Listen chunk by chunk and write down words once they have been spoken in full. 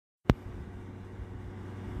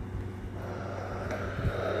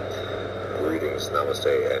Peace,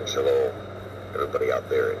 namaste, and shalom, everybody out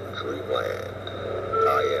there in dreamland.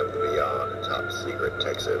 I am the Beyond Top Secret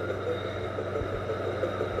Texan.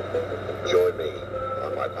 Join me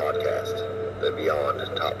on my podcast, the Beyond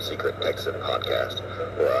Top Secret Texan podcast,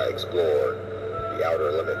 where I explore the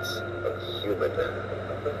outer limits of human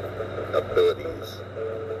abilities,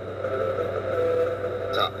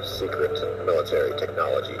 top secret military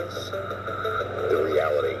technologies, the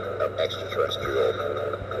reality of extraterrestrial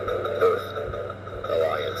Earth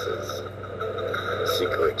alliances,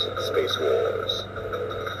 secret space wars,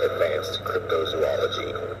 advanced cryptozoology,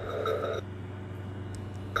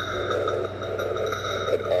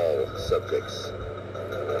 and all subjects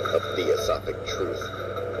of theosophic truth,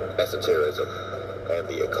 esotericism, and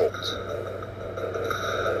the occult.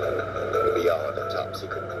 The Beyond the Top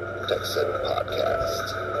Secret Texan podcast.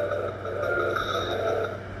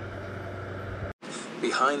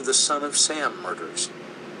 Behind the Son of Sam murders.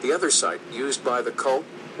 The other site used by the cult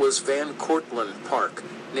was Van Cortlandt Park,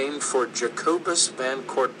 named for Jacobus Van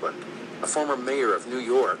Cortlandt, a former mayor of New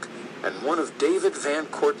York, and one of David Van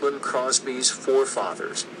Cortlandt Crosby's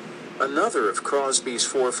forefathers. Another of Crosby's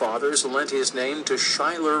forefathers lent his name to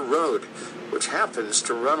Schuyler Road, which happens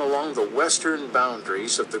to run along the western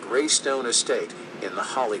boundaries of the Greystone Estate in the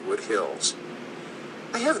Hollywood Hills.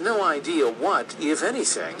 I have no idea what, if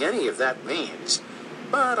anything, any of that means,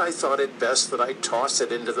 but I thought it best that I toss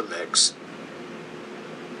it into the mix.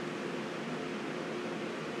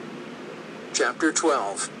 Chapter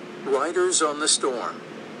 12. Riders on the Storm.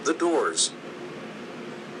 The Doors.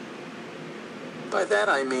 By that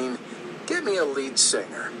I mean, get me a lead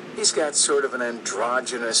singer. He's got sort of an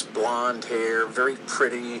androgynous blonde hair, very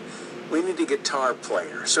pretty. We need a guitar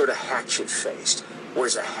player, sort of hatchet-faced.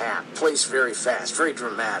 Wears a hat, plays very fast, very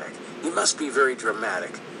dramatic. He must be very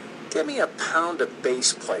dramatic. Get me a pound a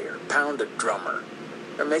bass player, pound a drummer.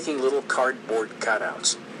 They're making little cardboard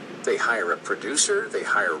cutouts. They hire a producer, they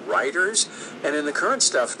hire writers, and in the current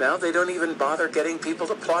stuff now, they don't even bother getting people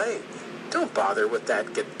to play. Don't bother with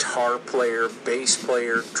that guitar player, bass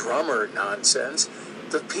player, drummer nonsense.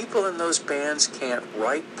 The people in those bands can't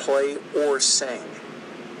write, play, or sing.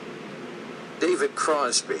 David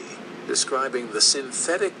Crosby, describing the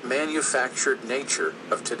synthetic manufactured nature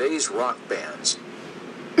of today's rock bands.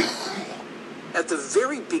 At the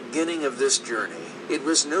very beginning of this journey, it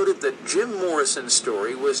was noted that Jim Morrison's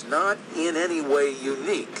story was not in any way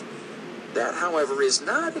unique. That, however, is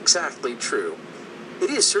not exactly true. It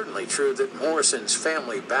is certainly true that Morrison's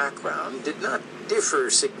family background did not differ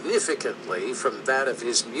significantly from that of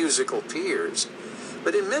his musical peers,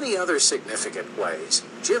 but in many other significant ways,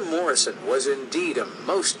 Jim Morrison was indeed a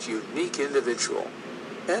most unique individual,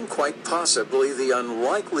 and quite possibly the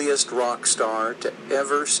unlikeliest rock star to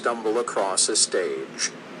ever stumble across a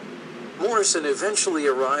stage. Morrison eventually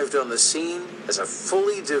arrived on the scene as a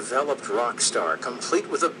fully developed rock star, complete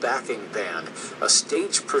with a backing band, a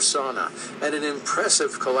stage persona, and an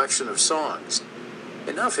impressive collection of songs.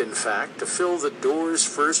 Enough, in fact, to fill the Doors'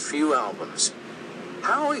 first few albums.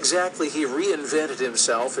 How exactly he reinvented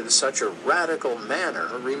himself in such a radical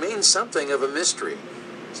manner remains something of a mystery,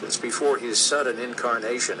 since before his sudden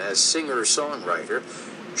incarnation as singer-songwriter,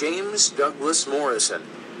 James Douglas Morrison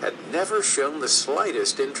had never shown the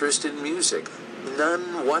slightest interest in music,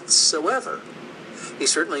 none whatsoever. He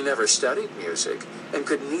certainly never studied music, and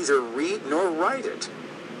could neither read nor write it.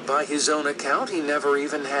 By his own account, he never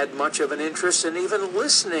even had much of an interest in even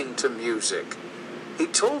listening to music. He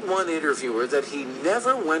told one interviewer that he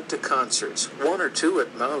never went to concerts, one or two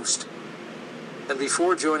at most. And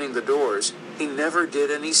before joining the Doors, he never did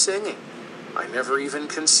any singing. I never even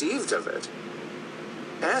conceived of it.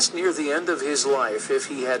 Asked near the end of his life if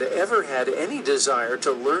he had ever had any desire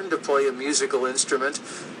to learn to play a musical instrument,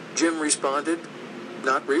 Jim responded,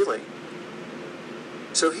 "Not really."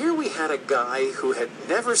 So here we had a guy who had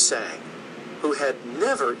never sang, who had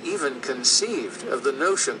never even conceived of the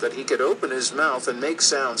notion that he could open his mouth and make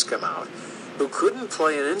sounds come out, who couldn't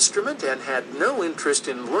play an instrument and had no interest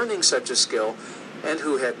in learning such a skill, and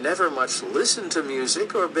who had never much listened to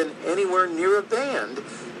music or been anywhere near a band,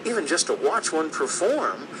 even just to watch one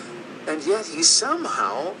perform, and yet he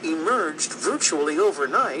somehow emerged virtually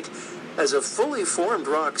overnight as a fully formed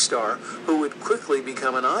rock star who would quickly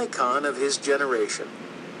become an icon of his generation.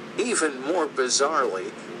 Even more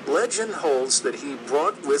bizarrely, legend holds that he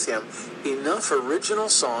brought with him enough original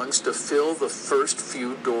songs to fill the first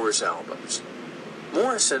few Doors albums.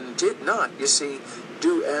 Morrison did not, you see,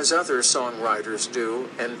 do as other songwriters do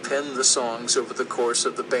and pen the songs over the course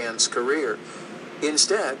of the band's career.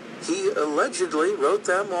 Instead, he allegedly wrote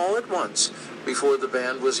them all at once, before the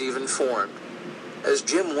band was even formed. As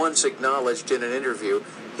Jim once acknowledged in an interview,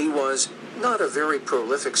 he was not a very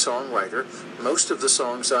prolific songwriter. Most of the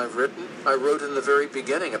songs I've written, I wrote in the very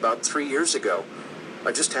beginning, about 3 years ago.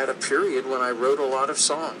 I just had a period when I wrote a lot of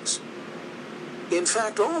songs. In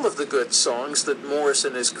fact, all of the good songs that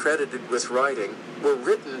Morrison is credited with writing were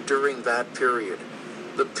written during that period.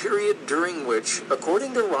 The period during which,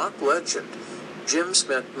 according to rock legend, Jim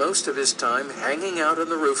spent most of his time hanging out on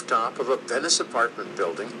the rooftop of a Venice apartment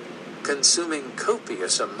building, consuming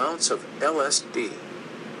copious amounts of LSD.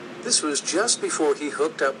 This was just before he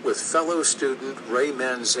hooked up with fellow student Ray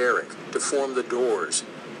Manzarek to form the Doors.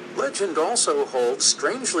 Legend also holds,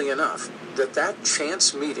 strangely enough, that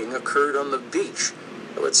chance meeting occurred on the beach,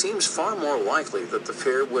 though it seems far more likely that the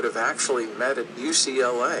pair would have actually met at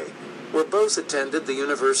UCLA, where both attended the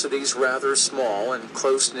university's rather small and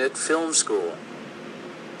close-knit film school.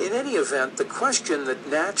 In any event, the question that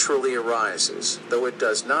naturally arises, though it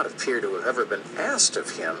does not appear to have ever been asked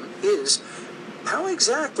of him, is, how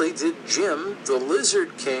exactly did Jim, the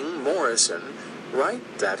Lizard King Morrison,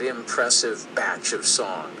 write that impressive batch of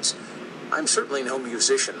songs? I'm certainly no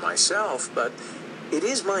musician myself, but it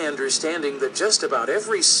is my understanding that just about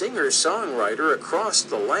every singer-songwriter across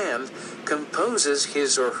the land composes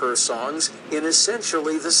his or her songs in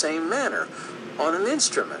essentially the same manner, on an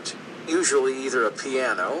instrument, usually either a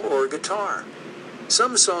piano or guitar.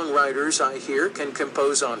 Some songwriters, I hear, can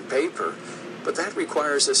compose on paper, but that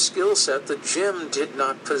requires a skill set that Jim did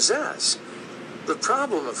not possess. The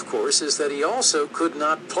problem, of course, is that he also could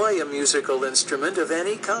not play a musical instrument of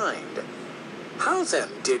any kind. How then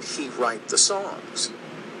did he write the songs?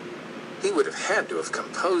 He would have had to have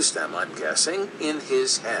composed them, I'm guessing, in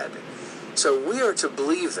his head. So we are to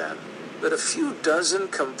believe then that a few dozen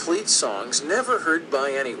complete songs never heard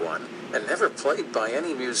by anyone and never played by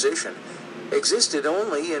any musician existed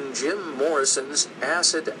only in Jim Morrison's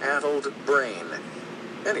acid-addled brain.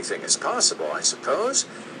 Anything is possible, I suppose.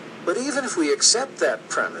 But even if we accept that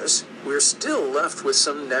premise, we're still left with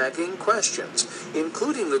some nagging questions,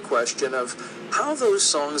 including the question of how those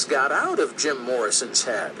songs got out of Jim Morrison's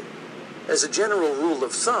head. As a general rule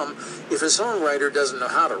of thumb, if a songwriter doesn't know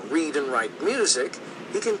how to read and write music,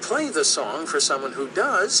 he can play the song for someone who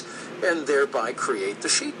does, and thereby create the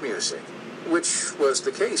sheet music, which was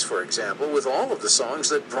the case, for example, with all of the songs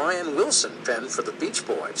that Brian Wilson penned for the Beach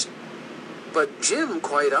Boys. But Jim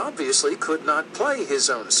quite obviously could not play his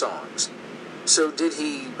own songs. So did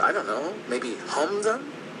he, I don't know, maybe hum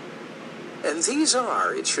them? And these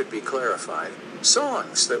are, it should be clarified,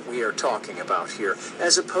 songs that we are talking about here,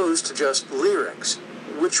 as opposed to just lyrics,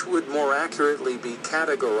 which would more accurately be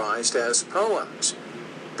categorized as poems.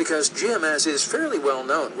 Because Jim, as is fairly well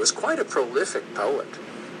known, was quite a prolific poet,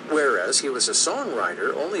 whereas he was a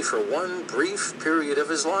songwriter only for one brief period of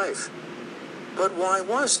his life. But why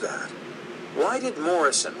was that? Why did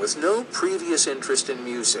Morrison, with no previous interest in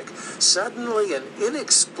music, suddenly and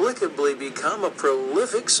inexplicably become a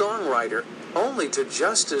prolific songwriter, only to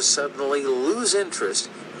just as suddenly lose interest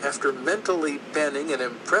after mentally penning an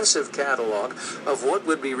impressive catalog of what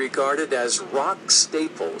would be regarded as rock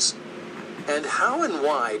staples? And how and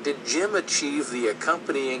why did Jim achieve the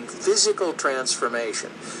accompanying physical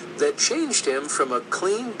transformation that changed him from a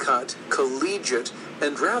clean-cut, collegiate,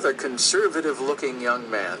 and rather conservative-looking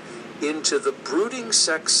young man into the brooding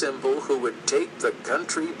sex symbol who would take the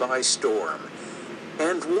country by storm?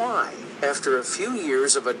 And why, after a few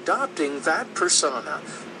years of adopting that persona,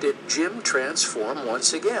 did Jim transform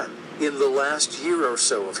once again, in the last year or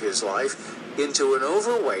so of his life, into an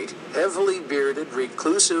overweight, heavily bearded,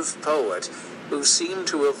 reclusive poet who seemed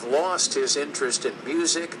to have lost his interest in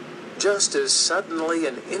music just as suddenly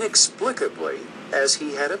and inexplicably as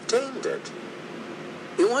he had obtained it?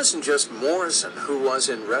 It wasn't just Morrison who was,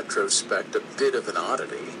 in retrospect, a bit of an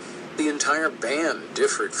oddity. The entire band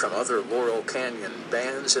differed from other Laurel Canyon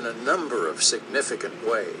bands in a number of significant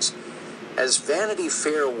ways. As Vanity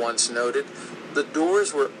Fair once noted, the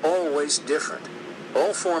Doors were always different.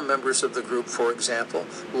 All four members of the group, for example,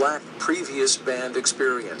 lacked previous band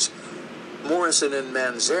experience. Morrison and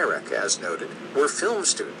Manzarek, as noted, were film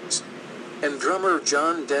students. And drummer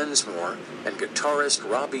John Densmore and guitarist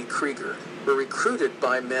Robbie Krieger were recruited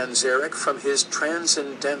by Manzarek from his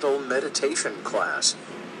transcendental meditation class,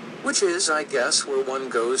 which is, I guess, where one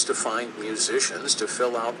goes to find musicians to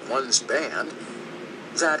fill out one's band.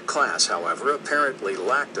 That class, however, apparently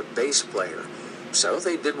lacked a bass player, so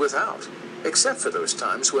they did without, except for those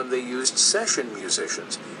times when they used session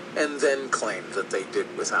musicians, and then claimed that they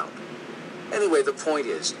did without. Anyway, the point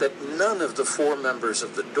is that none of the four members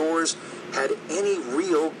of the Doors had any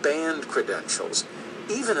real band credentials.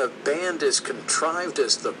 Even a band as contrived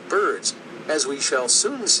as the Byrds, as we shall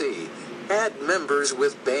soon see, had members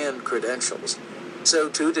with band credentials. So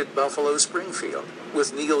too did Buffalo Springfield,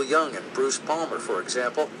 with Neil Young and Bruce Palmer, for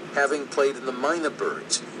example, having played in the Mynah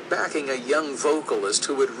Birds, backing a young vocalist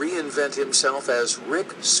who would reinvent himself as Rick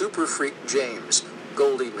Superfreak James.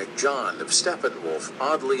 Goldie McJohn of Steppenwolf,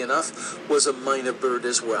 oddly enough, was a Mynah Bird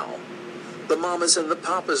as well. The Mamas and the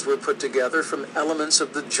Papas were put together from elements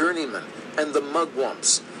of the Journeymen and the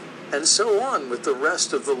Mugwumps, and so on with the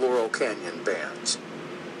rest of the Laurel Canyon bands.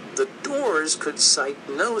 The Doors could cite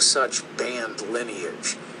no such band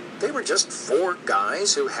lineage. They were just four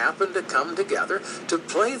guys who happened to come together to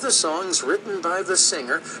play the songs written by the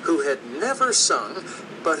singer who had never sung,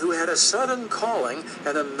 but who had a sudden calling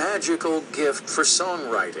and a magical gift for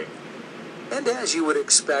songwriting. And as you would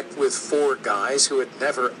expect with four guys who had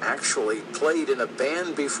never actually played in a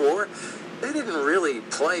band before, they didn't really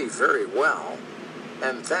play very well.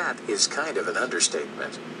 And that is kind of an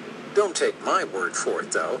understatement. Don't take my word for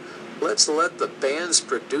it, though. Let's let the band's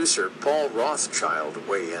producer, Paul Rothschild,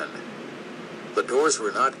 weigh in. The Doors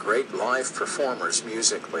were not great live performers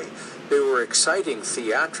musically. They were exciting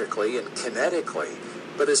theatrically and kinetically,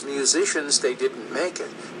 but as musicians they didn't make it.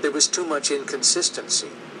 There was too much inconsistency.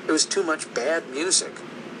 There was too much bad music.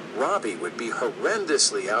 Robbie would be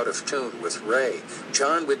horrendously out of tune with Ray.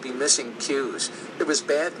 John would be missing cues. There was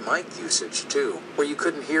bad mic usage, too, where you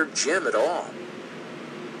couldn't hear Jim at all.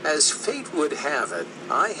 As fate would have it,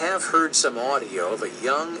 I have heard some audio of a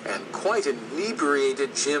young and quite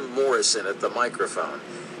inebriated Jim Morrison at the microphone.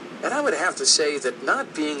 And I would have to say that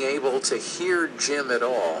not being able to hear Jim at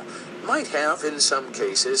all might have, in some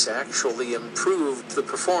cases, actually improved the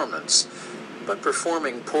performance. But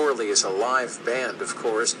performing poorly as a live band, of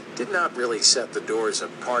course, did not really set the Doors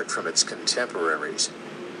apart from its contemporaries.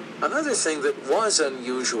 Another thing that was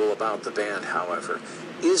unusual about the band, however,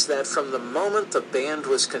 is that from the moment the band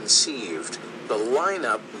was conceived, the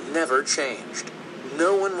lineup never changed.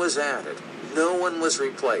 No one was added. No one was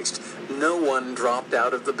replaced. No one dropped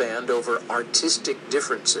out of the band over artistic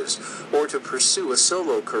differences, or to pursue a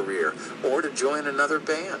solo career, or to join another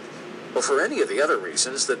band, or for any of the other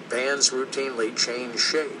reasons that bands routinely change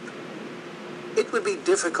shape. It would be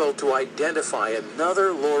difficult to identify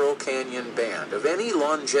another Laurel Canyon band of any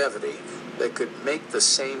longevity that could make the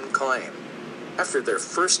same claim. After their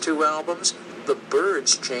first two albums, the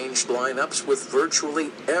Byrds changed lineups with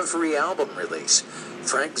virtually every album release.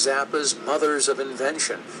 Frank Zappa's Mothers of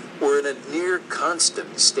Invention were in a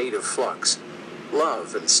near-constant state of flux.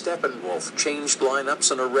 Love and Steppenwolf changed lineups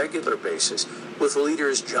on a regular basis, with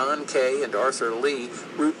leaders John Kay and Arthur Lee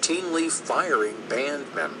routinely firing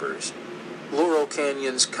band members. Laurel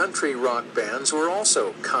Canyon's country rock bands were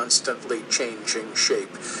also constantly changing shape,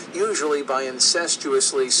 usually by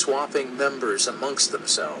incestuously swapping members amongst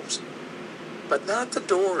themselves. But not the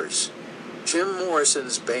Doors. Jim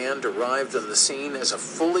Morrison's band arrived on the scene as a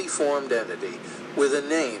fully formed entity, with a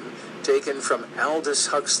name taken from Aldous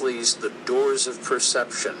Huxley's The Doors of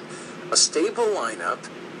Perception, a stable lineup,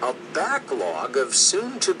 a backlog of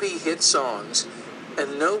soon-to-be hit songs,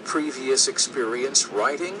 and no previous experience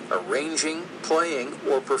writing, arranging, playing,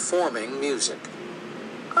 or performing music.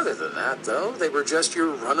 Other than that, though, they were just your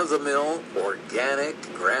run-of-the-mill, organic,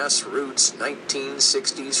 grassroots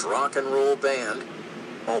 1960s rock and roll band,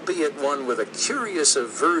 albeit one with a curious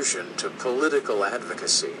aversion to political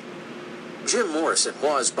advocacy. Jim Morrison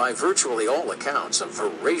was, by virtually all accounts, a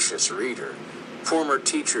voracious reader. Former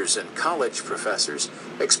teachers and college professors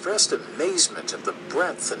expressed amazement at the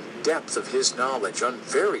breadth and depth of his knowledge on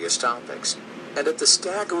various topics, and at the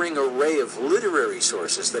staggering array of literary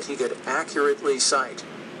sources that he could accurately cite.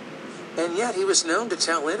 And yet he was known to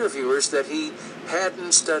tell interviewers that he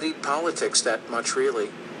hadn't studied politics that much really.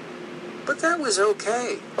 But that was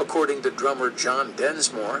okay, according to drummer John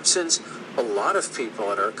Densmore, since a lot of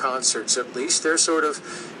people at our concerts, at least,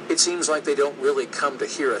 it seems like they don't really come to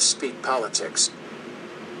hear us speak politics.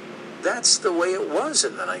 That's the way it was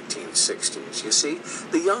in the 1960s, you see.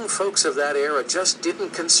 The young folks of that era just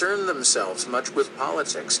didn't concern themselves much with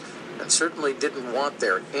politics, and certainly didn't want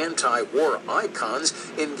their anti-war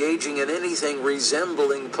icons engaging in anything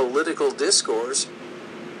resembling political discourse.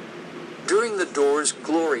 During the Doors'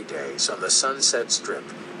 glory days on the Sunset Strip,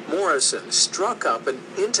 Morrison struck up an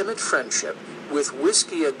intimate friendship with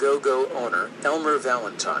Whiskey A Go-Go owner Elmer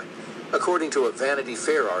Valentine, according to a Vanity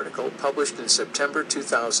Fair article published in September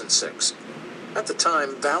 2006. At the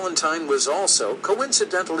time, Valentine was also,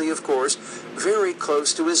 coincidentally of course, very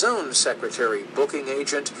close to his own secretary booking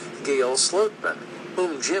agent, Gail Sloatman,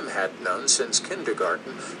 whom Jim had known since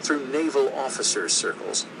kindergarten through naval officers'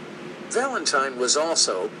 circles. Valentine was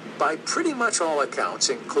also, by pretty much all accounts,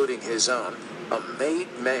 including his own, a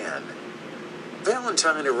made man.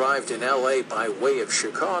 Valentine arrived in L.A. by way of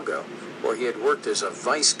Chicago, where he had worked as a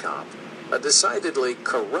vice cop, a decidedly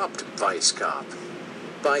corrupt vice cop.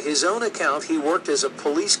 By his own account, he worked as a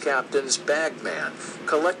police captain's bagman,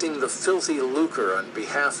 collecting the filthy lucre on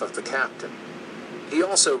behalf of the captain. He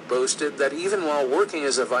also boasted that even while working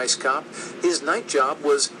as a vice cop, his night job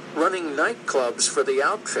was running nightclubs for the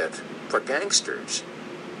outfit, for gangsters.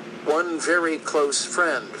 One very close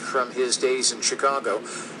friend from his days in Chicago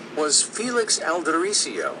was Felix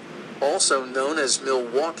Aldericio, also known as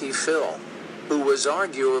Milwaukee Phil, who was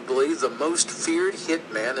arguably the most feared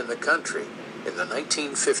hitman in the country in the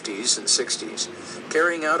 1950s and 60s,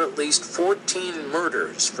 carrying out at least 14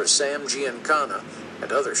 murders for Sam Giancana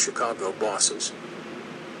and other Chicago bosses.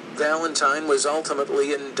 Valentine was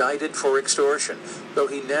ultimately indicted for extortion, though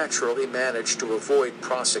he naturally managed to avoid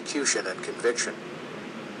prosecution and conviction.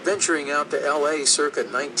 Venturing out to L.A. circa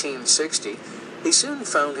 1960, he soon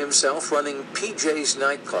found himself running PJ's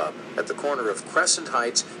nightclub at the corner of Crescent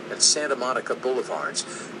Heights and Santa Monica Boulevards,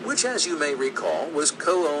 which, as you may recall, was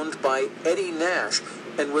co-owned by Eddie Nash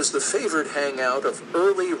and was the favored hangout of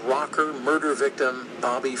early rocker murder victim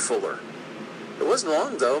Bobby Fuller. It wasn't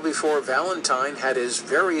long, though, before Valentine had his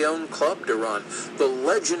very own club to run, the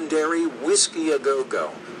legendary Whiskey A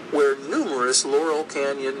Go-Go, where numerous Laurel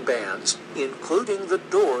Canyon bands, including the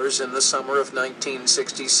Doors in the summer of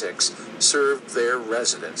 1966, served their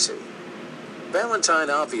residency. Valentine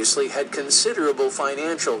obviously had considerable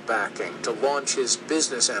financial backing to launch his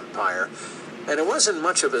business empire, and it wasn't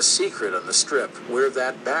much of a secret on the Strip where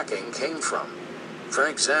that backing came from.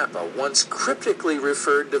 Frank Zappa once cryptically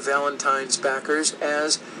referred to Valentine's backers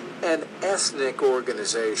as an ethnic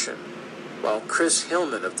organization, while Chris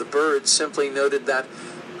Hillman of the Byrds simply noted that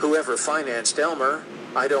whoever financed Elmer,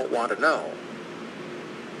 I don't want to know.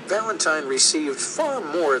 Valentine received far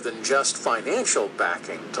more than just financial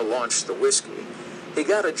backing to launch the whiskey. He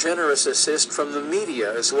got a generous assist from the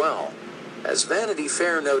media as well. As Vanity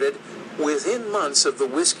Fair noted, within months of the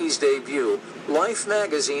whiskey's debut, Life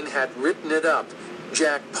magazine had written it up.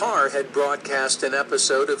 Jack Parr had broadcast an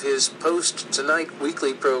episode of his Post Tonight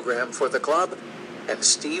weekly program for the club, and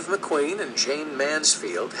Steve McQueen and Jane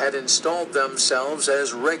Mansfield had installed themselves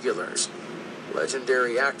as regulars.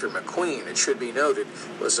 Legendary actor McQueen, it should be noted,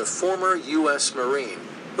 was a former U.S. Marine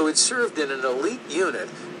who had served in an elite unit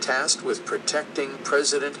tasked with protecting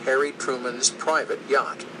President Harry Truman's private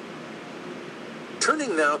yacht.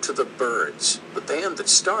 Turning now to the Byrds, the band that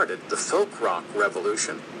started the folk rock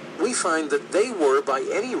revolution, we find that they were, by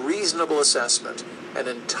any reasonable assessment, an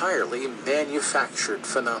entirely manufactured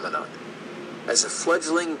phenomenon. As a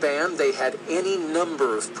fledgling band, they had any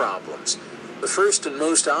number of problems. The first and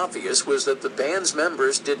most obvious was that the band's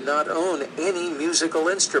members did not own any musical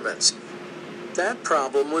instruments. That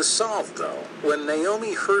problem was solved, though, when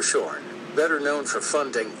Naomi Hirshhorn, better known for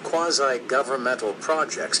funding quasi-governmental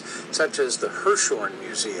projects such as the Hirshhorn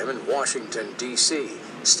Museum in Washington, D.C.,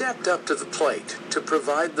 stepped up to the plate to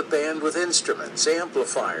provide the band with instruments,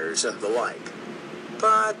 amplifiers, and the like.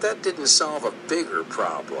 But that didn't solve a bigger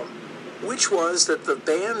problem, which was that the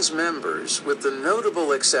band's members, with the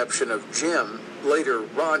notable exception of Jim, later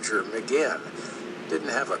Roger McGowan, didn't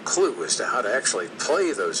have a clue as to how to actually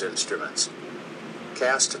play those instruments.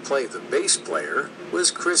 Cast to play the bass player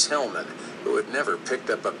was Chris Hillman, who had never picked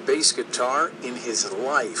up a bass guitar in his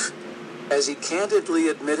life. As he candidly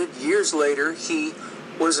admitted years later, he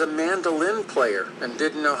was a mandolin player and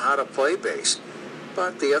didn't know how to play bass.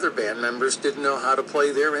 But the other band members didn't know how to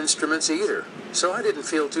play their instruments either, so I didn't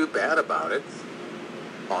feel too bad about it.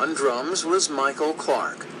 On drums was Michael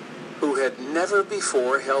Clark, who had never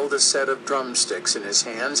before held a set of drumsticks in his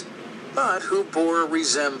hands, but who bore a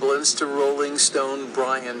resemblance to Rolling Stone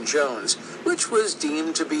Brian Jones, which was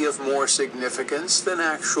deemed to be of more significance than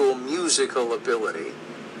actual musical ability.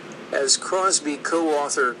 As Crosby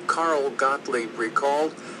co-author Carl Gottlieb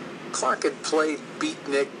recalled, Clark had played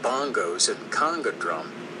beatnik bongos and conga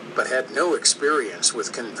drum, but had no experience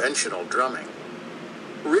with conventional drumming.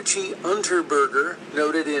 Richie Unterberger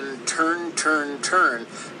noted in Turn, Turn, Turn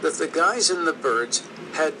that the guys in the Byrds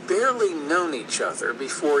had barely known each other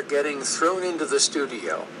before getting thrown into the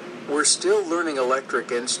studio, were still learning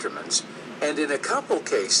electric instruments, and in a couple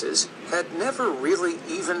cases had never really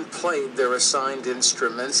even played their assigned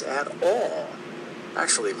instruments at all.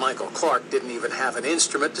 Actually, Michael Clark didn't even have an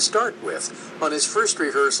instrument to start with. On his first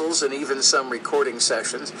rehearsals and even some recording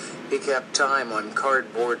sessions, he kept time on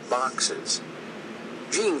cardboard boxes.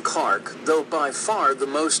 Gene Clark, though by far the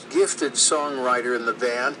most gifted songwriter in the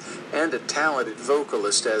band and a talented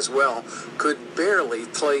vocalist as well, could barely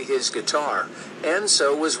play his guitar, and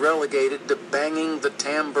so was relegated to banging the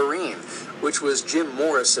tambourine, which was Jim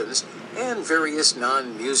Morrison's and various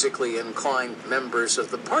non-musically inclined members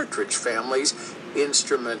of the Partridge Family's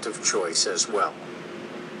instrument of choice as well.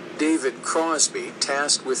 David Crosby,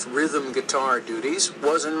 tasked with rhythm guitar duties,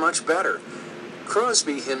 wasn't much better.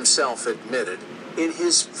 Crosby himself admitted in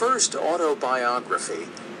his first autobiography,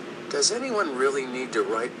 does anyone really need to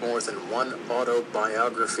write more than one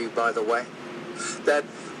autobiography, by the way? That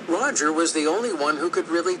Roger was the only one who could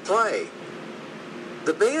really play.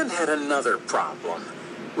 The band had another problem.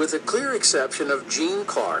 With the clear exception of Gene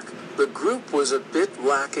Clark, the group was a bit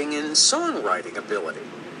lacking in songwriting ability.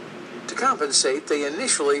 To compensate, they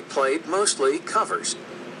initially played mostly covers.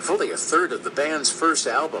 Fully a third of the band's first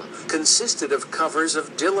album consisted of covers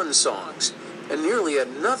of Dylan songs, and nearly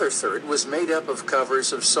another third was made up of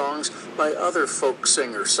covers of songs by other folk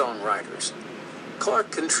singer-songwriters.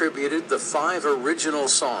 Clark contributed the 5 original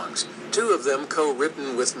songs, 2 of them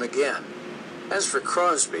co-written with McGowan. As for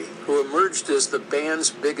Crosby, who emerged as the band's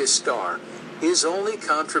biggest star, his only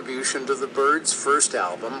contribution to the Byrds' first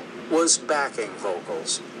album was backing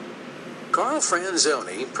vocals. Carl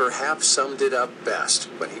Franzoni perhaps summed it up best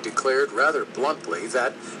when he declared rather bluntly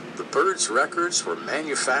that the Byrds' records were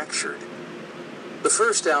manufactured. The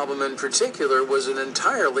first album in particular was an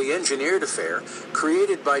entirely engineered affair,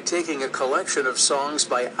 created by taking a collection of songs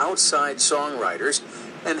by outside songwriters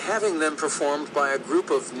and having them performed by a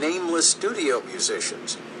group of nameless studio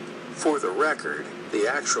musicians. For the record, the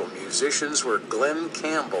actual musicians were Glenn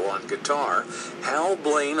Campbell on guitar, Hal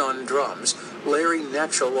Blaine on drums, Larry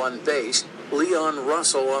Netchell on bass, Leon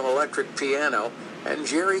Russell on electric piano, and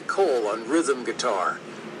Jerry Cole on rhythm guitar,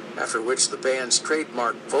 after which the band's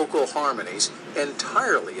trademark vocal harmonies,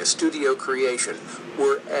 entirely a studio creation,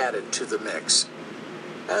 were added to the mix.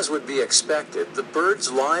 As would be expected, the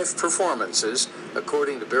Byrds' live performances,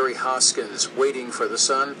 according to Barry Hoskins' Waiting for the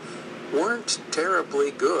Sun, weren't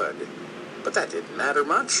terribly good. But that didn't matter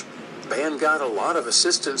much. The band got a lot of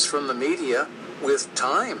assistance from the media, with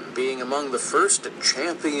Time being among the first to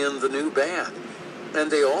champion the new band. And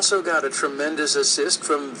they also got a tremendous assist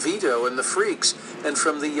from Vito and the Freaks, and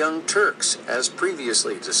from the Young Turks, as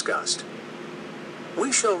previously discussed.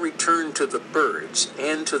 We shall return to the Byrds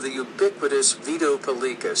and to the ubiquitous Vito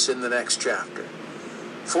Pellicas in the next chapter.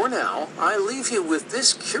 For now, I leave you with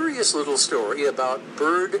this curious little story about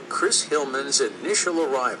Byrd Chris Hillman's initial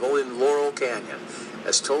arrival in Laurel Canyon,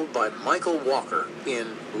 as told by Michael Walker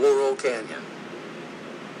in Laurel Canyon.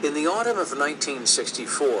 In the autumn of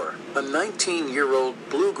 1964, a 19-year-old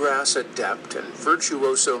bluegrass adept and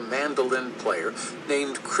virtuoso mandolin player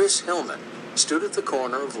named Chris Hillman stood at the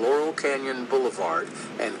corner of Laurel Canyon Boulevard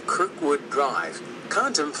and Kirkwood Drive,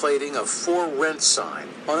 contemplating a for rent sign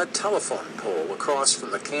on a telephone pole across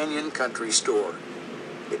from the Canyon Country Store.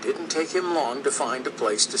 It didn't take him long to find a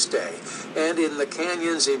place to stay, and in the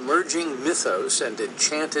canyon's emerging mythos and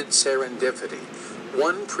enchanted serendipity,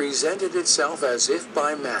 one presented itself as if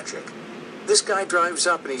by magic. This guy drives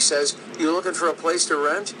up and he says, "You looking for a place to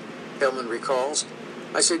rent?" Hillman recalls.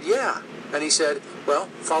 I said, "Yeah." And he said, "Well,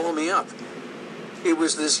 follow me up." It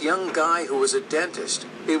was this young guy who was a dentist.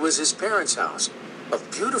 It was his parents' house, a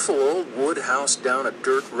beautiful old wood house down a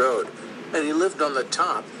dirt road, and he lived on the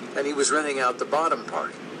top, and he was renting out the bottom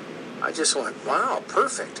part. I just went, wow,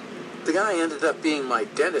 perfect. The guy ended up being my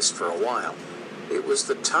dentist for a while. It was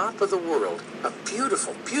the top of the world, a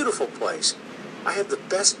beautiful, beautiful place. I had the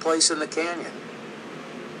best place in the canyon.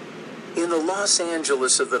 In the Los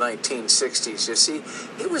Angeles of the 1960s, you see,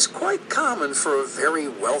 it was quite common for a very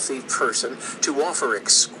wealthy person to offer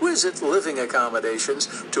exquisite living accommodations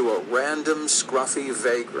to a random scruffy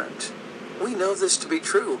vagrant. We know this to be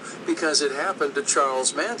true because it happened to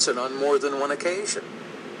Charles Manson on more than one occasion.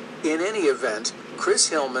 In any event, Chris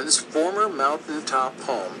Hillman's former mountaintop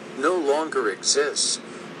home no longer exists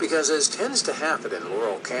because, as tends to happen in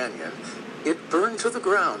Laurel Canyon, it burned to the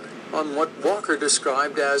ground on what Walker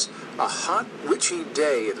described as a hot, witchy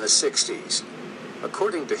day in the 60s.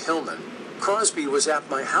 According to Hillman, Crosby was at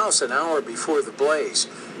my house an hour before the blaze.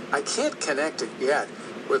 I can't connect it yet,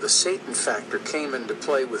 where the Satan factor came into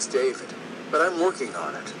play with David, but I'm working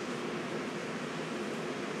on it.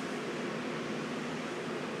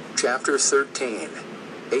 Chapter 13,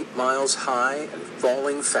 8 Miles High and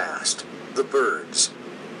Falling Fast, the Byrds.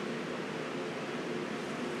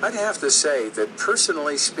 I'd have to say that,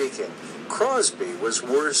 personally speaking, Crosby was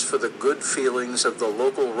worse for the good feelings of the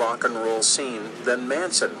local rock and roll scene than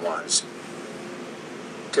Manson was.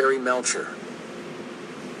 Terry Melcher.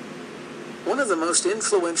 One of the most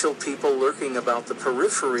influential people lurking about the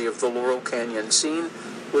periphery of the Laurel Canyon scene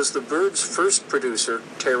was the Byrds' first producer,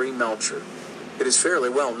 Terry Melcher. It is fairly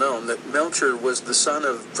well known that Melcher was the son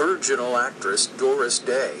of virginal actress Doris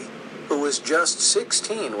Day, who was just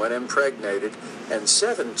 16 when impregnated and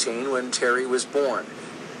 17 when Terry was born.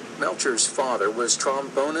 Melcher's father was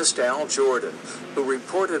trombonist Al Jordan, who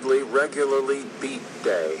reportedly regularly beat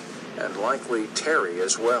Day, and likely Terry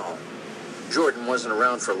as well. Jordan wasn't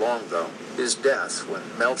around for long, though. His death, when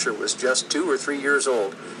Melcher was just 2 or 3 years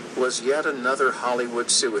old, was yet another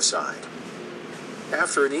Hollywood suicide.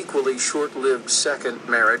 After an equally short-lived second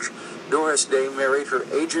marriage, Doris Day married her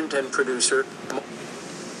agent and producer,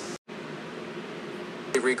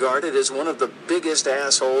 regarded as one of the biggest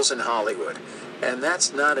assholes in Hollywood, and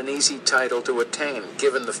that's not an easy title to attain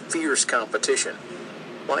given the fierce competition.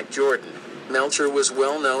 Like Jordan, Melcher was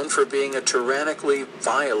well known for being a tyrannically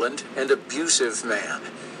violent and abusive man.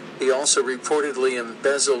 He also reportedly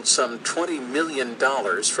embezzled some $20 million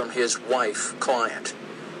from his wife client.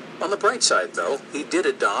 On the bright side, though, he did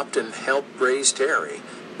adopt and help raise Terry,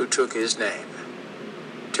 who took his name.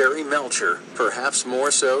 Terry Melcher, perhaps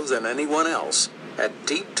more so than anyone else, had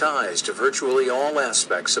deep ties to virtually all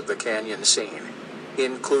aspects of the Canyon scene,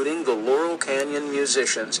 including the Laurel Canyon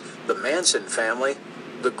musicians, the Manson family,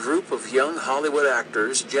 the group of young Hollywood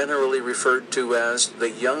actors generally referred to as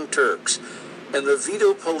the Young Turks, and the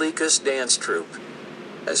Vito Polikas dance troupe.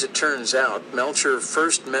 As it turns out, Melcher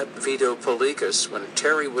first met Vito Polikas when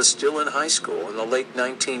Terry was still in high school in the late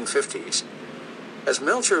 1950s. As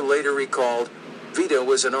Melcher later recalled, Vito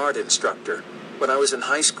was an art instructor. When I was in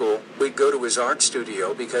high school, we'd go to his art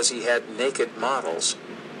studio because he had naked models.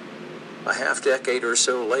 A half-decade or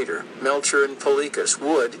so later, Melcher and Polikas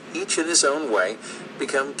would, each in his own way,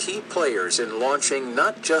 become key players in launching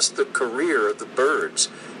not just the career of the Byrds,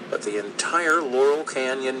 but the entire Laurel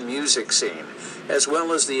Canyon music scene, as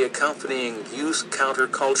well as the accompanying youth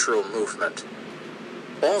countercultural movement.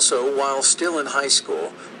 Also, while still in high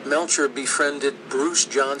school, Melcher befriended Bruce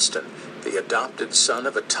Johnston, the adopted son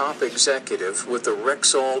of a top executive with the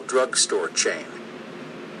Rexall drugstore chain.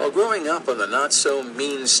 While growing up on the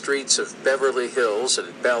not-so-mean streets of Beverly Hills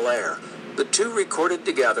and Bel Air, the two recorded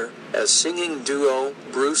together as singing duo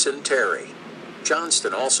Bruce and Terry.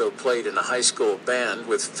 Johnston also played in a high school band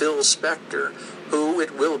with Phil Spector, who,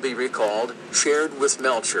 it will be recalled, shared with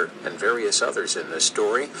Melcher and various others in this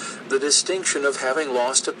story the distinction of having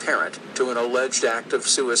lost a parent to an alleged act of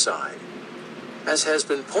suicide. As has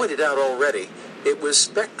been pointed out already, it was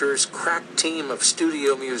Spector's crack team of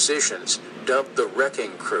studio musicians, dubbed the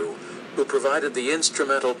Wrecking Crew, who provided the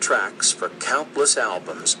instrumental tracks for countless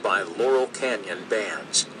albums by Laurel Canyon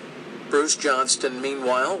bands. Bruce Johnston,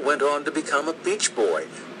 meanwhile, went on to become a Beach Boy,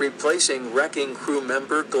 replacing Wrecking Crew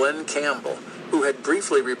member Glenn Campbell, who had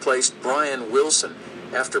briefly replaced Brian Wilson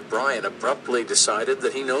after Brian abruptly decided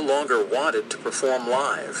that he no longer wanted to perform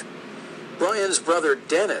live. Brian's brother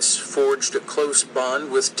Dennis forged a close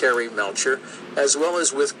bond with Terry Melcher, as well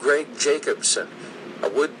as with Greg Jacobson, a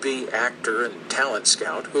would-be actor and talent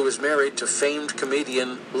scout who was married to famed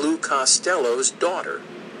comedian Lou Costello's daughter.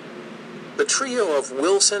 The trio of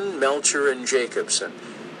Wilson, Melcher, and Jacobson,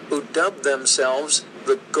 who dubbed themselves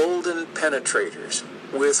the Golden Penetrators,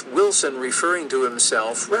 with Wilson referring to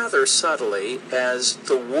himself rather subtly as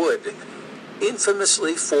the Wood,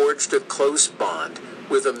 infamously forged a close bond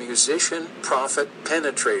with a musician, prophet,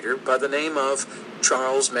 penetrator by the name of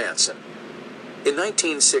Charles Manson. In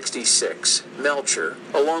 1966, Melcher,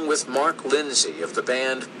 along with Mark Lindsay of the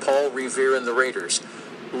band Paul Revere and the Raiders,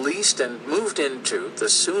 leased and moved into the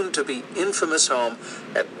soon-to-be infamous home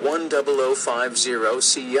at 10050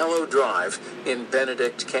 Cielo Drive in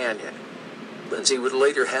Benedict Canyon. Lindsay would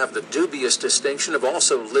later have the dubious distinction of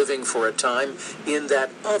also living for a time in that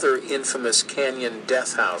other infamous Canyon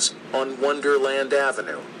death house on Wonderland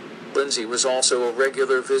Avenue. Lindsay was also a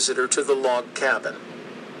regular visitor to the log cabin.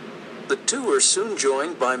 The two were soon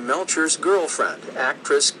joined by Melcher's girlfriend,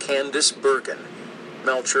 actress Candice Bergen.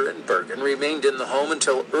 Melcher and Bergen remained in the home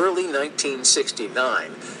until early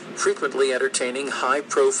 1969, frequently entertaining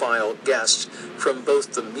high-profile guests from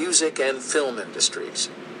both the music and film industries.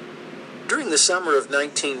 During the summer of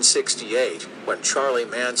 1968, when Charlie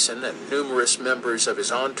Manson and numerous members of his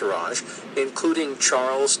entourage, including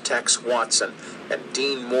Charles Tex Watson and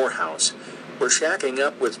Dean Morehouse, were shacking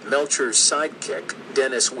up with Melcher's sidekick,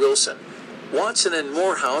 Dennis Wilson, Watson and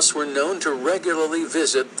Morehouse were known to regularly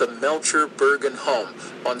visit the Melcher-Bergen home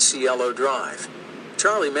on Cielo Drive.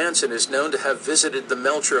 Charlie Manson is known to have visited the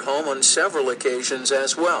Melcher home on several occasions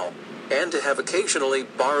as well, and to have occasionally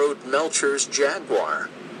borrowed Melcher's Jaguar.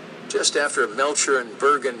 Just after Melcher and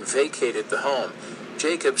Bergen vacated the home,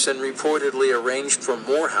 Jacobson reportedly arranged for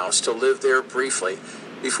Morehouse to live there briefly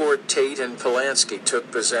before Tate and Polanski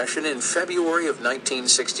took possession in February of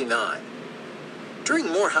 1969. During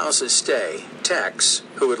Morehouse's stay, Tex,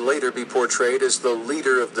 who would later be portrayed as the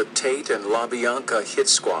leader of the Tate and LaBianca hit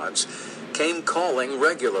squads, came calling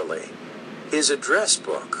regularly. His address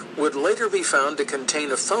book would later be found to contain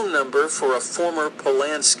a phone number for a former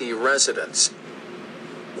Polanski residence.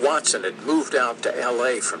 Watson had moved out to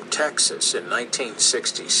L.A. from Texas in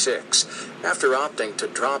 1966 after opting to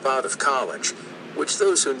drop out of college, which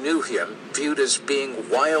those who knew him viewed as being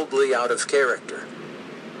wildly out of character.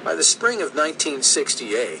 By the spring of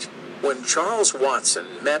 1968, when Charles Watson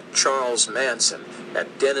met Charles Manson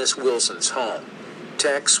at Dennis Wilson's home,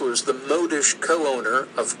 Tex was the modish co-owner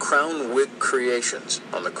of Crown Wig Creations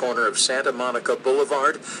on the corner of Santa Monica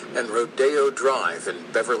Boulevard and Rodeo Drive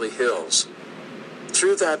in Beverly Hills.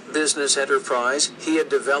 Through that business enterprise, he had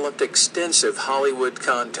developed extensive Hollywood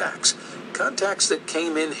contacts that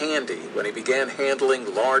came in handy when he began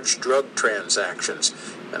handling large drug transactions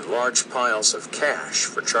and large piles of cash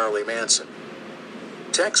for Charlie Manson.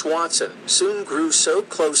 Tex Watson soon grew so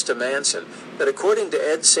close to Manson that, according to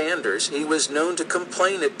Ed Sanders, he was known to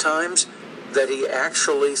complain at times that he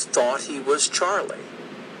actually thought he was Charlie.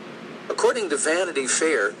 According to Vanity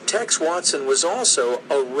Fair, Tex Watson was also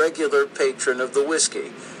a regular patron of the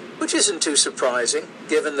whiskey, which isn't too surprising,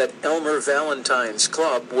 given that Elmer Valentine's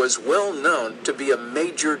Club was well known to be a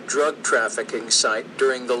major drug trafficking site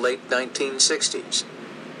during the late 1960s.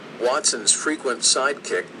 Watson's frequent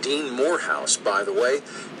sidekick, Dean Morehouse, by the way,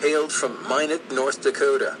 hailed from Minot, North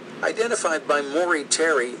Dakota, identified by Maury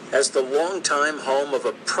Terry as the longtime home of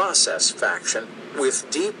a process faction with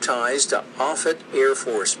deep ties to Offutt Air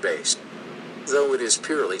Force Base. Though it is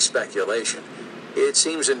purely speculation, it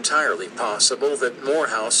seems entirely possible that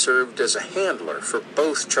Morehouse served as a handler for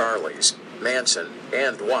both Charlies, Manson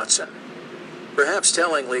and Watson. Perhaps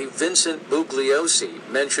tellingly, Vincent Bugliosi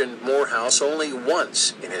mentioned Morehouse only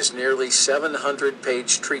once in his nearly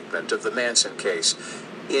 700-page treatment of the Manson case,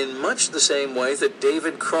 in much the same way that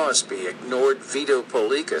David Crosby ignored Vito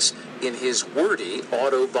Polikas in his wordy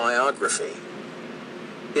autobiography.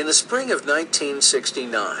 In the spring of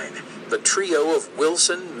 1969, the trio of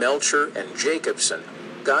Wilson, Melcher, and Jacobson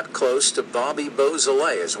got close to Bobby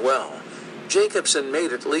Beausoleil as well. Jacobson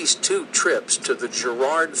made at least 2 trips to the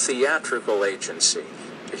Girard Theatrical Agency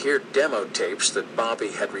to hear demo tapes that Bobby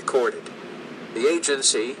had recorded. The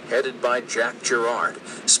agency, headed by Jack Girard,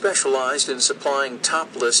 specialized in supplying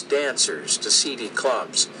topless dancers to seedy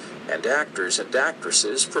clubs and actors and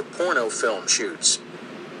actresses for porno film shoots.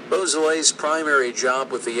 Beausoleil's primary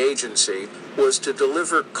job with the agency was to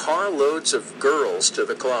deliver carloads of girls to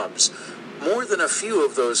the clubs. More than a few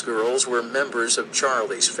of those girls were members of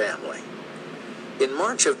Charlie's family. In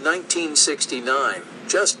March of 1969,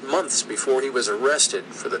 just months before he was arrested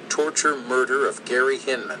for the torture murder of Gary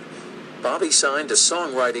Hinman, Bobby signed a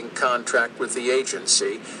songwriting contract with the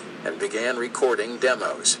agency and began recording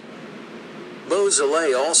demos.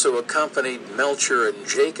 Beausoleil also accompanied Melcher and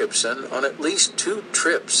Jacobson on at least 2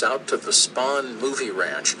 trips out to the Spahn Movie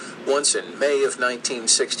Ranch, once in May of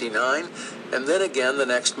 1969 and then again the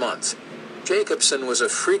next month. Jacobson was a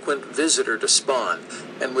frequent visitor to Spahn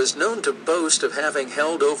and was known to boast of having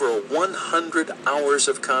held over 100 hours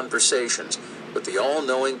of conversations with the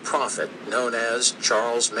all-knowing prophet known as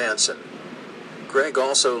Charles Manson. Gregg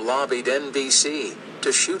also lobbied NBC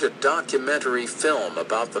to shoot a documentary film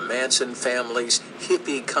about the Manson family's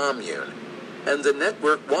hippie commune, and the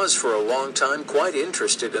network was for a long time quite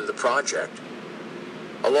interested in the project.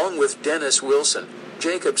 Along with Dennis Wilson,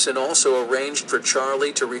 Jacobson also arranged for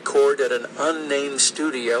Charlie to record at an unnamed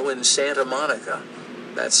studio in Santa Monica.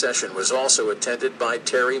 That session was also attended by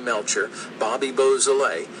Terry Melcher, Bobby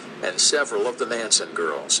Beausoleil, and several of the Manson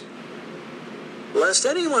girls. Lest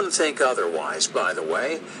anyone think otherwise, by the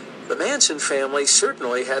way, the Manson family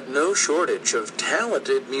certainly had no shortage of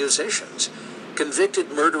talented musicians.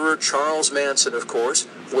 Convicted murderer Charles Manson, of course,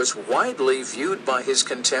 was widely viewed by his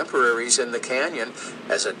contemporaries in the Canyon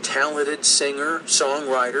as a talented singer,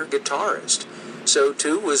 songwriter, guitarist. So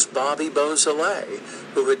too was Bobby Beausoleil,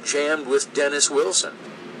 who had jammed with Dennis Wilson,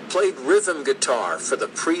 played rhythm guitar for the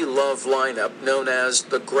pre-Love lineup known as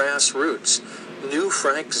the Grassroots, knew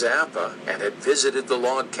Frank Zappa and had visited the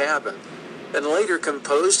Log Cabin, and later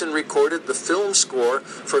composed and recorded the film score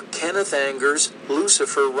for Kenneth Anger's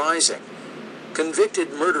Lucifer Rising.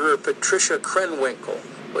 Convicted murderer Patricia Krenwinkel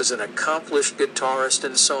was an accomplished guitarist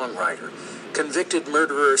and songwriter. Convicted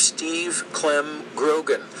murderer Steve Clem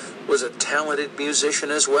Grogan was a talented musician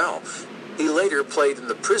as well. He later played in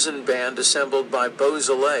the prison band assembled by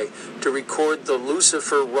Beausoleil to record the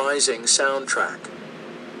Lucifer Rising soundtrack.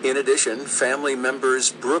 In addition, family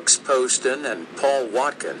members Brooks Poston and Paul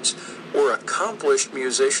Watkins were accomplished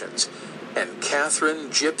musicians, and Catherine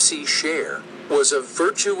Gypsy Scher was a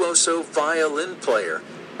virtuoso violin player,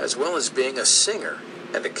 as well as being a singer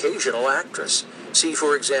and occasional actress. See,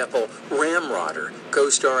 for example, Ramrodder,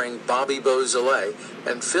 co-starring Bobby Beausoleil,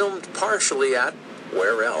 and filmed partially at,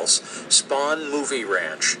 where else, Spahn Movie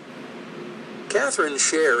Ranch. Catherine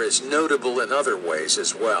Sher is notable in other ways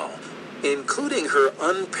as well, including her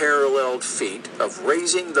unparalleled feat of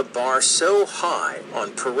raising the bar so high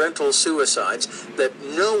on parental suicides that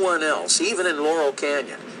no one else, even in Laurel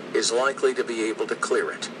Canyon, is likely to be able to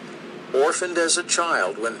clear it. Orphaned as a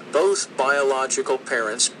child when both biological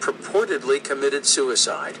parents purportedly committed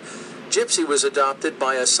suicide, Gypsy was adopted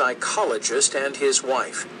by a psychologist and his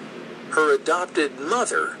wife. Her adopted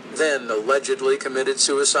mother then allegedly committed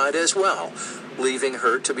suicide as well, leaving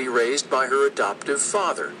her to be raised by her adoptive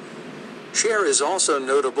father. Cher is also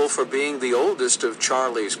notable for being the oldest of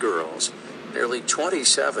Charlie's girls, nearly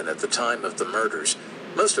 27 at the time of the murders.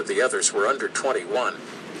 Most of the others were under 21,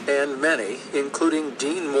 and many, including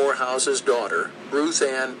Dean Morehouse's daughter, Ruth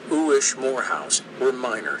Ann Ooish Morehouse, were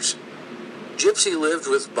minors. Gypsy lived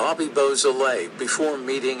with Bobby Beausoleil before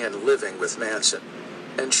meeting and living with Manson,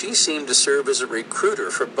 and she seemed to serve as a recruiter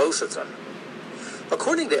for both of them.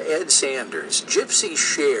 According to Ed Sanders, Gypsy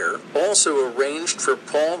Cher also arranged for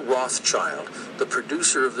Paul Rothchild, the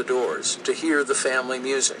producer of The Doors, to hear the family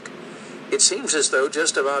music. It seems as though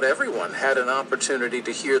just about everyone had an opportunity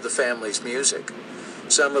to hear the family's music.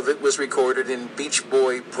 Some of it was recorded in Beach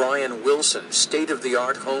Boy Brian Wilson's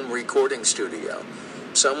state-of-the-art home recording studio.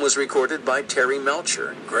 Some was recorded by Terry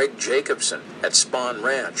Melcher and Greg Jacobson at Spahn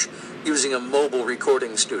Ranch, using a mobile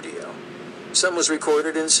recording studio. Some was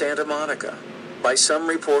recorded in Santa Monica. By some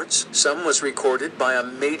reports, some was recorded by a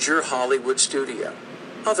major Hollywood studio.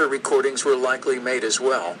 Other recordings were likely made as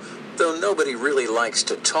well, though nobody really likes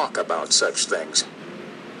to talk about such things.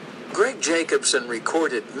 Greg Jacobson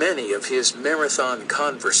recorded many of his marathon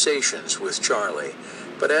conversations with Charlie,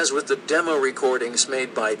 but as with the demo recordings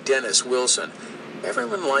made by Dennis Wilson,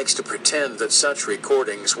 everyone likes to pretend that such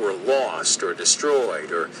recordings were lost or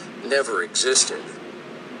destroyed or never existed.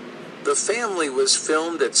 The family was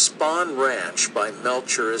filmed at Spahn Ranch by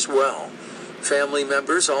Melcher as well. Family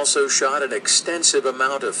members also shot an extensive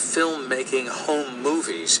amount of filmmaking home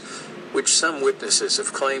movies, which some witnesses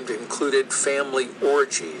have claimed included family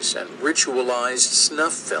orgies and ritualized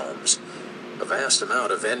snuff films. A vast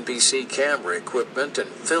amount of NBC camera equipment and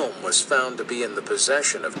film was found to be in the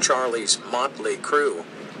possession of Charlie's motley crew,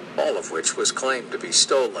 all of which was claimed to be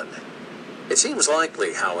stolen. It seems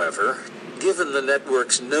likely, however, given the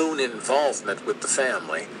network's known involvement with the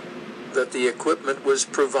family, that the equipment was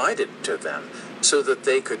provided to them so that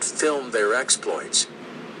they could film their exploits.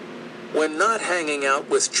 When not hanging out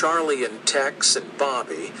with Charlie and Tex and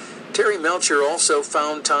Bobby, Terry Melcher also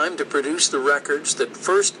found time to produce the records that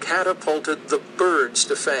first catapulted the Byrds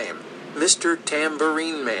to fame, Mr.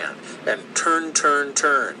 Tambourine Man and Turn, Turn,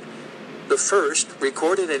 Turn. The first,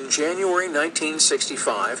 recorded in January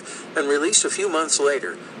 1965 and released a few months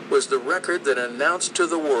later, was the record that announced to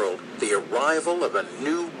the world the arrival of a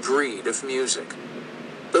new breed of music.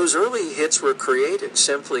 Those early hits were created,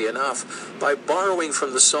 simply enough, by borrowing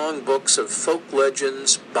from the songbooks of folk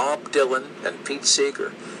legends Bob Dylan and Pete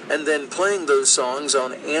Seeger, and then playing those songs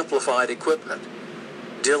on amplified equipment.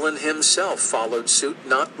 Dylan himself followed suit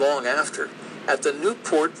not long after, at the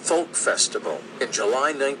Newport Folk Festival in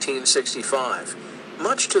July 1965,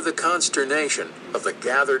 much to the consternation of the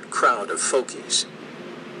gathered crowd of folkies.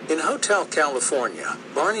 In Hotel California,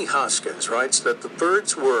 Barney Hoskins writes that the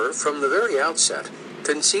Byrds were, from the very outset,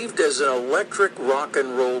 conceived as an electric rock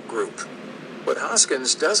and roll group. What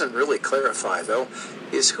Hoskins doesn't really clarify, though,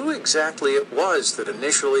 is who exactly it was that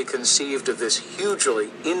initially conceived of this hugely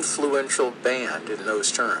influential band in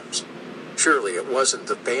those terms. Surely it wasn't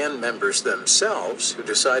the band members themselves who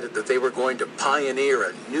decided that they were going to pioneer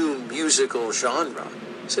a new musical genre,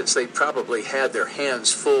 since they probably had their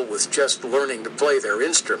hands full with just learning to play their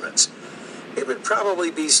instruments. It would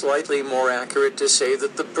probably be slightly more accurate to say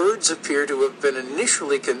that the Byrds appear to have been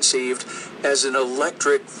initially conceived as an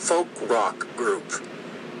electric folk rock group.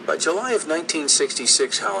 By July of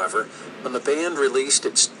 1966, however, when the band released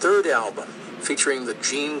its third album, featuring the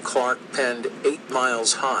Gene Clark-penned 8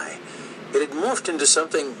 Miles High, it had morphed into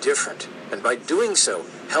something different, and by doing so,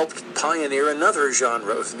 helped pioneer another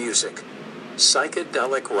genre of music,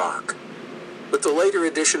 psychedelic rock. With the later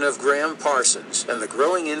addition of Graham Parsons and the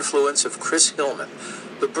growing influence of Chris Hillman,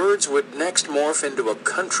 the Byrds would next morph into a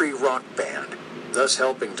country rock band, thus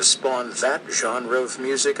helping to spawn that genre of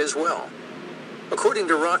music as well. According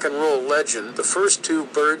to rock and roll legend, the first two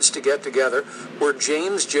Byrds to get together were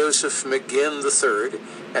James Joseph McGinn III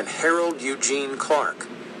and Harold Eugene Clark.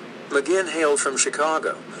 McGinn hailed from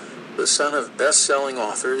Chicago, the son of best-selling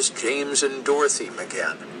authors James and Dorothy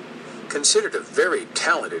McGowan. Considered a very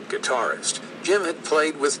talented guitarist, Jim had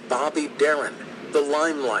played with Bobby Darin, the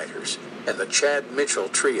Limelighters, and the Chad Mitchell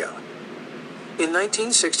Trio. In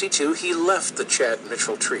 1962, he left the Chad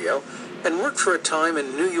Mitchell Trio and worked for a time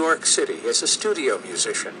in New York City as a studio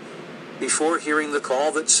musician, before hearing the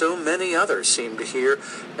call that so many others seemed to hear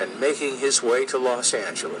and making his way to Los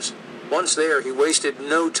Angeles. Once there, he wasted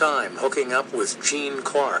no time hooking up with Gene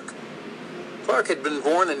Clark. Clark had been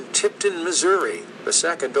born in Tipton, Missouri, the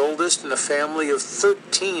second oldest in a family of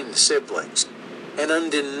 13 siblings. An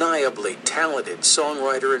undeniably talented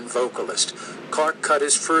songwriter and vocalist, Clark cut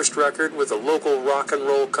his first record with a local rock and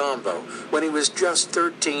roll combo when he was just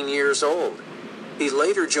 13 years old. He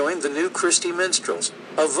later joined the New Christy Minstrels,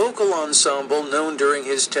 a vocal ensemble known during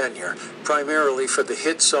his tenure, primarily for the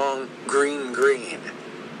hit song Green Green.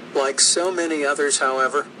 Like so many others,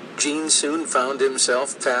 however, Gene soon found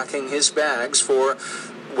himself packing his bags for,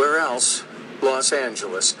 where else? Los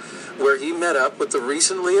Angeles, where he met up with the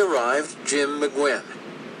recently arrived Jim McGowan.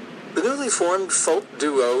 The newly formed folk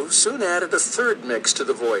duo soon added a third mix to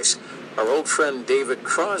the voice, our old friend David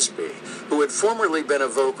Crosby, who had formerly been a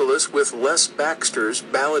vocalist with Les Baxter's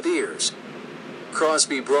Balladeers.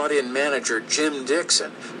 Crosby brought in manager Jim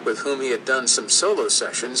Dixon, with whom he had done some solo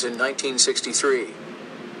sessions in 1963.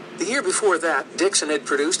 The year before that, Dixon had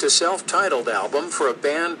produced a self-titled album for a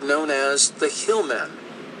band known as the Hillmen,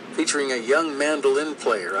 featuring a young mandolin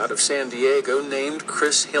player out of San Diego named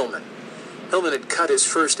Chris Hillman. Hillman had cut his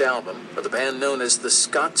first album for the band known as the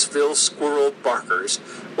Scottsville Squirrel Barkers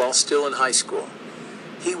while still in high school.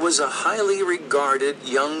 He was a highly regarded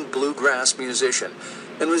young bluegrass musician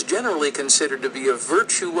and was generally considered to be a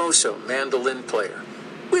virtuoso mandolin player,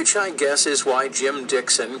 which I guess is why Jim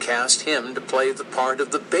Dixon cast him to play the part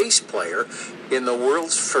of the bass player in the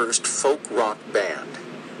world's first folk rock band.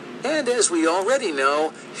 And as we already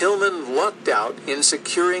know, Hillman lucked out in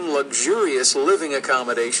securing luxurious living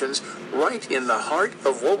accommodations right in the heart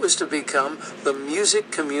of what was to become the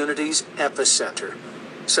music community's epicenter.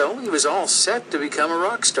 So he was all set to become a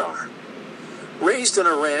rock star. Raised on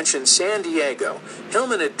a ranch in San Diego,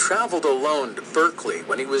 Hillman had traveled alone to Berkeley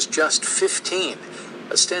when he was just 15,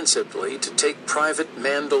 ostensibly to take private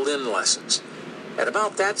mandolin lessons. At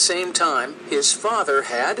about that same time, his father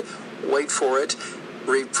had, wait for it,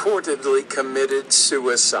 reportedly committed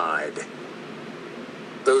suicide.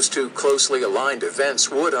 Those two closely aligned events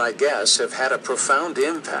would, I guess, have had a profound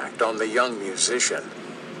impact on the young musician.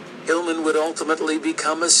 Hillman would ultimately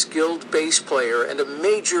become a skilled bass player and a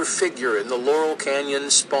major figure in the Laurel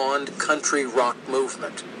Canyon-spawned country rock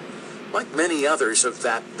movement. Like many others of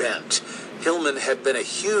that bent, Hillman had been a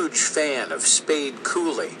huge fan of Spade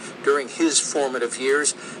Cooley during his formative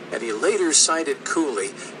years, and he later cited Cooley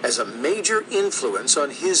as a major influence on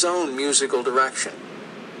his own musical direction.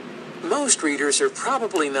 Most readers are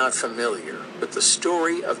probably not familiar with the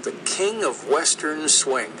story of the King of Western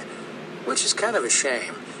Swing, which is kind of a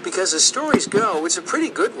shame, because as stories go, it's a pretty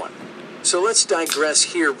good one. So let's digress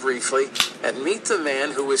here briefly and meet the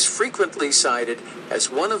man who is frequently cited as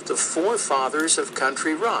one of the forefathers of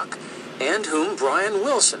country rock, and whom Brian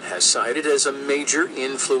Wilson has cited as a major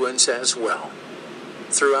influence as well.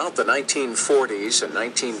 Throughout the 1940s and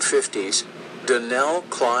 1950s, Donnell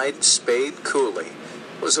Clyde Spade Cooley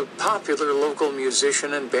was a popular local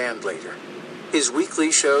musician and bandleader. His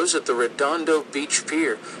weekly shows at the Redondo Beach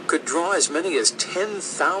Pier could draw as many as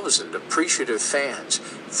 10,000 appreciative fans,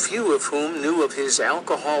 few of whom knew of his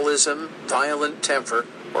alcoholism, violent temper,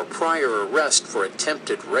 or prior arrest for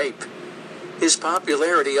attempted rape. His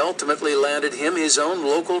popularity ultimately landed him his own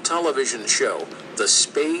local television show, The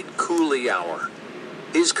Spade Cooley Hour.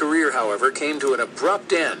 His career, however, came to an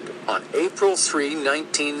abrupt end on April 3,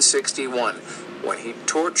 1961, when he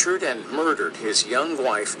tortured and murdered his young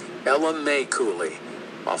wife, Ella Mae Cooley,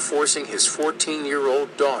 while forcing his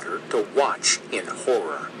 14-year-old daughter to watch in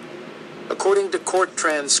horror. According to court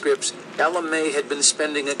transcripts, Ella Mae had been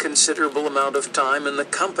spending a considerable amount of time in the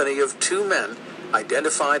company of two men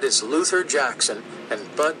identified as Luther Jackson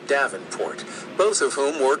and Bud Davenport, both of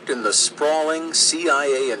whom worked in the sprawling,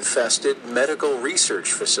 CIA-infested medical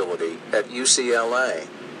research facility at UCLA.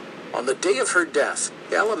 On the day of her death,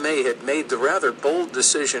 Ella Mae had made the rather bold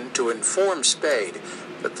decision to inform Spade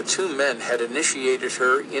that the two men had initiated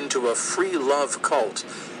her into a free love cult,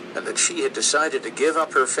 and that she had decided to give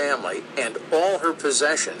up her family and all her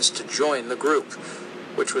possessions to join the group,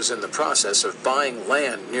 which was in the process of buying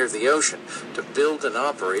land near the ocean to build and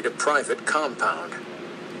operate a private compound.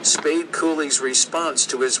 Spade Cooley's response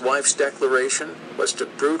to his wife's declaration was to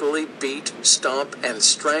brutally beat, stomp, and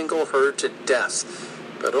strangle her to death,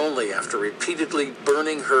 but only after repeatedly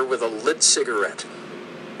burning her with a lit cigarette.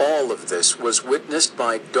 All of this was witnessed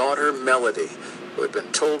by daughter Melody, who had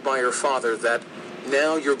been told by her father that,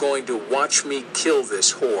 "Now you're going to watch me kill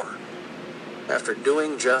this whore." After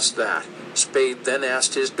doing just that, Spade then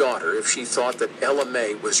asked his daughter if she thought that Ella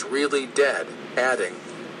May was really dead, adding,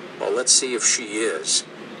 "Well, let's see if she is."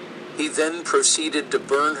 He then proceeded to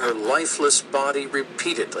burn her lifeless body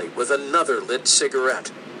repeatedly with another lit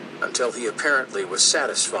cigarette, until he apparently was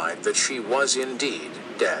satisfied that she was indeed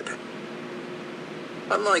dead.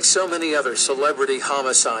 Unlike so many other celebrity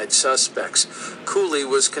homicide suspects, Cooley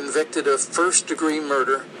was convicted of first-degree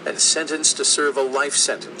murder and sentenced to serve a life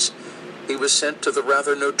sentence. He was sent to the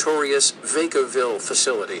rather notorious Vacaville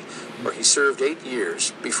facility, where he served 8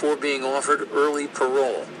 years before being offered early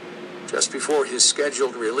parole. Just before his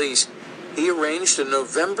scheduled release, he arranged a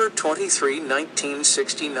November 23,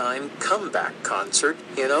 1969 comeback concert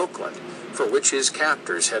in Oakland, for which his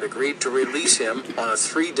captors had agreed to release him on a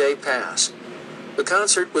 3-day pass. The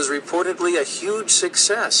concert was reportedly a huge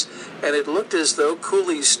success, and it looked as though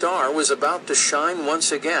Cooley's star was about to shine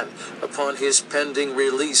once again upon his pending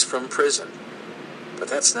release from prison. But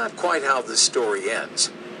that's not quite how the story ends.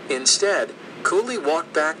 Instead, Cooley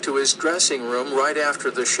walked back to his dressing room right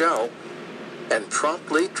after the show and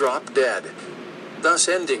promptly dropped dead, thus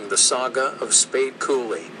ending the saga of Spade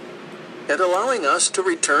Cooley, and allowing us to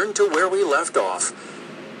return to where we left off.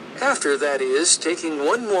 After, that is, taking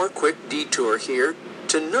one more quick detour here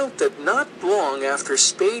to note that not long after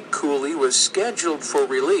Spade Cooley was scheduled for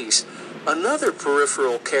release, another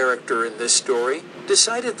peripheral character in this story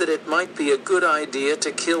decided that it might be a good idea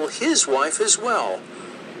to kill his wife as well.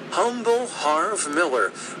 Humble Harv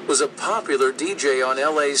Miller was a popular DJ on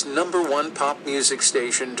LA's #1 pop music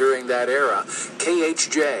station during that era,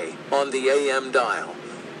 KHJ, on the AM dial.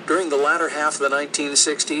 During the latter half of the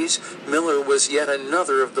 1960s, Miller was yet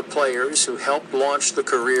another of the players who helped launch the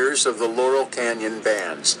careers of the Laurel Canyon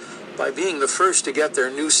bands by being the first to get their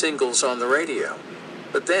new singles on the radio.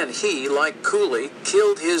 But then he, like Cooley,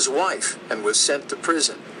 killed his wife and was sent to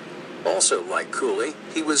prison. Also like Cooley,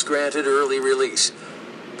 he was granted early release.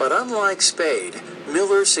 But unlike Spade,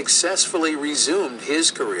 Miller successfully resumed his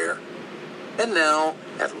career. And now,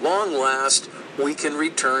 at long last, we can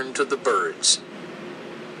return to the Byrds.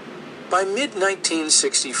 By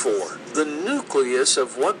mid-1964, the nucleus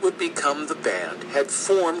of what would become the band had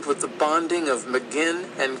formed with the bonding of McGowan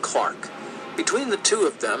and Clark. Between the two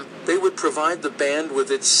of them, they would provide the band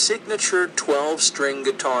with its signature 12-string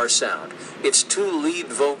guitar sound, its 2 lead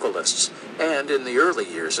vocalists, and, in the early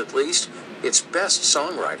years at least, its best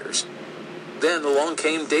songwriters. Then along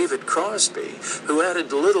came David Crosby, who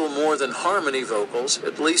added little more than harmony vocals,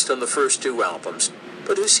 at least on the first 2 albums,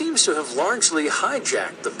 but who seems to have largely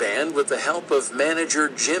hijacked the band with the help of manager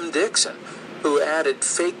Jim Dixon, who added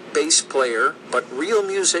fake bass player, but real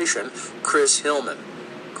musician, Chris Hillman.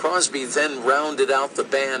 Crosby then rounded out the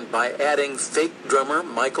band by adding fake drummer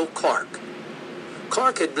Michael Clark.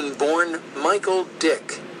 Clark had been born Michael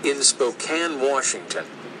Dick in Spokane, Washington.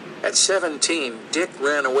 At 17, Dick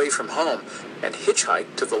ran away from home and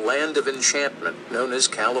hitchhiked to the land of enchantment known as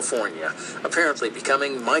California, apparently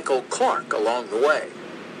becoming Michael Clark along the way.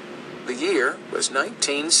 The year was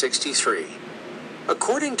 1963.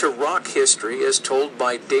 According to rock history as told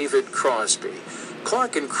by David Crosby,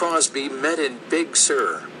 Clark and Crosby met in Big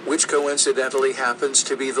Sur, which coincidentally happens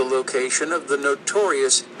to be the location of the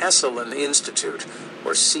notorious Esalen Institute,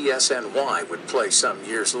 or CSNY would play some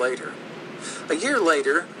years later. A year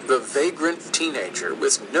later, the vagrant teenager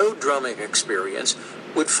with no drumming experience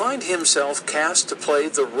would find himself cast to play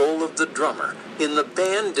the role of the drummer in the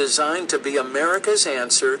band designed to be America's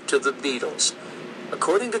answer to the Beatles.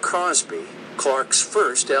 According to Crosby, Clark's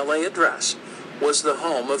first LA address was the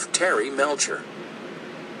home of Terry Melcher.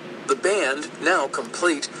 The band, now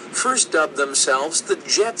complete, first dubbed themselves the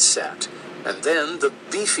Jet Set, and then the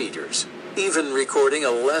Beefeaters, even recording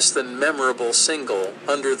a less than memorable single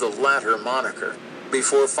under the latter moniker,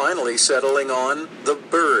 before finally settling on the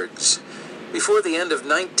Byrds. Before the end of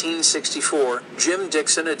 1964, Jim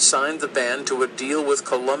Dixon had signed the band to a deal with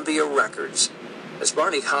Columbia Records. As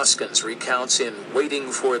Barney Hoskins recounts in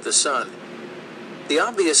Waiting for the Sun, the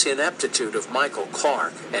obvious ineptitude of Michael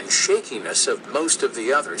Clark and shakiness of most of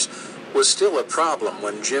the others was still a problem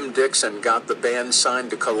when Jim Dixon got the band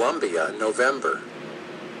signed to Columbia in November.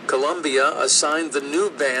 Columbia assigned the new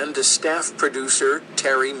band to staff producer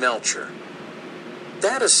Terry Melcher.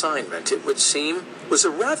 That assignment, it would seem, was a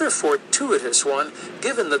rather fortuitous one,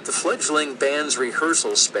 given that the fledgling band's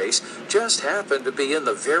rehearsal space just happened to be in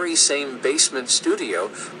the very same basement studio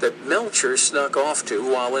that Melcher snuck off to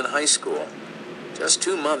while in high school. Just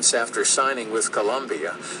 2 months after signing with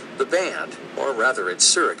Columbia, the band, or rather its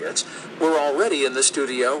surrogates, were already in the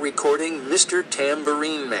studio recording Mr.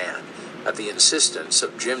 Tambourine Man at the insistence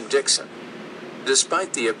of Jim Dixon.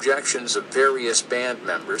 Despite the objections of various band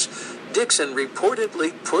members, Dixon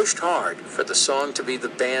reportedly pushed hard for the song to be the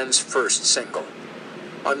band's first single.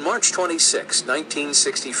 On March 26,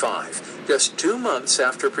 1965, just 2 months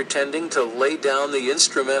after pretending to lay down the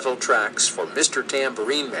instrumental tracks for Mr.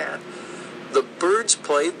 Tambourine Man, the Byrds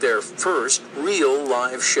played their first real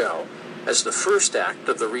live show as the first act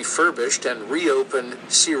of the refurbished and reopened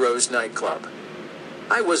Ciro's nightclub.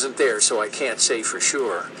 I wasn't there, so I can't say for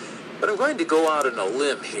sure, but I'm going to go out on a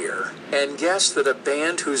limb here and guess that a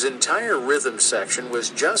band whose entire rhythm section was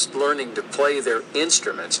just learning to play their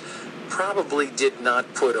instruments probably did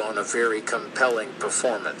not put on a very compelling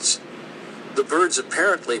performance. The Byrds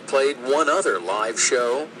apparently played one other live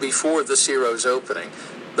show before the Ciro's opening,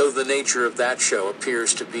 though the nature of that show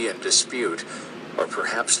appears to be in dispute. Or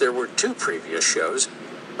perhaps there were 2 previous shows.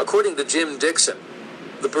 According to Jim Dixon,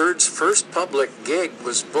 the Byrds' first public gig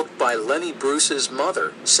was booked by Lenny Bruce's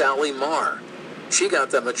mother, Sally Marr. She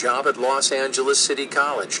got them a job at Los Angeles City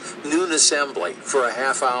College, noon assembly, for a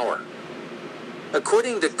half hour.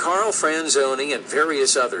 According to Carl Franzoni and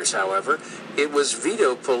various others, however, it was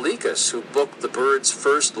Vito Polikas who booked the Byrds'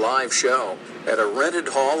 first live show at a rented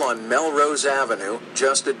hall on Melrose Avenue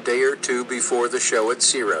just a day or 2 before the show at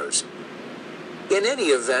Ciro's. In any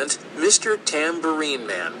event, Mr. Tambourine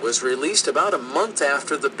Man was released about a month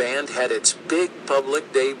after the band had its big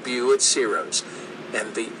public debut at Ciro's,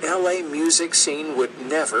 and the LA music scene would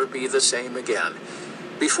never be the same again.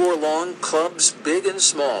 Before long, clubs big and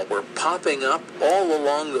small were popping up all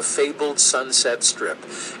along the fabled Sunset Strip,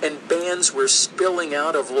 and bands were spilling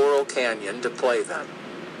out of Laurel Canyon to play them.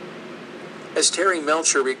 As Terry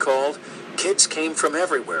Melcher recalled, kids came from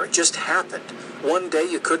everywhere. It just happened. One day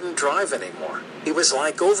you couldn't drive anymore. It was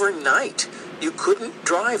like overnight. You couldn't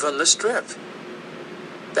drive on the Strip.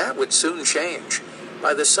 That would soon change.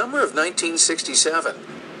 By the summer of 1967,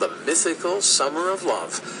 the mythical Summer of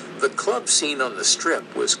Love, the club scene on the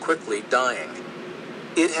Strip was quickly dying.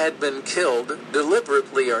 It had been killed,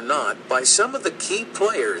 deliberately or not, by some of the key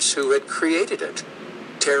players who had created it.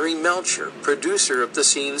 Terry Melcher, producer of the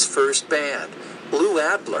scene's first band, Lou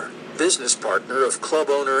Adler, business partner of club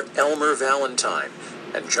owner Elmer Valentine,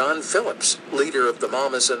 and John Phillips, leader of the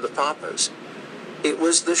Mamas and the Papas. It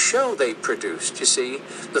was the show they produced, you see,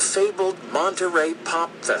 the fabled Monterey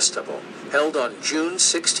Pop Festival, held on June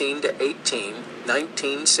 16 to 18,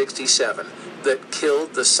 1967, that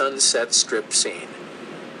killed the Sunset Strip scene.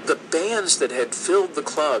 The bands that had filled the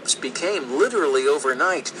clubs became literally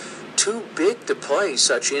overnight too big to play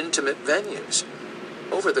such intimate venues.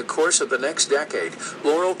 Over the course of the next decade,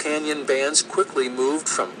 Laurel Canyon bands quickly moved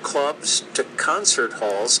from clubs to concert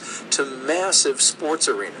halls to massive sports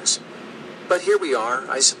arenas. But here we are,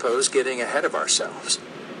 I suppose, getting ahead of ourselves.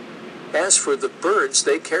 As for the Byrds,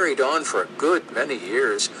 they carried on for a good many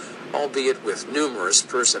years, albeit with numerous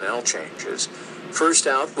personnel changes. First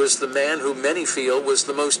out was the man who many feel was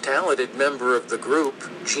the most talented member of the group,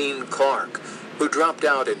 Gene Clark, who dropped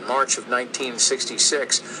out in March of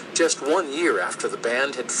 1966, just 1 year after the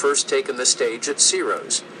band had first taken the stage at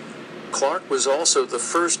Ciro's. Clark was also the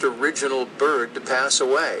first original Byrd to pass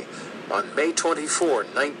away on May 24,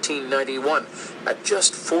 1991, at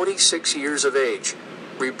just 46 years of age,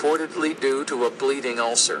 reportedly due to a bleeding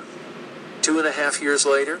ulcer. 2.5 years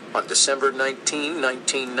later, on December 19,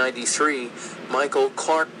 1993, Michael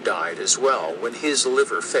Clark died as well when his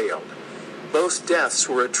liver failed. Both deaths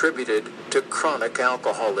were attributed to chronic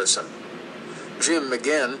alcoholism. Jim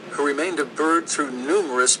McGowan, who remained a Byrd through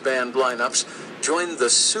numerous band lineups, joined the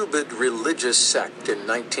Subud religious sect in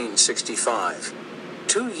 1965.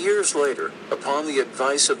 2 years later, upon the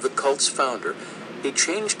advice of the cult's founder, he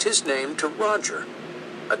changed his name to Roger.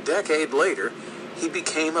 A decade later, he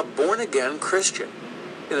became a born-again Christian.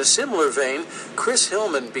 In a similar vein, Chris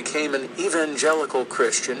Hillman became an evangelical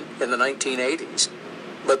Christian in the 1980s,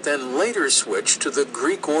 but then later switched to the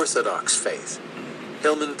Greek Orthodox faith.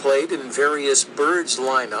 Hillman played in various Byrds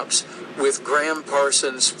lineups with Graham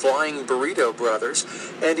Parsons' Flying Burrito Brothers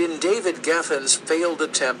and in David Geffen's failed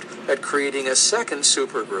attempt at creating a second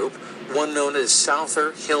supergroup, one known as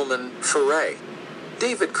Souther Hillman Foray.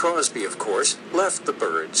 David Crosby, of course, left the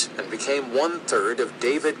Byrds and became 1/3 of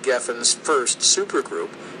David Geffen's first supergroup,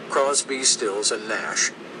 Crosby, Stills, and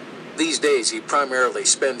Nash. These days he primarily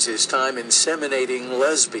spends his time inseminating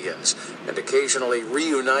lesbians and occasionally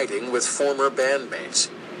reuniting with former bandmates.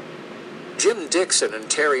 Jim Dixon and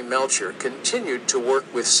Terry Melcher continued to work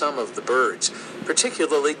with some of the Byrds,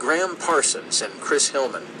 particularly Graham Parsons and Chris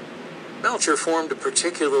Hillman. Melcher formed a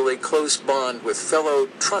particularly close bond with fellow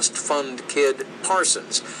trust fund kid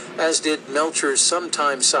Parsons, as did Melcher's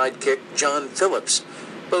sometime sidekick John Phillips.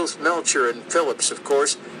 Both Melcher and Phillips, of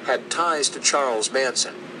course, had ties to Charles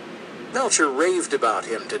Manson. Melcher raved about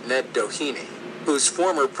him to Ned Doheny, whose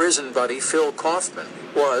former prison buddy Phil Kaufman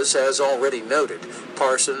was, as already noted,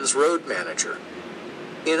 Parsons' road manager.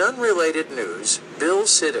 In unrelated news, Bill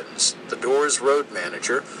Siddons, the Doors road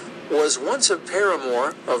manager, was once a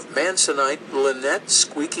paramour of Mansonite Lynette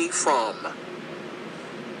Squeaky Fromm.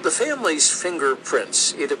 The family's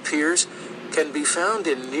fingerprints, it appears, can be found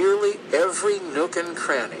in nearly every nook and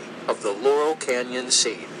cranny of the Laurel Canyon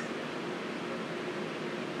scene.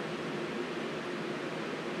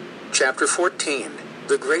 Chapter 14,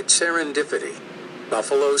 The Great Serendipity,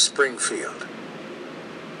 Buffalo Springfield.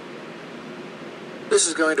 This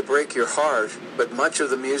is going to break your heart, but much of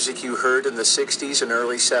the music you heard in the 60s and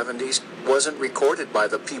early 70s wasn't recorded by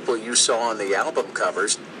the people you saw on the album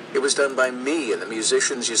covers. It was done by me and the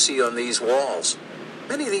musicians you see on these walls.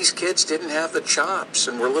 Many of these kids didn't have the chops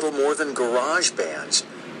and were little more than garage bands.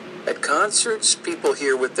 At concerts, people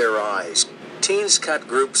hear with their eyes. Teens cut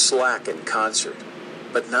groups slack in concert,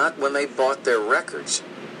 but not when they bought their records.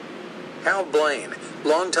 Hal Blaine,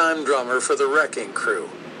 longtime drummer for the Wrecking Crew,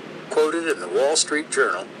 quoted in the Wall Street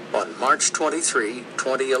Journal on March 23,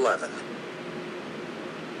 2011.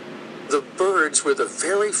 The Byrds were the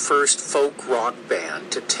very first folk rock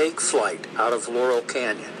band to take flight out of Laurel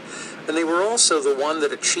Canyon, and they were also the one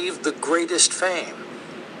that achieved the greatest fame.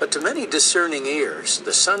 But to many discerning ears,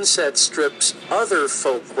 the Sunset Strip's other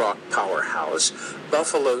folk rock powerhouse,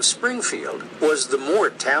 Buffalo Springfield, was the more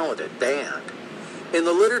talented band. In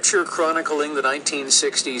the literature chronicling the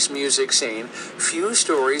 1960s music scene, few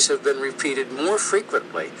stories have been repeated more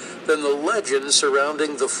frequently than the legend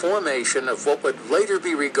surrounding the formation of what would later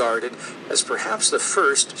be regarded as perhaps the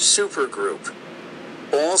first supergroup.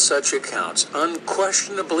 All such accounts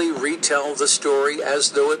unquestionably retell the story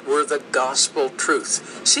as though it were the gospel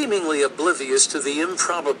truth, seemingly oblivious to the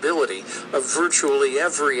improbability of virtually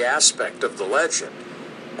every aspect of the legend.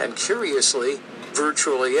 And curiously,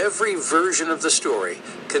 virtually every version of the story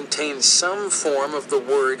contains some form of the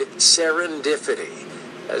word serendipity,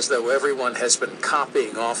 as though everyone has been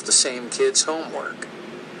copying off the same kid's homework.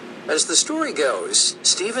 As the story goes,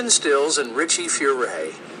 Stephen Stills and Richie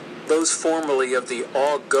Furay, both formerly of the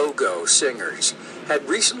Aw Go-Go Singers, had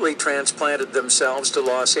recently transplanted themselves to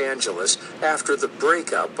Los Angeles after the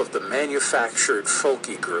breakup of the manufactured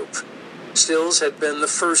folky group. Stills had been the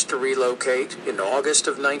first to relocate in August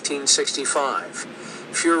of 1965.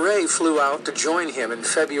 Furay flew out to join him in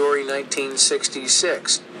February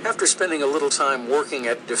 1966, after spending a little time working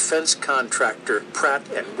at defense contractor Pratt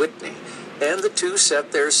 & Whitney, and the two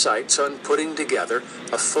set their sights on putting together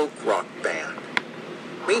a folk rock band.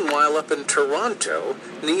 Meanwhile, up in Toronto,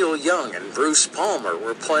 Neil Young and Bruce Palmer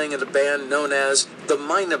were playing in a band known as the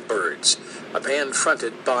Mina Birds, a band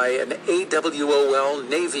fronted by an AWOL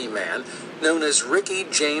Navy man known as Ricky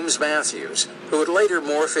James Matthews, who would later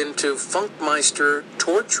morph into funkmeister,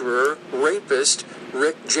 torturer, rapist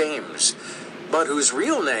Rick James, but whose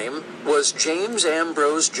real name was James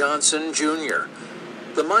Ambrose Johnson, Jr.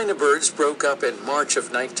 The Mina Birds broke up in March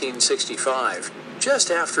of 1965,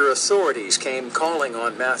 just after authorities came calling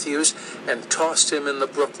on Matthews and tossed him in the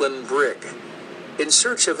Brooklyn Brig. In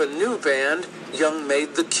search of a new band, Young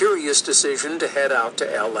made the curious decision to head out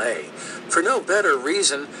to L.A., for no better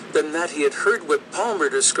reason than that he had heard what Palmer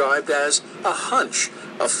described as a hunch,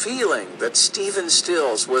 a feeling that Stephen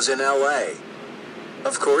Stills was in L.A.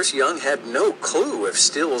 Of course, Young had no clue if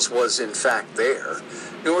Stills was in fact there,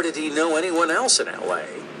 nor did he know anyone else in L.A.,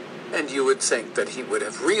 and you would think that he would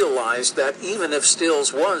have realized that even if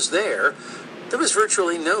Stills was there was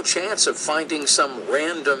virtually no chance of finding some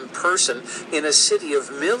random person in a city of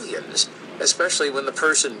millions, especially when the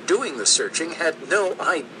person doing the searching had no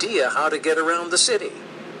idea how to get around the city.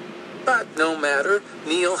 But no matter,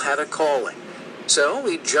 Neil had a calling. So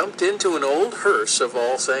he jumped into an old hearse of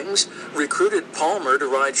all things, recruited Palmer to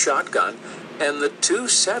ride shotgun, and the two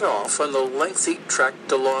set off on the lengthy trek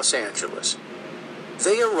to Los Angeles.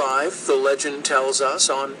 They arrived, the legend tells us,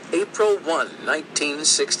 on April 1,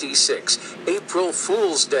 1966, April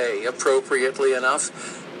Fool's Day, appropriately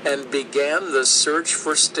enough, and began the search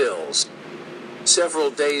for Stills. Several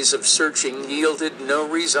days of searching yielded no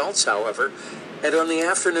results, however, and on the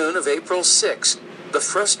afternoon of April 6, the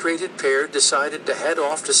frustrated pair decided to head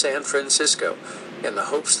off to San Francisco in the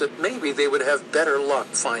hopes that maybe they would have better luck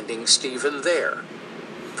finding Stephen there.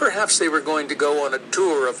 Perhaps they were going to go on a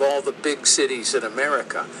tour of all the big cities in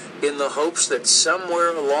America in the hopes that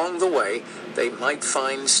somewhere along the way they might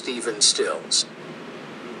find Stephen Stills.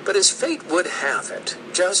 But as fate would have it,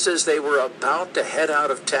 just as they were about to head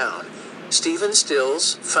out of town, Stephen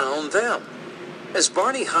Stills found them. As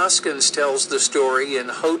Barney Hoskins tells the story in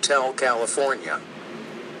Hotel California,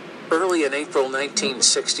 early in April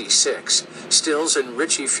 1966, Stills and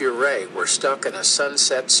Richie Furay were stuck in a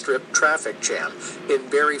Sunset Strip traffic jam in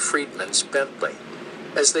Barry Friedman's Bentley.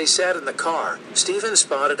 As they sat in the car, Stephen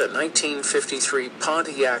spotted a 1953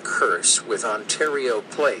 Pontiac hearse with Ontario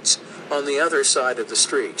plates on the other side of the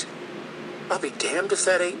street. "I'll be damned if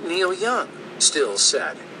that ain't Neil Young," Stills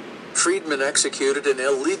said. Friedman executed an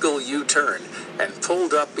illegal U-turn and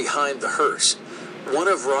pulled up behind the hearse. One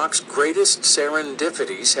of rock's greatest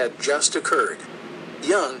serendipities had just occurred.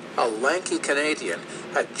 Young, a lanky Canadian,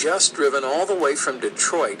 had just driven all the way from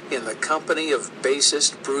Detroit in the company of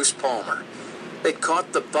bassist Bruce Palmer. They'd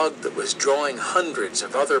caught the bug that was drawing hundreds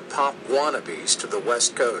of other pop wannabes to the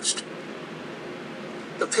West Coast.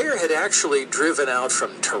 The pair had actually driven out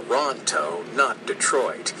from Toronto, not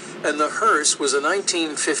Detroit, and the hearse was a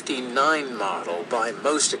 1959 model by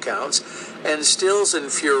most accounts, and Stills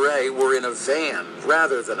and Furay were in a van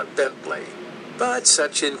rather than a Bentley. But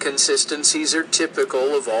such inconsistencies are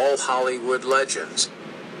typical of all Hollywood legends.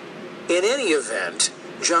 In any event,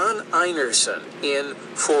 John Einerson, in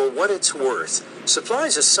For What It's Worth,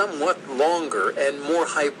 supplies a somewhat longer and more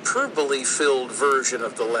hyperbole-filled version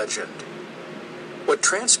of the legend. What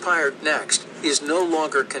transpired next is no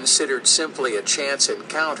longer considered simply a chance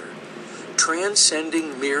encounter.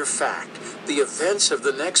 Transcending mere fact, the events of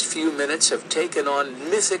the next few minutes have taken on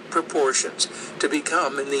mythic proportions to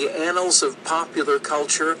become, in the annals of popular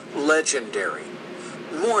culture, legendary.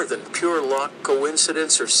 More than pure luck,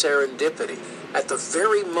 coincidence, or serendipity, at the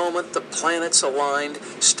very moment the planets aligned,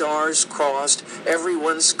 stars crossed,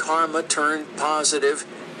 everyone's karma turned positive,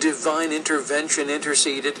 divine intervention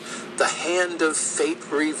interceded, the hand of fate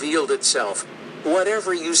revealed itself,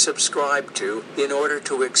 whatever you subscribe to, in order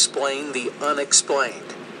to explain the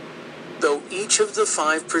unexplained. Though each of the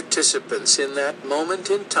 5 participants in that moment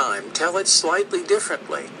in time tell it slightly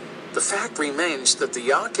differently, the fact remains that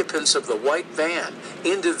the occupants of the white van,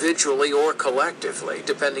 individually or collectively,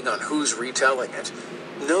 depending on who's retelling it,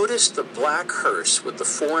 noticed the black hearse with the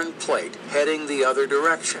foreign plate heading the other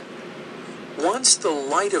direction. Once the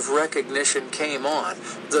light of recognition came on,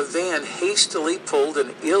 the van hastily pulled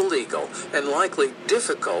an illegal and likely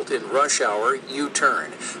difficult in rush hour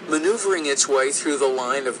U-turn, maneuvering its way through the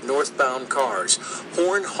line of northbound cars,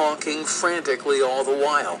 horn honking frantically all the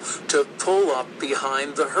while, to pull up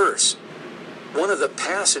behind the hearse. One of the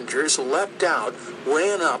passengers leapt out,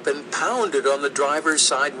 ran up, and pounded on the driver's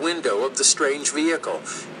side window of the strange vehicle,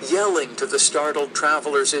 yelling to the startled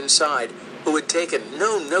travelers inside, who had taken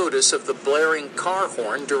no notice of the blaring car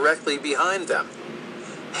horn directly behind them.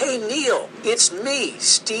 "Hey, Neil, it's me,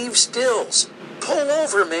 Steve Stills. Pull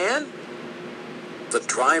over, man." The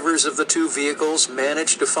drivers of the 2 vehicles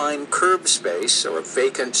managed to find curb space or a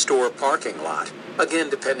vacant store parking lot, again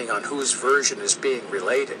depending on whose version is being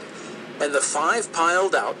related, and the 5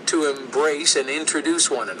 piled out to embrace and introduce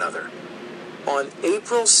one another. On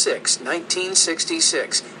April 6,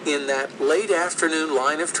 1966, in that late afternoon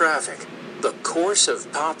line of traffic, the course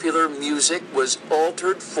of popular music was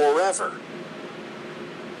altered forever.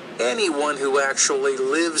 Anyone who actually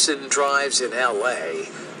lives and drives in LA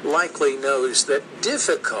likely knows that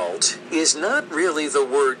difficult is not really the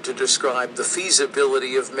word to describe the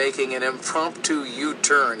feasibility of making an impromptu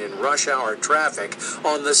U-turn in rush hour traffic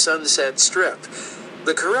on the Sunset Strip.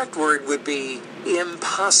 The correct word would be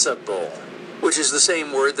impossible, which is the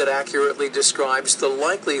same word that accurately describes the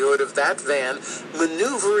likelihood of that van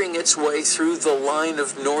maneuvering its way through the line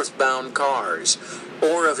of northbound cars,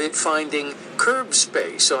 or of it finding curb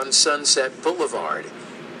space on Sunset Boulevard.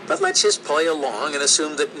 But let's just play along and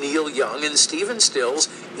assume that Neil Young and Stephen Stills,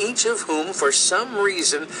 each of whom for some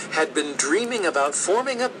reason had been dreaming about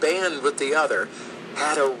forming a band with the other,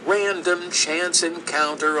 had a random chance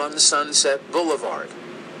encounter on Sunset Boulevard.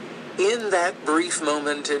 In that brief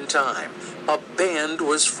moment in time, a band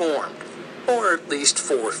was formed, or at least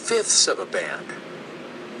 4/5 of a band.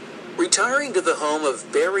 Retiring to the home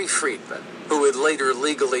of Barry Friedman, who would later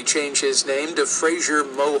legally change his name to Fraser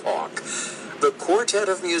Mohawk, the quartet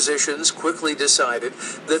of musicians quickly decided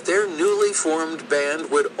that their newly formed band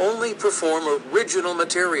would only perform original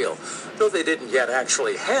material, though they didn't yet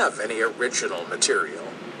actually have any original material.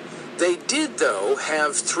 They did, though,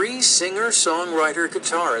 have 3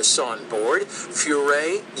 singer-songwriter-guitarists on board,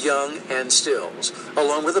 Furay, Young, and Stills,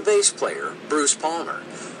 along with a bass player, Bruce Palmer.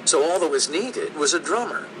 So all that was needed was a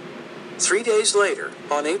drummer. 3 days later,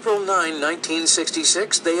 on April 9,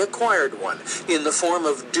 1966, they acquired one in the form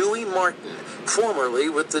of Dewey Martin, formerly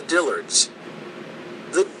with the Dillards.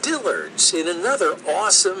 The Dillards, in another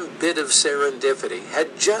awesome bit of serendipity,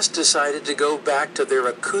 had just decided to go back to their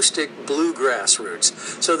acoustic bluegrass roots,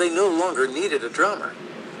 so they no longer needed a drummer.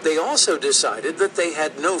 They also decided that they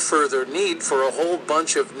had no further need for a whole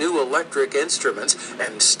bunch of new electric instruments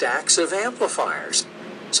and stacks of amplifiers.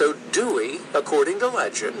 So Dewey, according to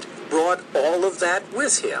legend, brought all of that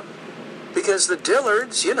with him. Because the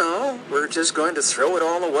Dillards, were just going to throw it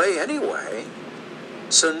all away anyway.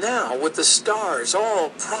 So now, with the stars all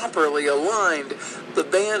properly aligned, the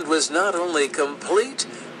band was not only complete,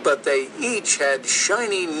 but they each had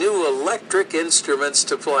shiny new electric instruments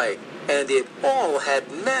to play, and it all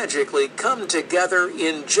had magically come together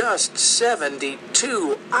in just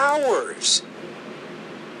 72 hours.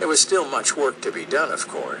 There was still much work to be done, of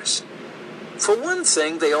course. For one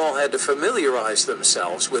thing, they all had to familiarize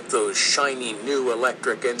themselves with those shiny new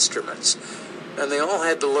electric instruments, and they all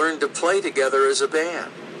had to learn to play together as a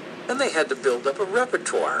band. And they had to build up a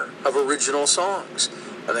repertoire of original songs,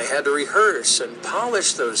 and they had to rehearse and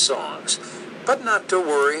polish those songs. But not to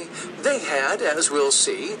worry, they had, as we'll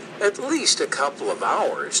see, at least a couple of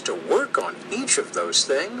hours to work on each of those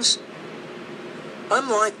things.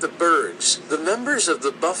 Unlike the Byrds, the members of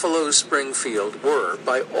the Buffalo Springfield were,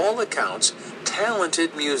 by all accounts,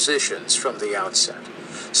 talented musicians from the outset.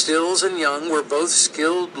 Stills and Young were both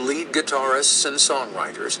skilled lead guitarists and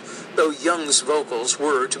songwriters, though Young's vocals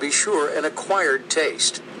were, to be sure, an acquired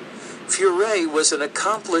taste. Furey was an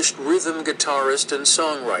accomplished rhythm guitarist and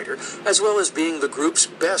songwriter, as well as being the group's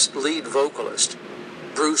best lead vocalist.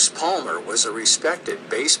 Bruce Palmer was a respected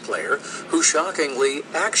bass player who shockingly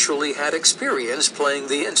actually had experience playing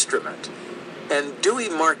the instrument. And Dewey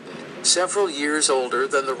Martin, several years older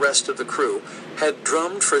than the rest of the crew, had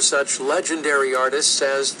drummed for such legendary artists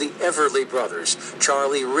as the Everly Brothers,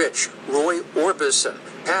 Charlie Rich, Roy Orbison,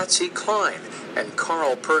 Patsy Cline, and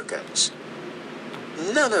Carl Perkins.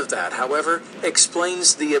 None of that, however,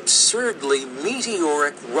 explains the absurdly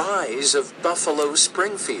meteoric rise of Buffalo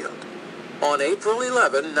Springfield. On April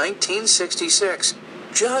 11, 1966,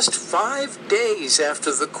 just 5 days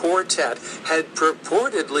after the quartet had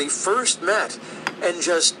purportedly first met, and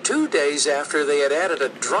just 2 days after they had added a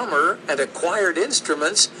drummer and acquired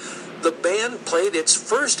instruments, the band played its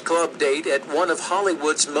first club date at one of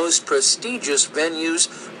Hollywood's most prestigious venues,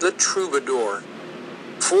 the Troubadour.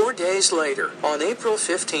 4 days later, on April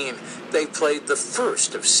 15, they played the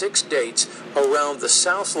first of 6 dates around the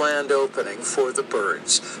Southland opening for the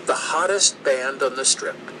Byrds, the hottest band on the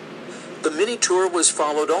Strip. The mini-tour was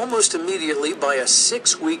followed almost immediately by a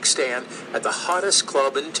 6-week stand at the hottest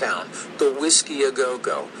club in town, the Whiskey A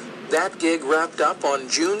Go-Go. That gig wrapped up on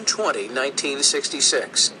June 20,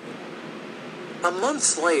 1966. A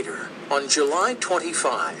month later, on July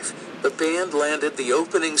 25, the band landed the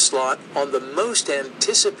opening slot on the most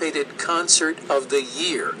anticipated concert of the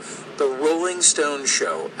year, the Rolling Stone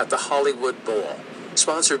Show at the Hollywood Bowl,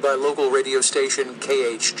 sponsored by local radio station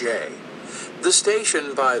KHJ. The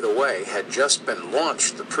station, by the way, had just been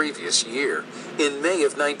launched the previous year, in May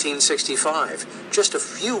of 1965, just a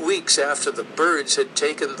few weeks after the Byrds had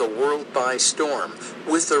taken the world by storm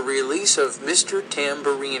with the release of Mr.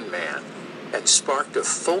 Tambourine Man, and sparked a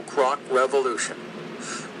folk rock revolution.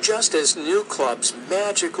 Just as new clubs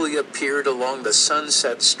magically appeared along the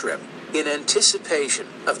Sunset Strip in anticipation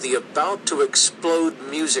of the about-to-explode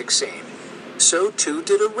music scene, so too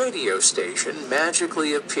did a radio station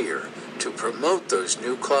magically appear to promote those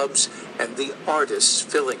new clubs and the artists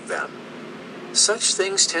filling them. Such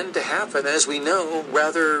things tend to happen, as we know,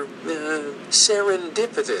 rather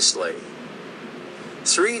serendipitously.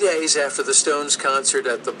 3 days after the Stones concert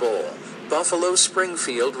at the Bowl, Buffalo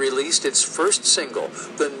Springfield released its first single,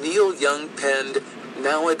 the Neil Young-penned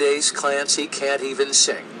Nowadays Clancy Can't Even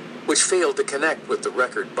Sing, which failed to connect with the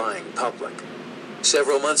record-buying public.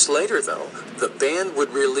 Several months later, though, the band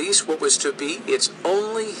would release what was to be its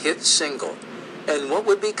only hit single, and what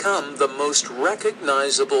would become the most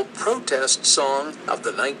recognizable protest song of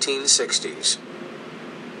the 1960s.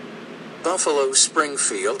 Buffalo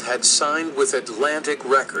Springfield had signed with Atlantic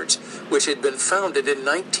Records, which had been founded in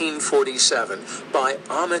 1947 by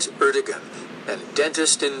Ahmet Ertegun and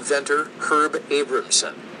dentist-inventor Herb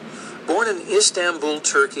Abramson. Born in Istanbul,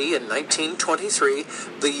 Turkey in 1923,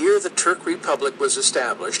 the year the Turk Republic was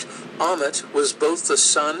established, Ahmet was both the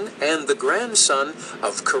son and the grandson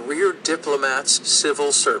of career diplomats,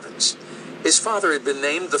 civil servants. His father had been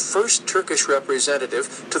named the first Turkish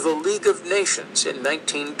representative to the League of Nations in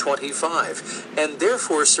 1925, and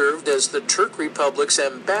therefore served as the Turk Republic's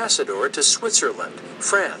ambassador to Switzerland,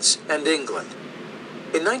 France, and England.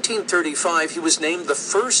 In 1935, he was named the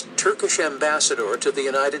first Turkish ambassador to the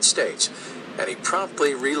United States, and he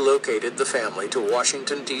promptly relocated the family to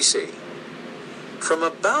Washington, D.C. From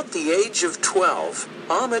about the age of 12,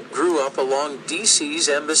 Ahmet grew up along D.C.'s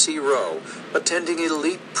Embassy Row, attending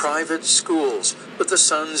elite private schools with the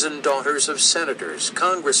sons and daughters of senators,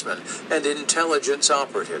 congressmen, and intelligence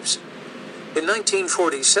operatives. In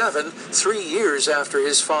 1947, 3 years after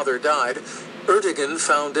his father died, Ertegun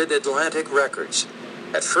founded Atlantic Records.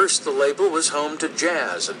 At first, the label was home to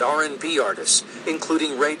jazz and R&B artists,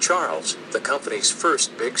 including Ray Charles, the company's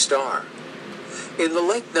first big star. In the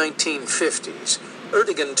late 1950s,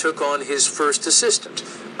 Ertegun took on his first assistant,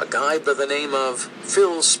 a guy by the name of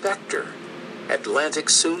Phil Spector. Atlantic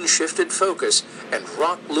soon shifted focus, and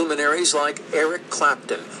rock luminaries like Eric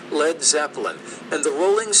Clapton, Led Zeppelin, and the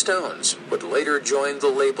Rolling Stones would later join the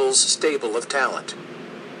label's stable of talent.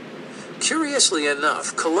 Curiously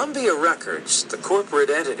enough, Columbia Records, the corporate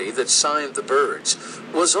entity that signed the Byrds,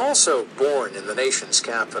 was also born in the nation's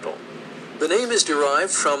capital. The name is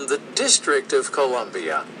derived from the District of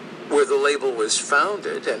Columbia, where the label was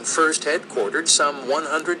founded and first headquartered some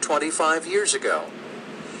 125 years ago.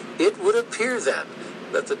 It would appear then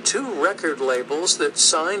that the two record labels that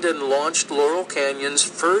signed and launched Laurel Canyon's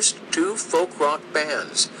first two folk rock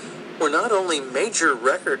bands were not only major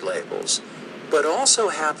record labels, but also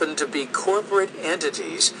happened to be corporate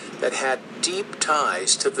entities that had deep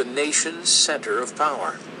ties to the nation's center of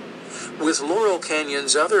power. With Laurel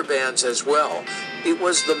Canyon's other bands as well, it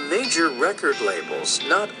was the major record labels,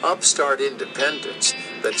 not upstart independents,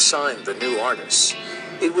 that signed the new artists.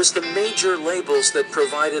 It was the major labels that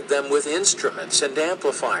provided them with instruments and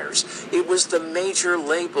amplifiers. It was the major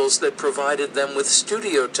labels that provided them with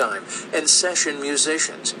studio time and session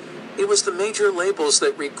musicians. It was the major labels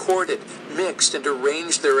that recorded, mixed, and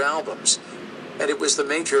arranged their albums. And it was the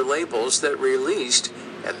major labels that released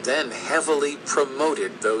and then heavily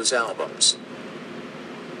promoted those albums.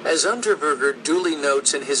 As Unterberger duly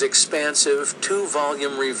notes in his expansive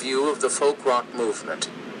 2-volume review of the folk rock movement,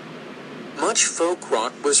 much folk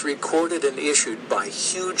rock was recorded and issued by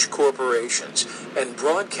huge corporations and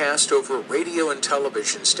broadcast over radio and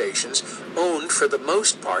television stations owned for the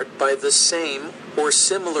most part by the same or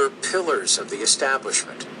similar pillars of the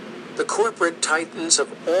establishment. The corporate titans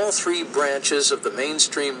of all three branches of the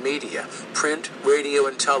mainstream media, print, radio,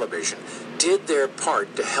 and television, did their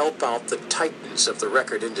part to help out the titans of the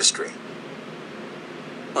record industry.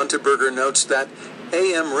 Unterberger notes that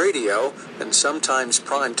AM radio, and sometimes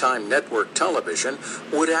primetime network television,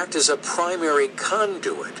 would act as a primary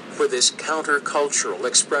conduit for this countercultural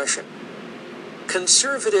expression.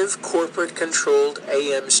 Conservative corporate-controlled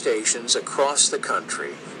AM stations across the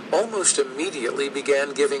country almost immediately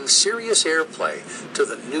began giving serious airplay to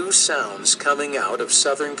the new sounds coming out of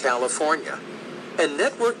Southern California, and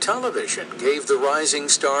network television gave the rising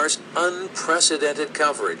stars unprecedented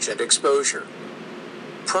coverage and exposure.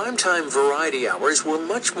 Primetime variety hours were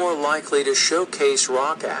much more likely to showcase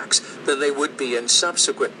rock acts than they would be in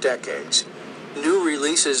subsequent decades. New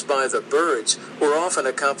releases by the Byrds were often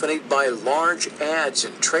accompanied by large ads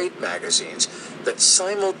in trade magazines that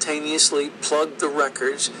simultaneously plugged the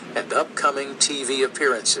records and upcoming TV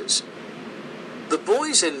appearances. The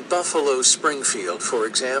boys in Buffalo Springfield, for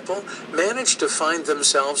example, managed to find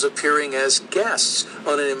themselves appearing as guests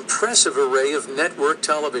on an impressive array of network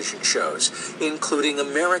television shows, including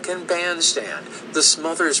American Bandstand, The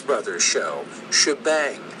Smothers Brothers Show,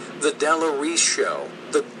 Shebang, The Della Reese Show,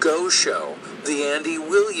 The Go Show, The Andy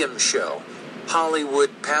Williams Show,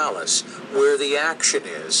 Hollywood Palace, Where the Action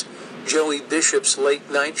Is, Joey Bishop's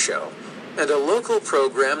Late Night Show, and a local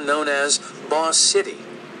program known as Boss City.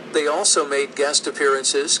 They also made guest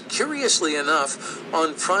appearances, curiously enough,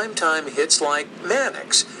 on primetime hits like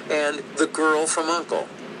Mannix and The Girl from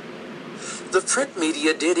U.N.C.L.E. The print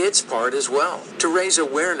media did its part as well to raise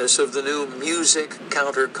awareness of the new music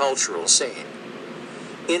countercultural scene.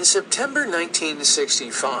 In September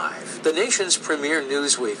 1965, the nation's premier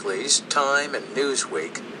news weeklies, Time and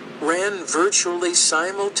Newsweek, ran virtually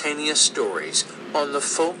simultaneous stories on the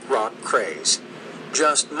folk rock craze,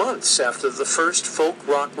 just months after the first folk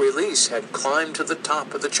rock release had climbed to the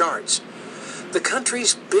top of the charts. The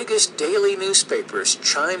country's biggest daily newspapers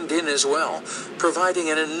chimed in as well, providing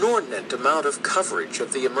an inordinate amount of coverage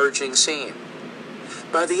of the emerging scene.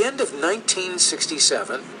 By the end of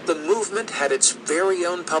 1967, the movement had its very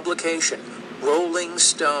own publication, Rolling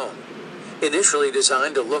Stone. Initially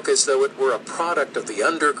designed to look as though it were a product of the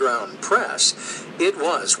underground press, it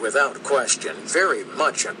was, without question, very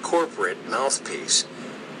much a corporate mouthpiece.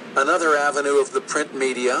 Another avenue of the print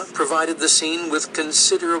media provided the scene with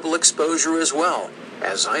considerable exposure as well,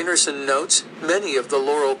 As Einerson notes, many of the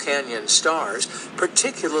Laurel Canyon stars,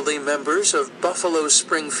 particularly members of Buffalo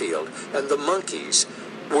Springfield and the Monkees,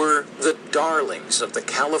 were the darlings of the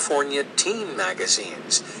California teen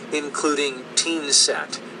magazines, including Teen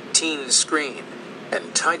Set, Teen Screen,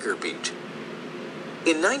 and Tiger Beat.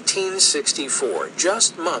 In 1964,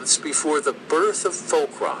 just months before the birth of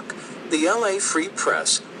folk rock, the LA Free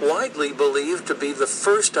Press, widely believed to be the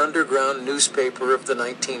first underground newspaper of the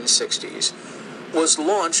 1960s, was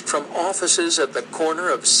launched from offices at the corner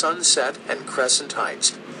of Sunset and Crescent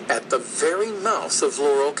Heights, at the very mouth of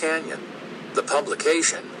Laurel Canyon. The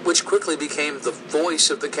publication, which quickly became the voice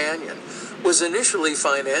of the canyon, was initially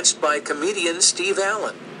financed by comedian Steve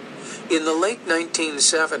Allen. In the late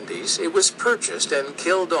 1970s, it was purchased and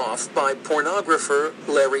killed off by pornographer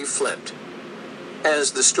Larry Flynt.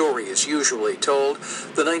 As the story is usually told,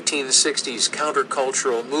 the 1960s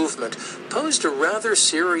countercultural movement posed a rather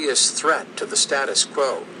serious threat to the status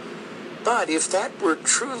quo. But if that were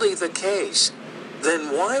truly the case,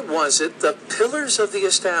 then why was it the pillars of the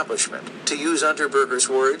establishment, to use Unterberger's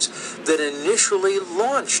words, that initially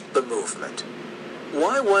launched the movement?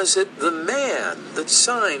 Why was it the man that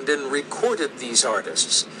signed and recorded these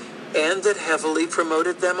artists, and that heavily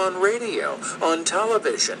promoted them on radio, on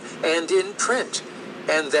television, and in print,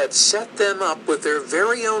 and that set them up with their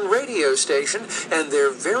very own radio station and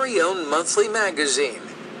their very own monthly magazine?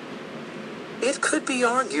 It could be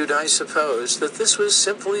argued, I suppose, that this was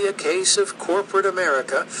simply a case of corporate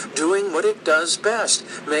America doing what it does best,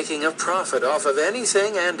 making a profit off of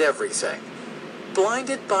anything and everything.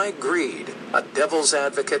 Blinded by greed, a devil's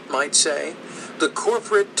advocate might say, the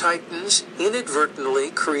corporate titans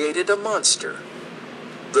inadvertently created a monster.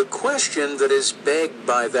 The question that is begged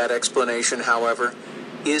by that explanation, however,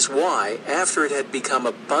 is why, after it had become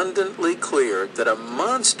abundantly clear that a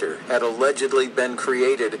monster had allegedly been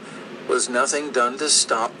created, was nothing done to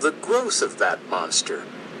stop the growth of that monster?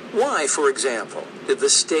 Why, for example, did the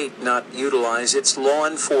state not utilize its law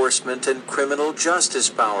enforcement and criminal justice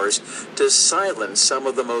powers to silence some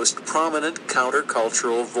of the most prominent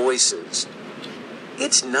countercultural voices?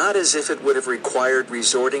 It's not as if it would have required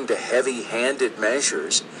resorting to heavy-handed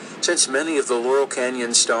measures, since many of the Laurel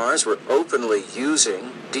Canyon stars were openly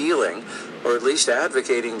using, dealing, or at least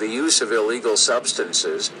advocating the use of illegal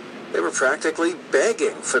substances. They were practically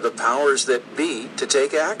begging for the powers that be to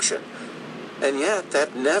take action. And yet,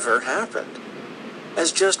 that never happened.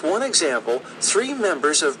 As just one example, 3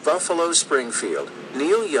 members of Buffalo Springfield,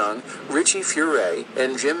 Neil Young, Richie Furay,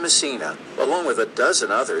 and Jim Messina, along with a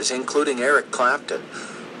dozen others, including Eric Clapton,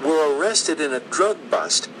 were arrested in a drug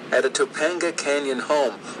bust at a Topanga Canyon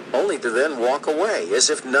home, only to then walk away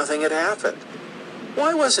as if nothing had happened.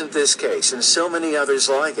 Why wasn't this case, and so many others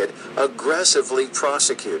like it, aggressively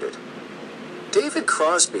prosecuted? David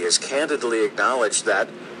Crosby has candidly acknowledged that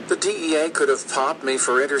the DEA could have popped me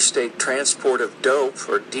for interstate transport of dope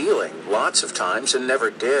or dealing lots of times and never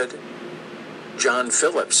did. John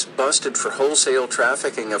Phillips, busted for wholesale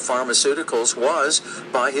trafficking of pharmaceuticals, was,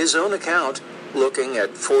 by his own account, looking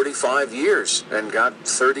at 45 years and got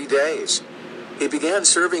 30 days. He began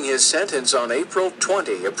serving his sentence on April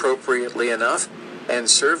 20, appropriately enough, and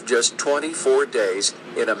served just 24 days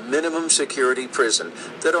in a minimum security prison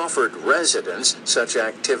that offered residents such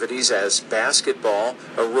activities as basketball,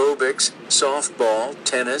 aerobics, softball,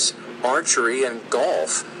 tennis, archery, and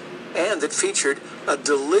golf, and that featured a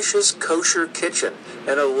delicious kosher kitchen,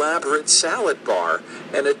 an elaborate salad bar,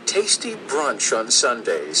 and a tasty brunch on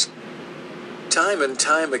Sundays. Time and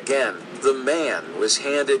time again, the man was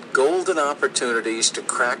handed golden opportunities to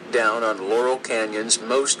crack down on Laurel Canyon's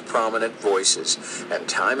most prominent voices, and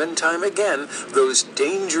time again, those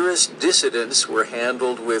dangerous dissidents were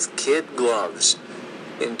handled with kid gloves.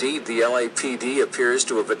 Indeed, the LAPD appears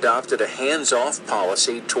to have adopted a hands-off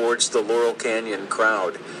policy towards the Laurel Canyon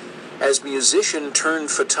crowd. As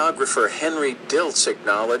musician-turned-photographer Henry Diltz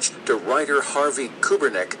acknowledged to writer Harvey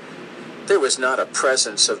Kubernick, there was not a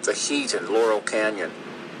presence of the heat in Laurel Canyon.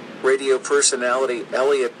 Radio personality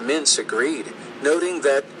Elliot Mintz agreed, noting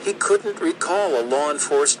that he couldn't recall a law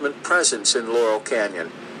enforcement presence in Laurel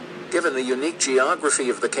Canyon. Given the unique geography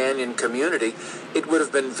of the canyon community, it would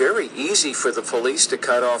have been very easy for the police to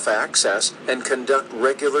cut off access and conduct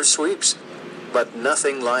regular sweeps. But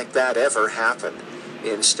nothing like that ever happened.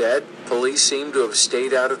 Instead, police seem to have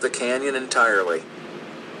stayed out of the canyon entirely.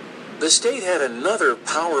 The state had another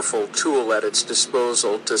powerful tool at its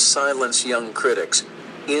disposal to silence young critics: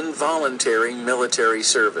 involuntary military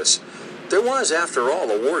service. There was, after all,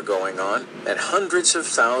 a war going on, and hundreds of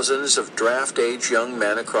thousands of draft-age young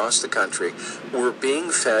men across the country were being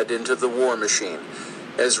fed into the war machine.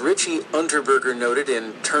 As Richie Unterberger noted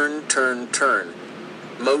in Turn, Turn, Turn,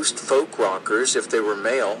 Most folk rockers, if they were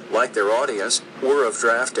male, like their audience, were of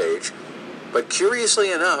draft age. But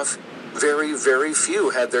curiously enough, very, very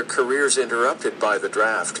few had their careers interrupted by the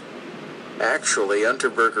draft. Actually,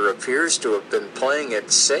 Unterberger appears to have been playing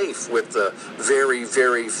it safe with the very,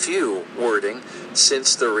 very few wording,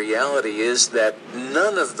 since the reality is that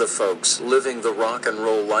none of the folks living the rock and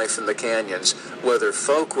roll life in the canyons, whether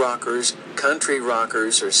folk rockers, country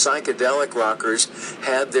rockers, or psychedelic rockers,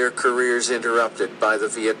 had their careers interrupted by the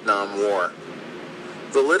Vietnam War.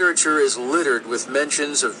 The literature is littered with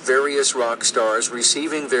mentions of various rock stars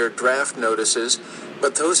receiving their draft notices,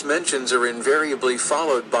 but those mentions are invariably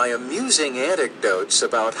followed by amusing anecdotes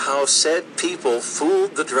about how said people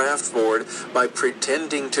fooled the draft board by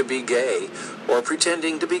pretending to be gay, or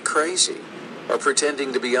pretending to be crazy, or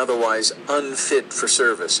pretending to be otherwise unfit for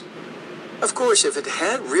service. Of course, if it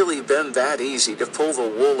had really been that easy to pull the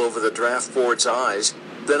wool over the draft board's eyes,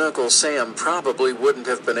 then Uncle Sam probably wouldn't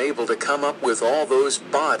have been able to come up with all those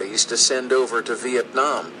bodies to send over to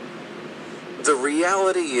Vietnam. The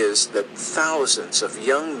reality is that thousands of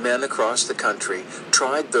young men across the country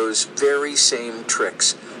tried those very same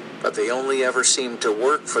tricks, but they only ever seemed to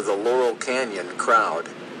work for the Laurel Canyon crowd.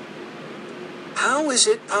 How is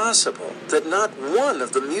it possible that not one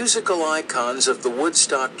of the musical icons of the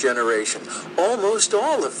Woodstock generation, almost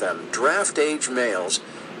all of them draft-age males,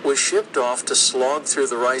 was shipped off to slog through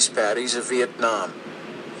the rice paddies of Vietnam?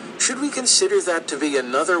 Should we consider that to be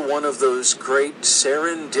another one of those great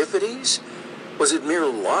serendipities? Was it mere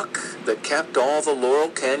luck that kept all the Laurel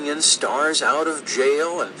Canyon stars out of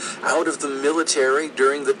jail and out of the military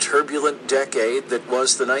during the turbulent decade that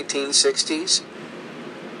was the 1960s?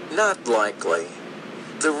 Not likely.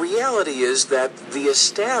 The reality is that the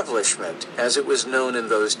establishment, as it was known in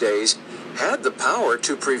those days, had the power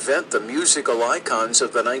to prevent the musical icons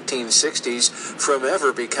of the 1960s from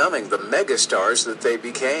ever becoming the megastars that they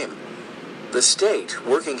became. The state,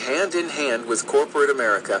 working hand in hand with corporate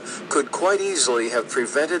America, could quite easily have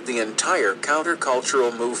prevented the entire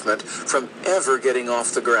countercultural movement from ever getting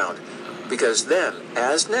off the ground, because then,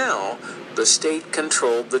 as now, the state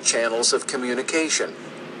controlled the channels of communication.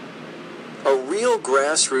 A real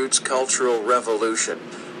grassroots cultural revolution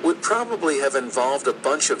would probably have involved a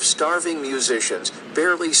bunch of starving musicians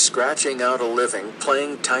barely scratching out a living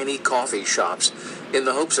playing tiny coffee shops in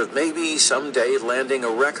the hopes of maybe someday landing a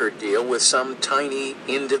record deal with some tiny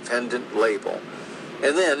independent label.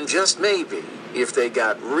 And then, just maybe, if they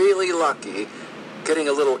got really lucky, getting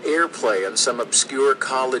a little airplay on some obscure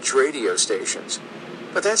college radio stations.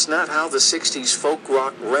 But that's not how the 60s folk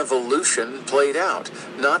rock revolution played out,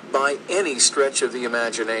 not by any stretch of the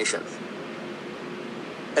imagination.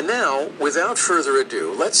 And now, without further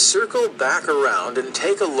ado, let's circle back around and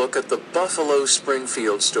take a look at the Buffalo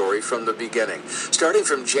Springfield story from the beginning, starting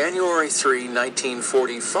from January 3,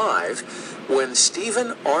 1945, when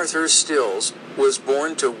Stephen Arthur Stills was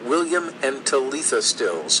born to William and Talitha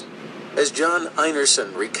Stills. As John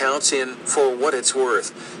Einerson recounts in For What It's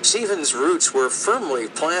Worth, Stephen's roots were firmly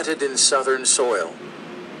planted in southern soil.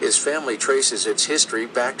 His family traces its history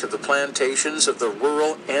back to the plantations of the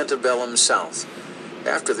rural antebellum South.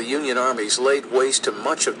 After the Union armies laid waste to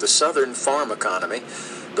much of the southern farm economy,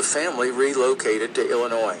 the family relocated to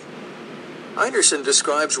Illinois. Einerson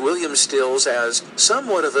describes William Stills as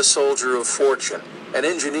somewhat of a soldier of fortune, an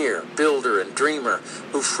engineer, builder, and dreamer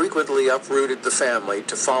who frequently uprooted the family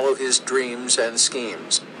to follow his dreams and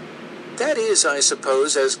schemes. That is, I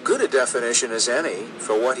suppose, as good a definition as any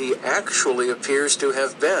for what he actually appears to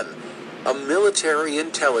have been, a military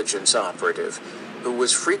intelligence operative who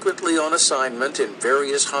was frequently on assignment in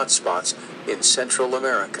various hotspots in Central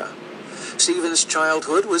America. Stephen's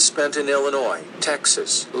childhood was spent in Illinois,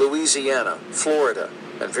 Texas, Louisiana, Florida,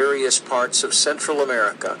 and various parts of Central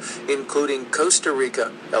America, including Costa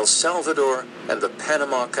Rica, El Salvador, and the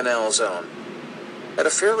Panama Canal Zone. At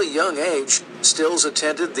a fairly young age, Stills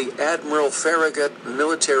attended the Admiral Farragut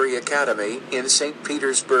Military Academy in St.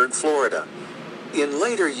 Petersburg, Florida. In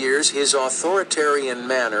later years, his authoritarian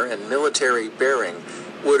manner and military bearing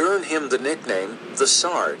would earn him the nickname the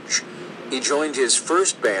Sarge. He joined his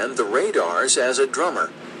first band, the Radars, as a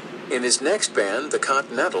drummer. In his next band, the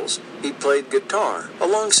Continentals, he played guitar,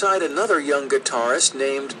 alongside another young guitarist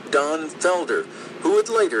named Don Felder, who would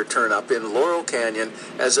later turn up in Laurel Canyon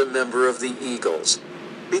as a member of the Eagles.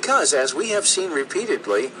 Because, as we have seen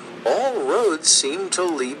repeatedly, all roads seem to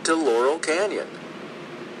lead to Laurel Canyon.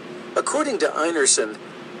 According to Einerson,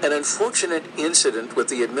 an unfortunate incident with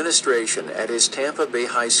the administration at his Tampa Bay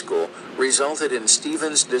high school resulted in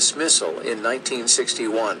Stephen's dismissal in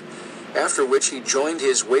 1961, after which he joined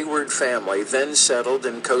his wayward family, then settled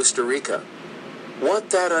in Costa Rica.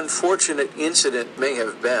 What that unfortunate incident may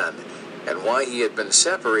have been, and why he had been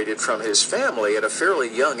separated from his family at a fairly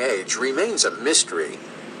young age, remains a mystery.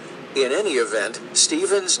 In any event,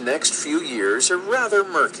 Stephen's next few years are rather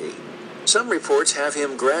murky. Some reports have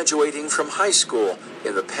him graduating from high school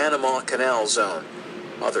in the Panama Canal Zone.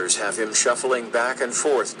 Others have him shuffling back and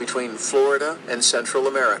forth between Florida and Central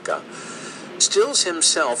America. Stills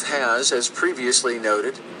himself has, as previously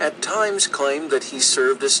noted, at times claimed that he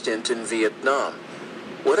served a stint in Vietnam.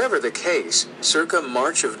 Whatever the case, circa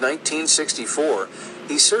March of 1964,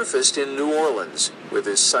 he surfaced in New Orleans, with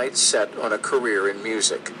his sights set on a career in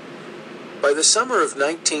music. By the summer of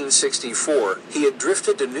 1964, he had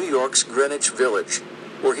drifted to New York's Greenwich Village,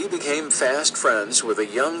 where he became fast friends with a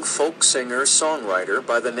young folk singer-songwriter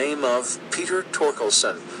by the name of Peter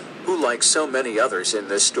Torkelson, who, like so many others in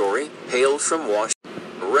this story, hailed from Washington,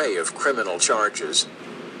 an array of criminal charges.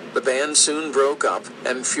 The band soon broke up,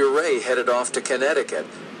 and Furay headed off to Connecticut,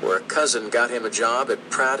 where a cousin got him a job at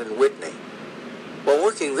Pratt & Whitney. While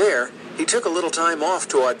working there, he took a little time off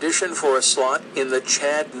to audition for a slot in the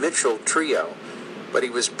Chad Mitchell Trio, but he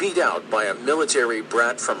was beat out by a military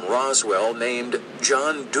brat from Roswell named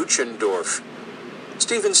John Duchendorf.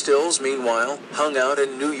 Stephen Stills, meanwhile, hung out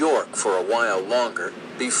in New York for a while longer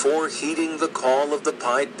before heeding the call of the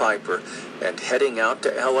Pied Piper and heading out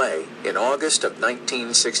to L.A. in August of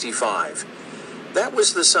 1965. That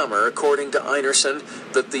was the summer, according to Einerson,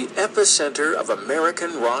 that the epicenter of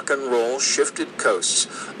American rock and roll shifted coasts,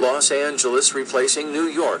 Los Angeles replacing New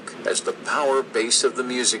York as the power base of the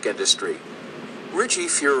music industry. Richie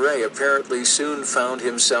Furay apparently soon found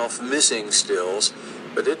himself missing Stills,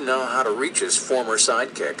 but didn't know how to reach his former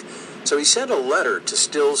sidekick, so he sent a letter to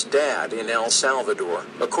Stills' dad in El Salvador,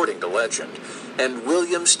 according to legend, and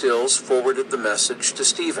William Stills forwarded the message to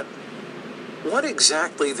Stephen. What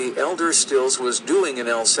exactly the elder Stills was doing in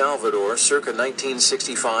El Salvador circa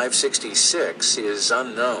 1965-66 is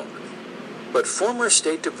unknown, but former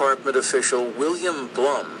State Department official William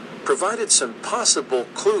Blum provided some possible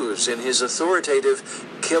clues in his authoritative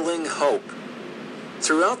Killing Hope.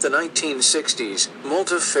 Throughout the 1960s,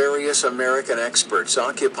 multifarious American experts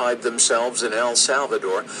occupied themselves in El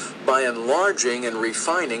Salvador by enlarging and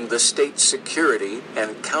refining the state's security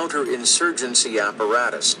and counterinsurgency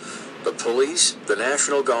apparatus. The police, the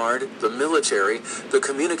National Guard, the military, the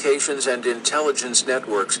communications and intelligence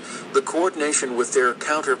networks, the coordination with their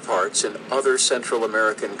counterparts in other Central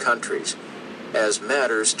American countries. As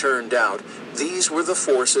matters turned out, these were the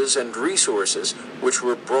forces and resources which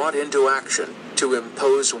were brought into action to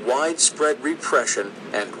impose widespread repression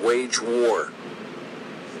and wage war.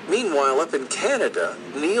 Meanwhile, up in Canada,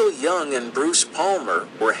 Neil Young and Bruce Palmer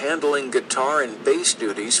were handling guitar and bass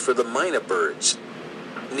duties for the Mynah Birds.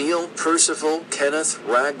 Neil Percival Kenneth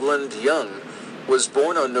Ragland Young was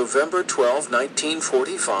born on November 12,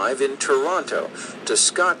 1945 in Toronto to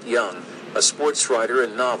Scott Young, a sports writer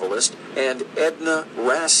and novelist, and Edna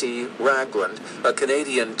Rassie Ragland, a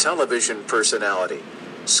Canadian television personality.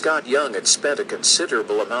 Scott Young had spent a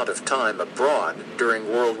considerable amount of time abroad during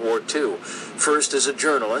World War II, first as a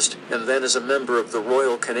journalist and then as a member of the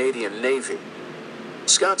Royal Canadian Navy.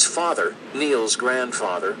 Scott's father, Neil's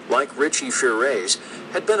grandfather, like Richie Furay's,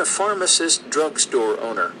 had been a pharmacist drugstore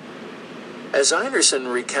owner. As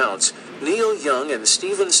Einerson recounts, Neil Young and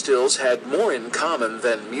Stephen Stills had more in common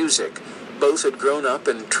than music. Both had grown up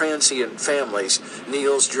in transient families,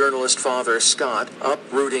 Neil's journalist father Scott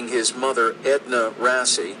uprooting his mother Edna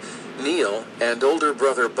Rassie, Neil and older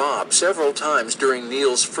brother Bob several times during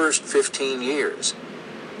Neil's first 15 years.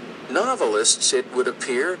 Novelists, it would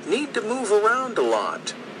appear, need to move around a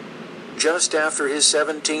lot. Just after his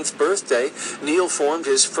 17th birthday, Neil formed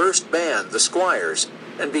his first band, the Squires,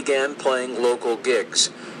 and began playing local gigs.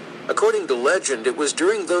 According to legend, it was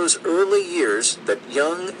during those early years that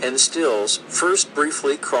Young and Stills first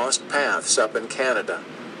briefly crossed paths up in Canada.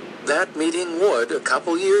 That meeting would, a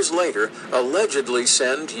couple years later, allegedly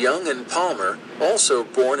send Young and Palmer, also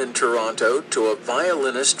born in Toronto, to a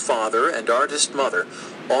violinist father and artist mother,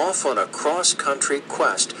 off on a cross-country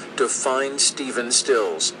quest to find Stephen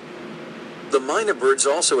Stills. The Mynah Birds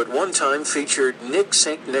also at one time featured Nick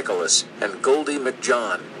St. Nicholas and Goldie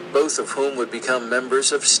McJohn, both of whom would become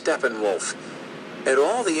members of Steppenwolf. And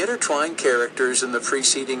all the intertwined characters in the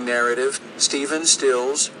preceding narrative, Stephen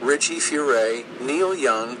Stills, Richie Furay, Neil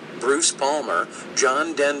Young, Bruce Palmer,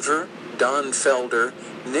 John Denver, Don Felder,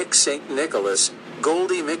 Nick St. Nicholas,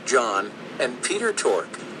 Goldie McJohn, and Peter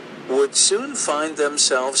Tork, would soon find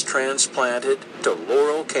themselves transplanted to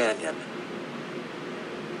Laurel Canyon.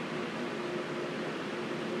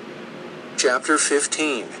 Chapter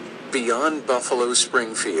 15. Beyond Buffalo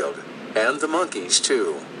Springfield, and the Monkees,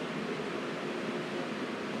 too.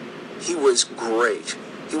 He was great.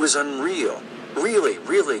 He was unreal. Really,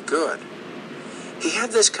 really good. He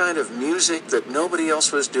had this kind of music that nobody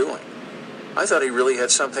else was doing. I thought he really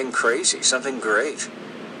had something crazy, something great.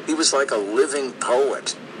 He was like a living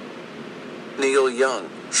poet. Neil Young,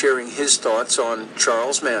 sharing his thoughts on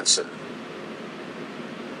Charles Manson.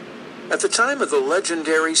 At the time of the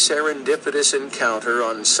legendary serendipitous encounter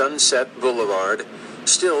on Sunset Boulevard,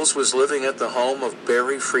 Stills was living at the home of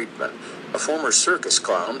Barry Friedman, a former circus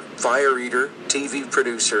clown, fire eater, TV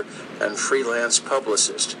producer, and freelance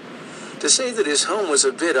publicist. To say that his home was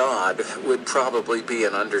a bit odd would probably be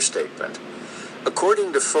an understatement.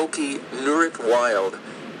 According to folkie Nurit Wild,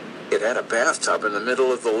 it had a bathtub in the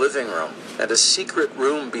middle of the living room and a secret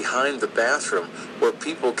room behind the bathroom where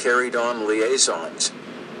people carried on liaisons.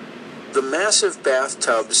 The massive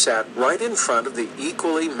bathtub sat right in front of the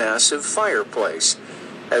equally massive fireplace.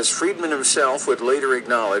 As Friedman himself would later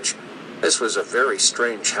acknowledge, this was a very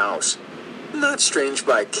strange house. Not strange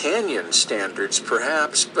by canyon standards,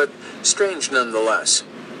 perhaps, but strange nonetheless.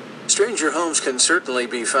 Stranger homes can certainly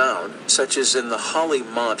be found, such as in the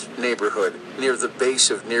Hollymont neighborhood near the base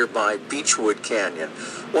of nearby Beechwood Canyon.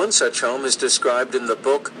 One such home is described in the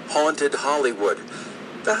book Haunted Hollywood.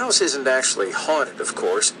 The house isn't actually haunted, of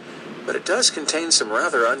course, but it does contain some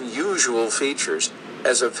rather unusual features,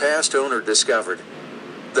 as a past owner discovered.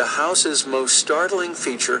 The house's most startling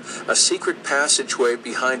feature, a secret passageway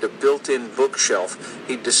behind a built-in bookshelf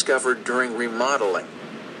he'd discovered during remodeling.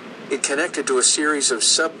 It connected to a series of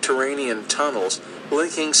subterranean tunnels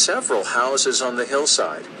linking several houses on the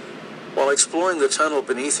hillside. While exploring the tunnel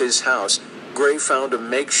beneath his house, Gray found a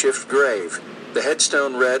makeshift grave. The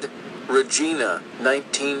headstone read, Regina,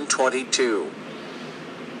 1922.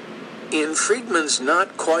 In Friedman's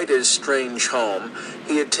not quite as strange home,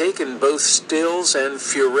 he had taken both Stills and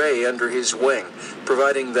Furet under his wing,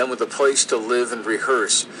 providing them with a place to live and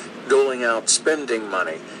rehearse, doling out spending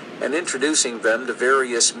money, and introducing them to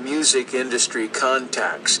various music industry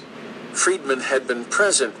contacts. Friedman had been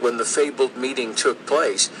present when the fabled meeting took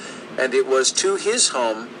place, and it was to his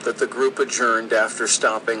home that the group adjourned after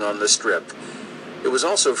stopping on the Strip. It was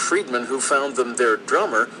also Friedman who found them their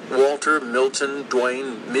drummer, Walter Milton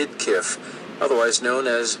Dwayne Midkiff, otherwise known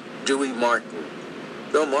as Dewey Martin.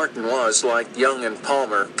 Though Martin was, like Young and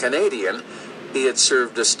Palmer, Canadian, he had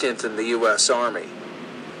served a stint in the U.S. Army.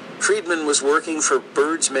 Friedman was working for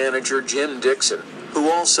Byrds manager Jim Dixon,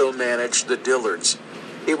 who also managed the Dillards.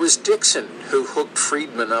 It was Dixon who hooked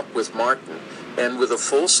Friedman up with Martin, and with a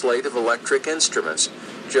full slate of electric instruments,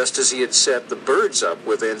 just as he had set the Byrds up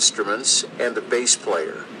with instruments and a bass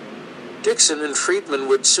player. Dixon and Friedman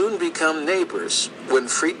would soon become neighbors when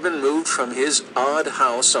Friedman moved from his odd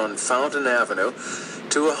house on Fountain Avenue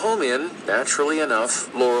to a home in, naturally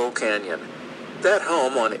enough, Laurel Canyon. That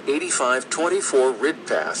home on 8524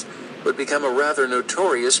 Ridpath would become a rather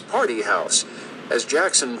notorious party house, as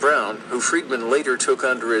Jackson Brown, who Friedman later took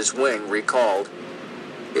under his wing, recalled.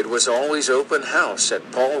 It was always open house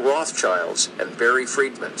at Paul Rothschild's and Barry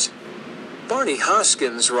Friedman's. Barney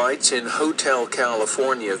Hoskins writes in Hotel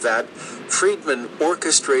California that Friedman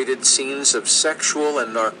orchestrated scenes of sexual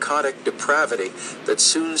and narcotic depravity that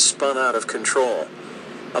soon spun out of control.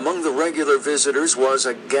 Among the regular visitors was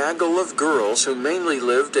a gaggle of girls who mainly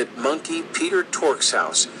lived at Monkey Peter Tork's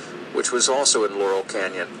house, which was also in Laurel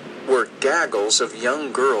Canyon, where gaggles of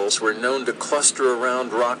young girls were known to cluster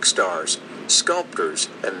around rock stars, sculptors,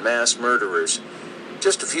 and mass murderers.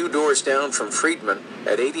 Just a few doors down from Friedman,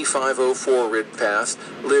 at 8504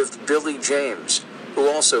 Ridpath, lived Billy James, who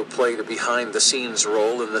also played a behind-the-scenes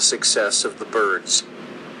role in the success of the Byrds.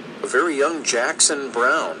 A very young Jackson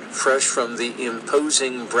Brown, fresh from the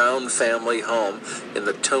imposing Brown family home in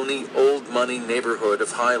the Tony Old Money neighborhood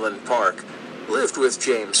of Highland Park, lived with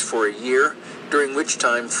James for a year, during which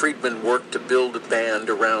time Friedman worked to build a band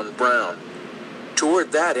around Brown.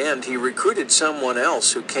 Toward that end, he recruited someone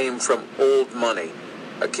else who came from Old Money,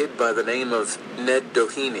 a kid by the name of Ned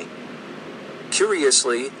Doheny.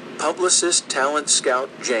 Curiously, publicist talent scout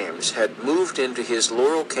James had moved into his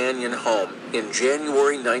Laurel Canyon home in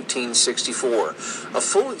January 1964, a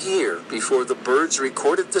full year before the Byrds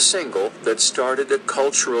recorded the single that started a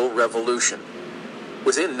cultural revolution.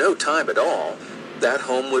 Within no time at all, that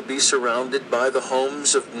home would be surrounded by the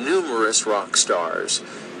homes of numerous rock stars.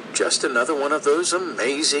 Just another one of those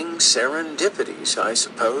amazing serendipities, I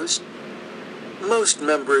suppose. Most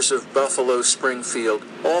members of Buffalo Springfield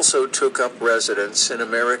also took up residence in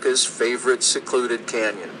America's favorite secluded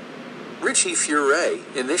canyon. Richie Furet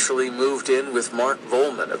initially moved in with Mark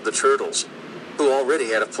Volman of the Turtles, who already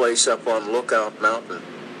had a place up on Lookout Mountain.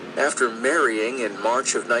 After marrying in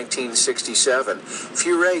March of 1967,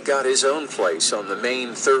 Furey got his own place on the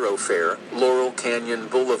main thoroughfare, Laurel Canyon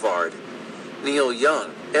Boulevard. Neil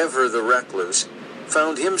Young, ever the recluse,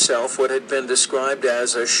 found himself what had been described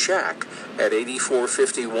as a shack at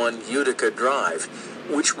 8451 Utica Drive,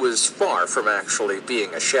 which was far from actually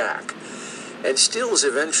being a shack. And Stills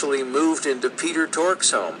eventually moved into Peter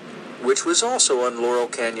Tork's home, which was also on Laurel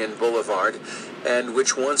Canyon Boulevard, and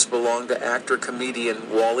which once belonged to actor-comedian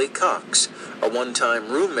Wally Cox, a one-time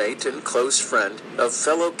roommate and close friend of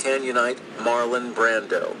fellow Canyonite Marlon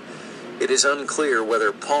Brando. It is unclear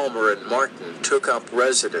whether Palmer and Martin took up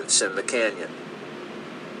residence in the canyon.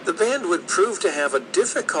 The band would prove to have a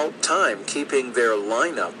difficult time keeping their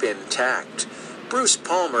lineup intact. Bruce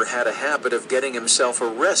Palmer had a habit of getting himself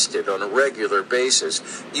arrested on a regular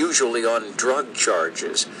basis, usually on drug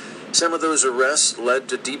charges. Some of those arrests led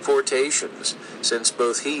to deportations, since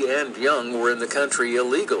both he and Young were in the country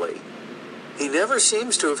illegally. He never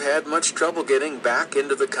seems to have had much trouble getting back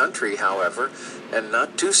into the country, however, and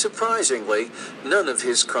not too surprisingly, none of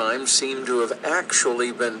his crimes seem to have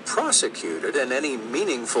actually been prosecuted in any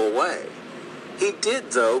meaningful way. He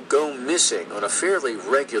did, though, go missing on a fairly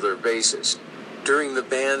regular basis. During the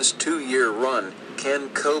band's 2-year run, Ken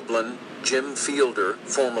Coblin, Jim Fielder,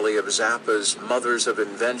 formerly of Zappa's Mothers of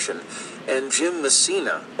Invention, and Jim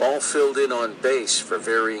Messina all filled in on bass for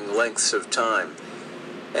varying lengths of time.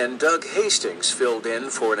 And Doug Hastings filled in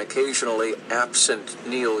for an occasionally absent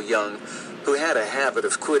Neil Young, who had a habit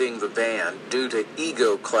of quitting the band due to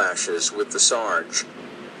ego clashes with the Sarge.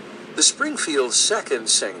 The Springfield's second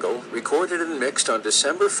single, recorded and mixed on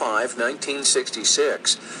December 5,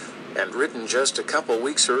 1966, and written just a couple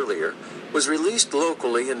weeks earlier, was released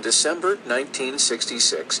locally in December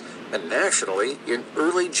 1966 and nationally in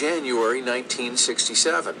early January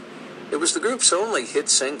 1967. It was the group's only hit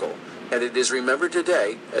single, and it is remembered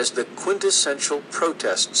today as the quintessential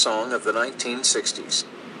protest song of the 1960s.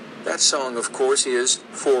 That song, of course, is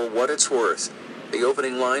For What It's Worth, the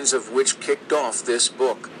opening lines of which kicked off this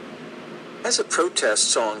book. As a protest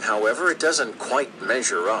song, however, it doesn't quite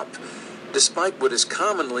measure up. Despite what is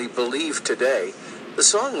commonly believed today, the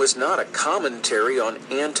song was not a commentary on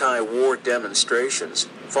anti-war demonstrations.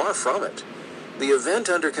 Far from it. The event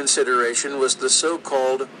under consideration was the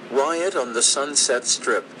so-called Riot on the Sunset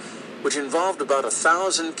Strip, which involved about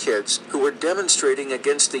 1,000 kids who were demonstrating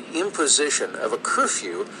against the imposition of a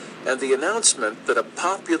curfew and the announcement that a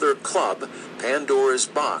popular club, Pandora's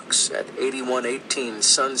Box, at 8118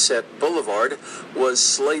 Sunset Boulevard, was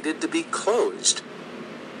slated to be closed.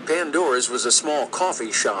 Pandora's was a small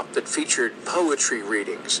coffee shop that featured poetry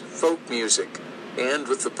readings, folk music, and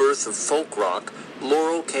with the birth of folk rock,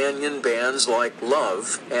 Laurel Canyon bands like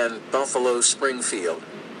Love and Buffalo Springfield.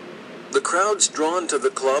 The crowds drawn to the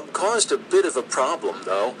club caused a bit of a problem,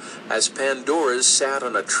 though, as Pandora's sat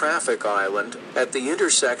on a traffic island at the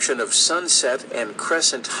intersection of Sunset and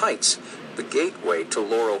Crescent Heights, the gateway to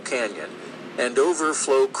Laurel Canyon, and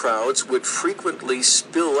overflow crowds would frequently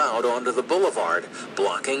spill out onto the boulevard,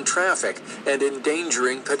 blocking traffic and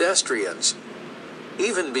endangering pedestrians.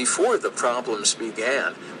 Even before the problems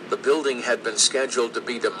began, the building had been scheduled to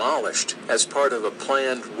be demolished as part of a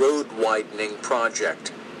planned road widening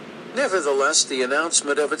project. Nevertheless, the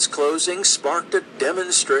announcement of its closing sparked a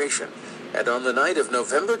demonstration, and on the night of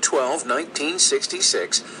November 12,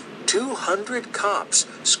 1966, 200 cops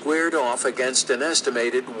squared off against an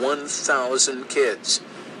estimated 1,000 kids.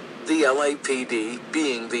 The LAPD,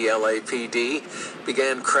 being the LAPD,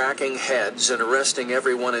 began cracking heads and arresting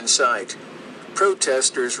everyone in sight.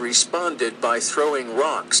 Protesters responded by throwing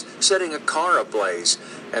rocks, setting a car ablaze,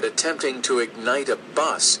 and attempting to ignite a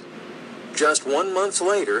bus. Just 1 month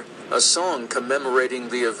later, a song commemorating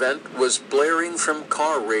the event was blaring from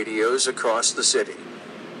car radios across the city.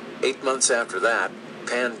 8 months after that,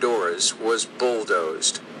 Pandora's was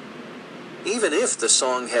bulldozed. Even if the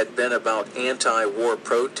song had been about anti-war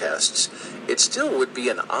protests, it still would be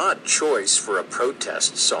an odd choice for a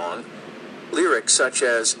protest song. Lyrics such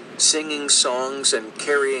as singing songs and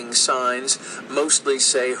carrying signs mostly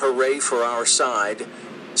say hooray for our side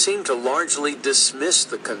seem to largely dismiss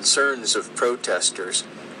the concerns of protesters.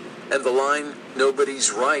 And the line,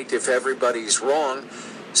 nobody's right if everybody's wrong,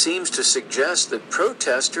 seems to suggest that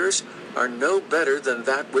protesters are no better than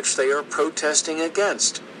that which they are protesting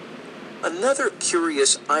against. Another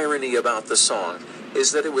curious irony about the song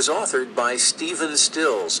is that it was authored by Stephen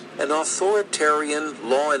Stills, an authoritarian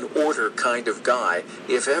law and order kind of guy,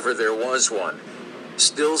 if ever there was one.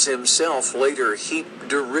 Stills himself later heaped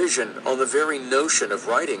derision on the very notion of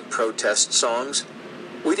writing protest songs.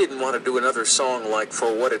 We didn't want to do another song like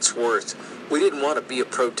For What It's Worth. We didn't want to be a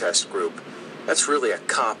protest group. That's really a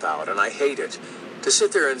cop-out, and I hate it. To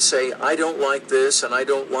sit there and say, I don't like this and I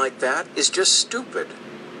don't like that, is just stupid.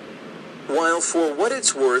 While For What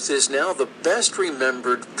It's Worth is now the best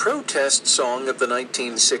remembered protest song of the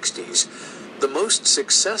 1960s, the most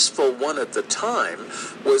successful one at the time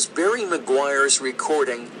was Barry McGuire's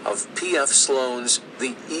recording of P.F. Sloan's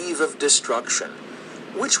The Eve of Destruction,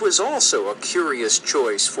 which was also a curious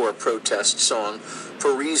choice for a protest song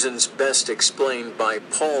for reasons best explained by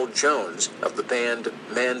Paul Jones of the band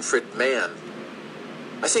Manfred Mann.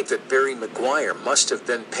 I think that Barry McGuire must have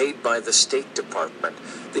been paid by the State Department.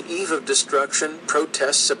 The Eve of Destruction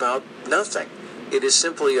protests about nothing. It is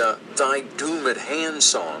simply a Thy Doomed Hand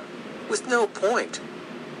song with no point.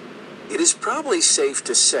 It is probably safe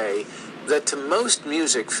to say that to most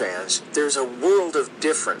music fans, there's a world of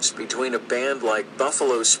difference between a band like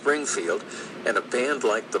Buffalo Springfield and a band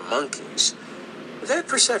like the Monkees. That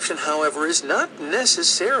perception, however, is not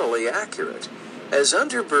necessarily accurate. As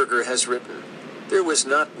Unterberger has written, there was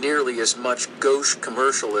not nearly as much gauche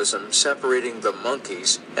commercialism separating the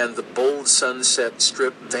Monkees and the bold Sunset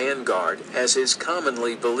Strip vanguard as is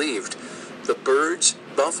commonly believed. The Byrds,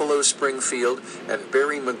 Buffalo Springfield, and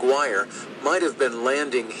Barry McGuire might have been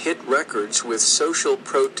landing hit records with social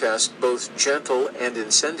protest both gentle and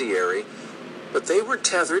incendiary, but they were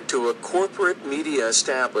tethered to a corporate media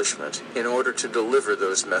establishment in order to deliver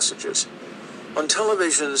those messages. On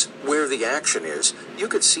television's Where the Action Is, you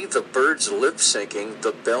could see the Byrds lip-syncing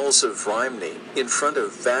The Bells of Rhymney in front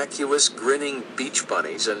of vacuous, grinning beach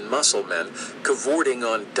bunnies and muscle men cavorting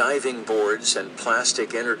on diving boards and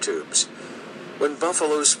plastic inner tubes. When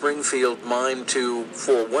Buffalo Springfield mimed to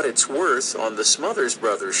For What It's Worth on the Smothers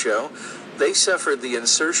Brothers show, they suffered the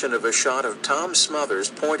insertion of a shot of Tom Smothers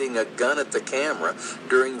pointing a gun at the camera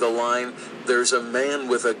during the line, "There's a man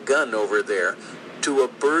with a gun over there," to a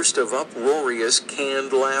burst of uproarious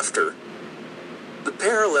canned laughter. The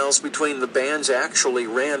parallels between the bands actually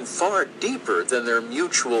ran far deeper than their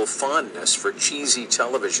mutual fondness for cheesy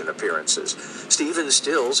television appearances. Stephen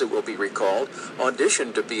Stills, it will be recalled,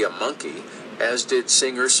 auditioned to be a Monkee, as did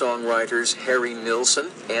singer-songwriters Harry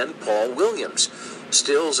Nilsson and Paul Williams.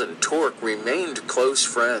 Stills and Tork remained close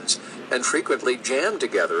friends and frequently jammed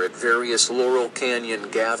together at various Laurel Canyon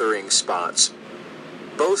gathering spots.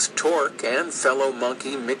 Both Tork and fellow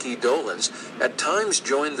Monkee Mickey Dolenz at times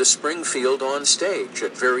joined the Springfield on stage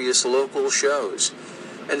at various local shows,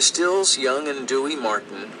 and Stills, Young, and Dewey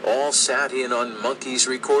Martin all sat in on Monkees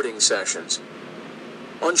recording sessions.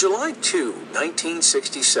 On July 2,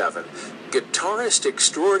 1967, guitarist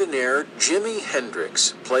extraordinaire Jimi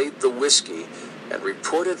Hendrix played the whiskey and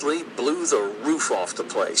reportedly blew the roof off the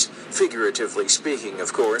place, figuratively speaking,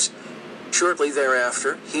 of course. Shortly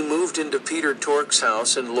thereafter, he moved into Peter Tork's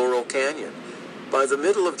house in Laurel Canyon. By the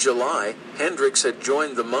middle of July, Hendrix had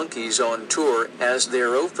joined the Monkees on tour as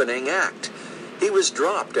their opening act. He was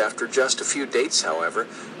dropped after just a few dates, however,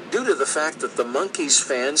 due to the fact that the Monkees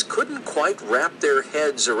fans couldn't quite wrap their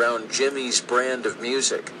heads around Jimmy's brand of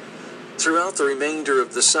music. Throughout the remainder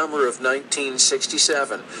of the summer of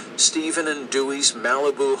 1967, Stephen and Dewey's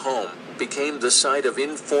Malibu home became the site of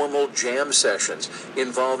informal jam sessions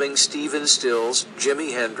involving Stephen Stills,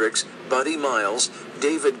 Jimi Hendrix, Buddy Miles,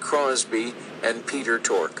 David Crosby, and Peter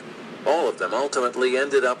Tork. All of them ultimately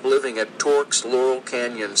ended up living at Tork's Laurel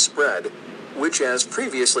Canyon spread, which, as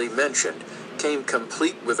previously mentioned, came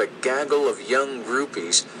complete with a gaggle of young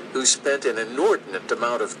groupies who spent an inordinate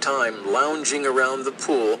amount of time lounging around the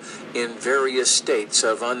pool in various states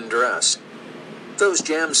of undress. Those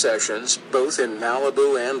jam sessions, both in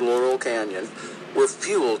Malibu and Laurel Canyon, were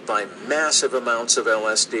fueled by massive amounts of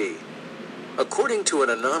LSD. According to an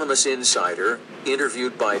anonymous insider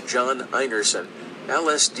interviewed by John Einerson,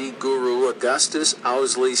 LSD guru Augustus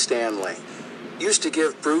Owsley Stanley used to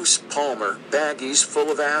give Bruce Palmer baggies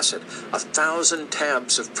full of acid, 1,000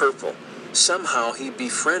 tabs of purple. Somehow he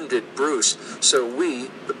befriended Bruce, so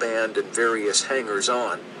we, the band and various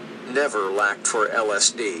hangers-on, never lacked for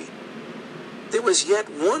LSD. There was yet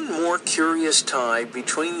one more curious tie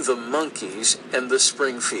between the Monkees and the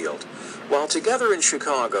Springfield. While together in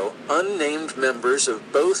Chicago, unnamed members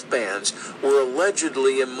of both bands were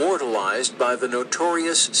allegedly immortalized by the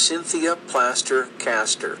notorious Cynthia Plaster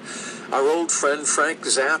Caster. Our old friend Frank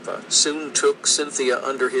Zappa soon took Cynthia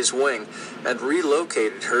under his wing and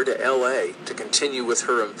relocated her to L.A. to continue with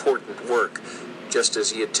her important work, just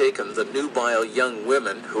as he had taken the nubile young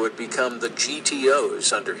women who had become the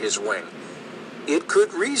GTOs under his wing. It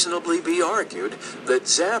could reasonably be argued that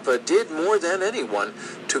Zappa did more than anyone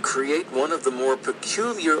to create one of the more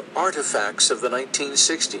peculiar artifacts of the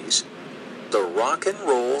 1960s, the rock and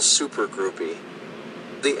roll supergroupie.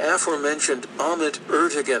 The aforementioned Ahmet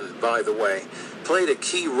Ertegun, by the way, played a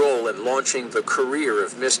key role in launching the career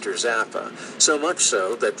of Mr. Zappa, so much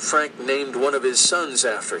so that Frank named one of his sons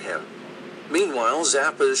after him. Meanwhile,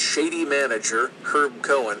 Zappa's shady manager, Herb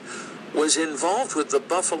Cohen, was involved with the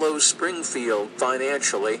Buffalo Springfield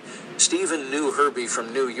financially. Stephen knew Herbie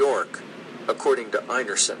from New York, according to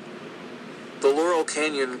Einerson. The Laurel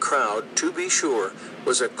Canyon crowd, to be sure,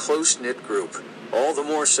 was a close-knit group, all the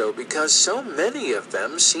more so because so many of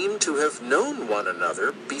them seemed to have known one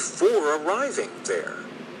another before arriving there.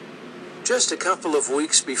 Just a couple of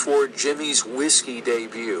weeks before Jimmy's whiskey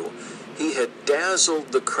debut, he had dazzled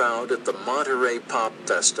the crowd at the Monterey Pop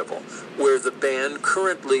Festival, where the band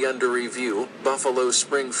currently under review, Buffalo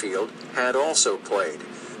Springfield, had also played,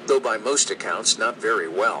 though by most accounts not very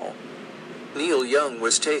well. Neil Young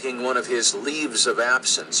was taking one of his leaves of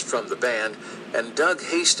absence from the band, and Doug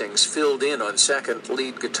Hastings filled in on second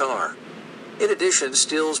lead guitar. In addition,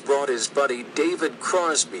 Stills brought his buddy David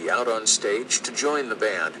Crosby out on stage to join the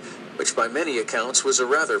band, which by many accounts was a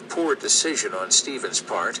rather poor decision on Stephen's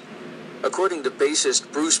part. According to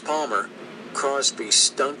bassist Bruce Palmer, Crosby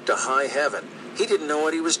stunk to high heaven. He didn't know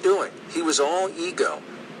what he was doing. He was all ego.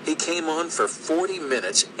 He came on for 40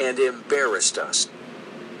 minutes and embarrassed us.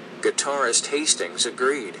 Guitarist Hastings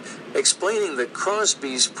agreed, explaining that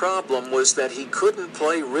Crosby's problem was that he couldn't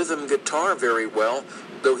play rhythm guitar very well,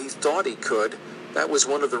 though he thought he could. That was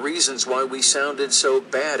one of the reasons why we sounded so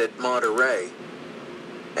bad at Monterey.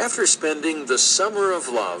 After spending the summer of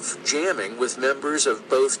love jamming with members of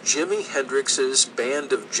both Jimi Hendrix's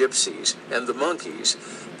Band of Gypsies and the Monkees,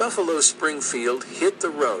 Buffalo Springfield hit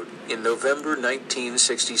the road in November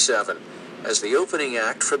 1967 as the opening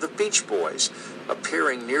act for the Beach Boys,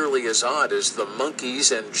 appearing nearly as odd as the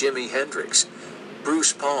Monkees and Jimi Hendrix.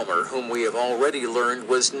 Bruce Palmer, whom we have already learned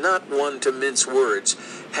was not one to mince words,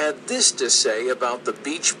 had this to say about the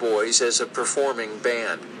Beach Boys as a performing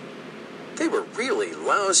band. They were really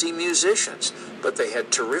lousy musicians, but they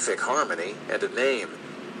had terrific harmony and a name.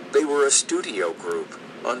 They were a studio group.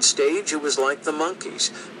 On stage, it was like the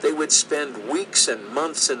Monkees. They would spend weeks and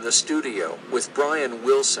months in the studio with Brian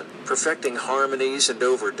Wilson, perfecting harmonies and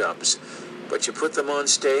overdubs. But you put them on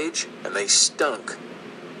stage, and they stunk.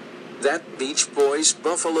 That Beach Boys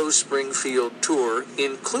Buffalo Springfield tour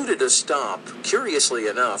included a stop, curiously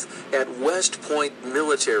enough, at West Point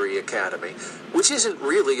Military Academy, which isn't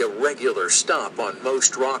really a regular stop on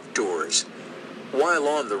most rock tours. While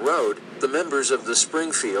on the road, the members of the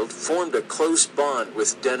Springfield formed a close bond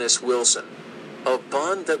with Dennis Wilson, a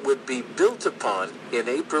bond that would be built upon in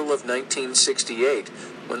April of 1968,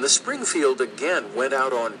 when the Springfield again went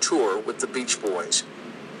out on tour with the Beach Boys.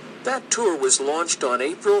 That tour was launched on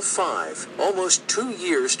April 5, almost 2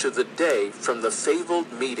 years to the day from the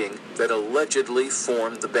fabled meeting that allegedly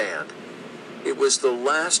formed the band. It was the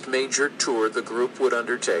last major tour the group would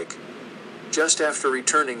undertake. Just after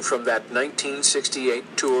returning from that 1968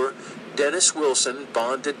 tour, Dennis Wilson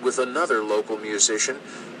bonded with another local musician,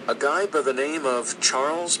 a guy by the name of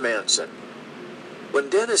Charles Manson. When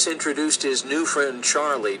Dennis introduced his new friend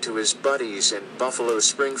Charlie to his buddies in Buffalo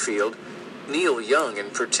Springfield, Neil Young in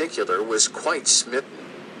particular was quite smitten.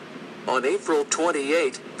 On April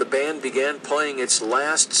 28, the band began playing its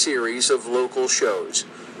last series of local shows.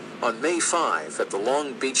 On May 5, at the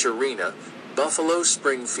Long Beach Arena, Buffalo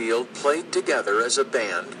Springfield played together as a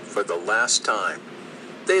band for the last time.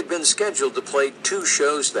 They had been scheduled to play 2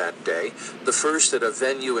 shows that day, the first at a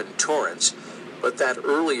venue in Torrance, but that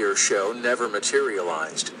earlier show never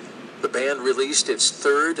materialized. The band released its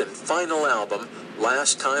 3rd and final album,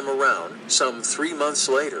 Last Time Around, some 3 months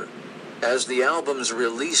later. As the albums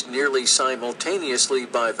released nearly simultaneously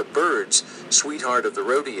by the Byrds, Sweetheart of the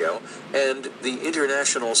Rodeo, and the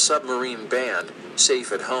International Submarine Band,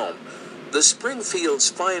 Safe at Home, the Springfield's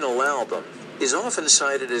final album is often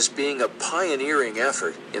cited as being a pioneering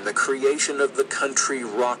effort in the creation of the country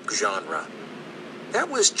rock genre. That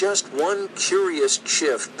was just one curious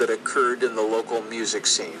shift that occurred in the local music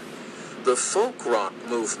scene. The folk rock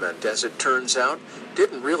movement, as it turns out,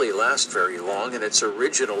 didn't really last very long in its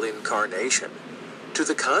original incarnation. To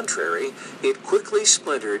the contrary, it quickly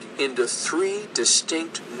splintered into 3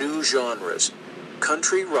 distinct new genres: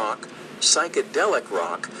 country rock, psychedelic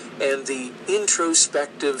rock, and the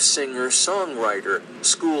introspective singer-songwriter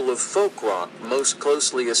school of folk rock most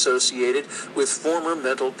closely associated with former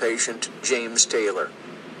mental patient James Taylor.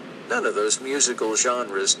 None of those musical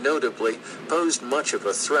genres notably posed much of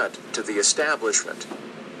a threat to the establishment.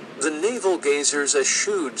 The navel-gazers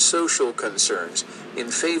eschewed social concerns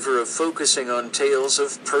in favor of focusing on tales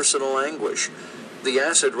of personal anguish. The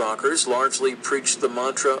acid rockers largely preached the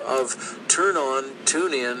mantra of turn on,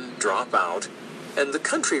 tune in, drop out. and the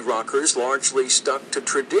country rockers largely stuck to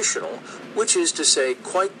traditional, which is to say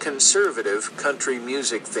quite conservative, country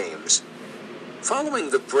music themes. Following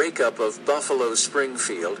the breakup of Buffalo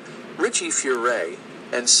Springfield, Richie Furay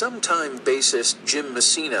and sometime bassist Jim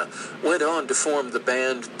Messina went on to form the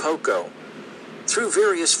band Poco. Through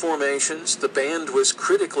various formations, the band was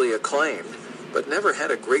critically acclaimed, but never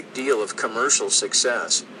had a great deal of commercial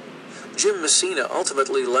success. Jim Messina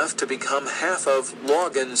ultimately left to become half of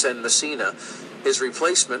Loggins and Messina. His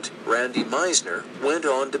replacement, Randy Meisner, went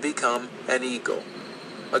on to become an Eagle.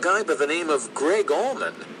 A guy by the name of Greg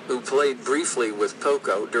Allman, who played briefly with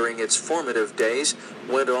Poco during its formative days,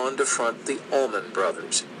 went on to front the Allman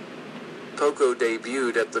Brothers. Poco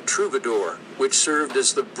debuted at the Troubadour, which served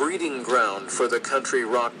as the breeding ground for the country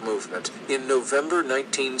rock movement, in November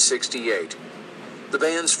 1968. The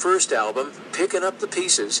band's first album, Pickin' Up the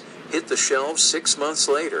Pieces, hit the shelves 6 months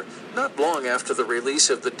later, not long after the release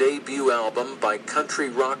of the debut album by country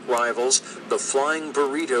rock rivals the Flying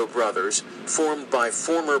Burrito Brothers, formed by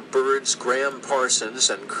former Byrds Graham Parsons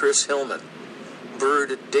and Chris Hillman.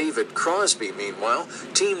 Byrd David Crosby, meanwhile,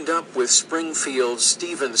 teamed up with Springfield's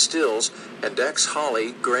Stephen Stills and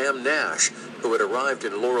ex-Holly Graham Nash, who had arrived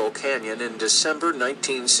in Laurel Canyon in December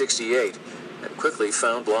 1968, and quickly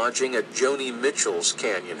found lodging at Joni Mitchell's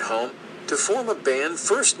Canyon home to form a band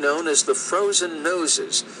first known as the Frozen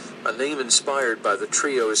Noses, a name inspired by the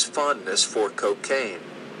trio's fondness for cocaine.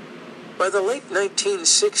 By the late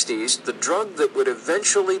 1960s, the drug that would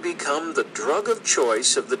eventually become the drug of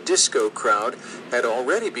choice of the disco crowd had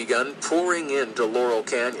already begun pouring into Laurel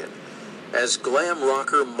Canyon. As glam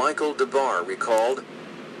rocker Michael DeBar recalled,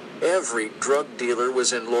 every drug dealer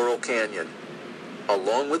was in Laurel Canyon.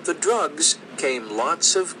 Along with the drugs came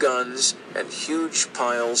lots of guns and huge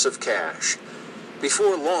piles of cash.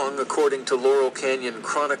 Before long, according to Laurel Canyon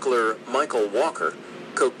chronicler Michael Walker,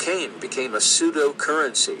 cocaine became a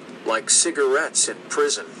pseudo-currency, like cigarettes in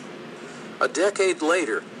prison. A decade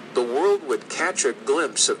later, the world would catch a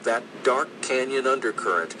glimpse of that dark canyon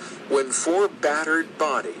undercurrent when 4 battered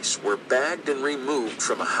bodies were bagged and removed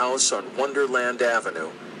from a house on Wonderland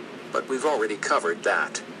Avenue. But we've already covered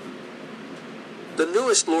that. The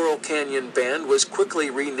newest Laurel Canyon band was quickly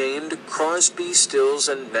renamed Crosby, Stills,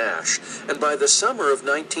 and Nash, and by the summer of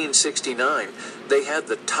 1969, they had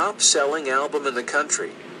the top-selling album in the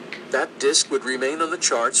country. That disc would remain on the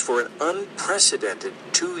charts for an unprecedented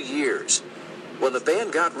 2 years. When the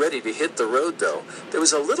band got ready to hit the road, though, there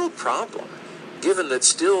was a little problem, given that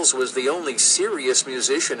Stills was the only serious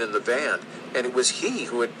musician in the band, and it was he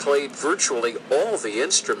who had played virtually all the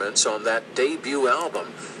instruments on that debut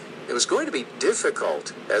album. It was going to be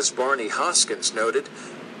difficult, as Barney Hoskins noted,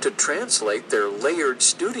 to translate their layered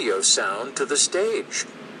studio sound to the stage.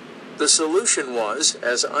 The solution was,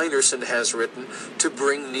 as Einerson has written, to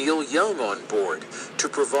bring Neil Young on board, to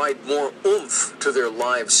provide more oomph to their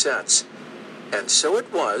live sets. And so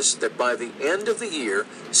it was that by the end of the year,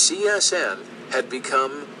 CSN had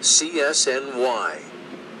become CSNY.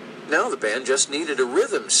 Now the band just needed a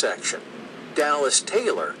rhythm section. Dallas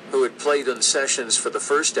Taylor, who had played on sessions for the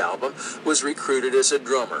first album, was recruited as a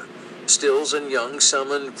drummer. Stills and Young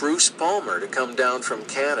summoned Bruce Palmer to come down from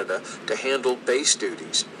Canada to handle bass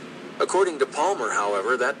duties. According to Palmer,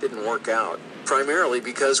 however, that didn't work out, primarily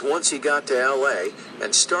because once he got to L.A.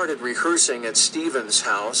 and started rehearsing at Stephen's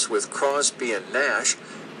house with Crosby and Nash,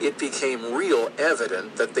 it became real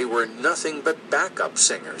evident that they were nothing but backup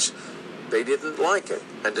singers. They didn't like it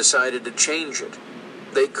and decided to change it.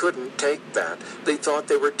 They couldn't take that. They thought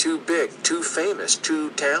they were too big, too famous, too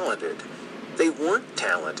talented. They weren't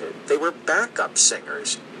talented. They were backup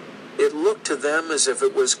singers. It looked to them as if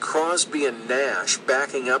it was Crosby and Nash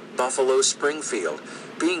backing up Buffalo Springfield,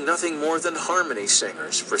 being nothing more than harmony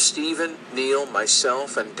singers for Stephen, Neil,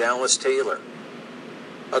 myself, and Dallas Taylor.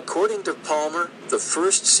 According to Palmer, the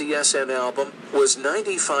first CSN album was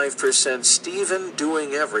 95% Stephen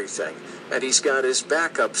doing everything, and he's got his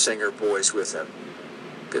backup singer boys with him.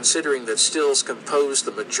 Considering that Stills composed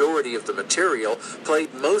the majority of the material,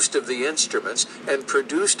 played most of the instruments, and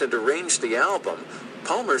produced and arranged the album,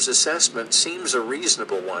 Palmer's assessment seems a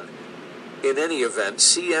reasonable one. In any event,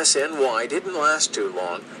 CSNY didn't last too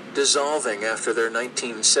long, dissolving after their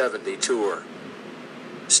 1970 tour.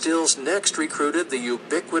 Stills next recruited the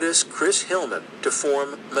ubiquitous Chris Hillman to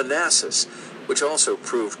form Manassas, which also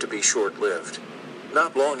proved to be short-lived.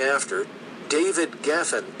 Not long after, David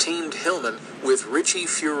Geffen teamed Hillman with Richie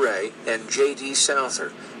Furay and J.D.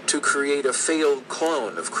 Souther to create a failed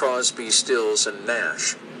clone of Crosby, Stills, and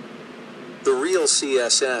Nash. The real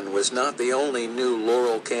CSN was not the only new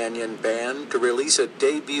Laurel Canyon band to release a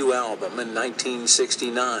debut album in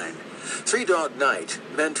 1969. Three Dog Night,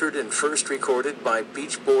 mentored and first recorded by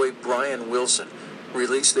Beach Boy Brian Wilson,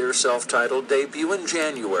 released their self-titled debut in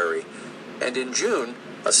January, and in June,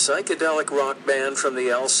 a psychedelic rock band from the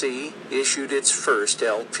LC issued its first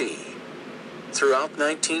LP. Throughout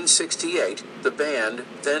 1968, the band,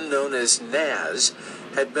 then known as Naz,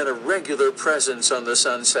 had been a regular presence on the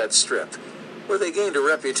Sunset Strip, where they gained a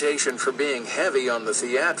reputation for being heavy on the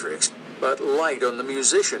theatrics, but light on the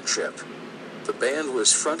musicianship. The band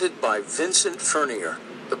was fronted by Vincent Furnier,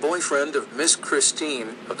 the boyfriend of Miss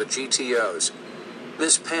Christine of the GTOs.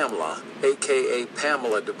 Miss Pamela, a.k.a.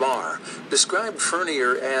 Pamela DeBar, described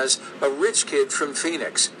Furnier as a rich kid from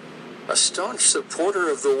Phoenix. A staunch supporter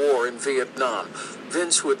of the war in Vietnam,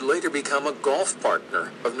 Vince would later become a golf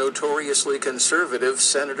partner of notoriously conservative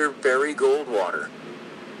Senator Barry Goldwater.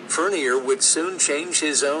 Furnier would soon change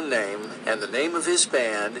his own name and the name of his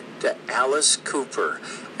band to Alice Cooper,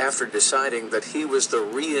 after deciding that he was the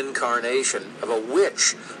reincarnation of a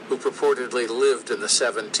witch who purportedly lived in the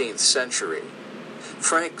 17th century.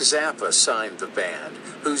 Frank Zappa signed the band,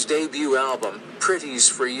 whose debut album, Pretties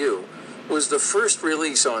for You, was the first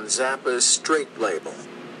release on Zappa's straight label.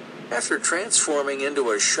 After transforming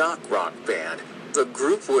into a shock rock band, the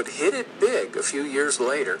group would hit it big a few years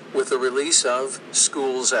later with the release of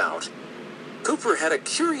School's Out. Cooper had a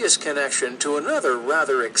curious connection to another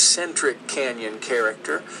rather eccentric Canyon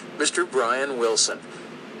character, Mr. Brian Wilson.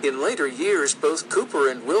 In later years, both Cooper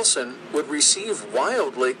and Wilson would receive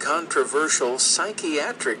wildly controversial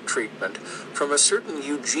psychiatric treatment from a certain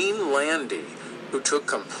Eugene Landy, who took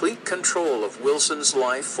complete control of Wilson's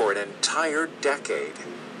life for an entire decade.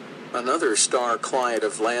 Another star client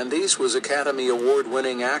of Landy's was Academy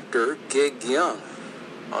Award-winning actor Gig Young.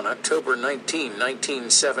 On October 19,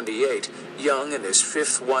 1978, Young and his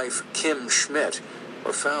fifth wife, Kim Schmidt,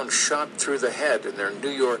 were found shot through the head in their New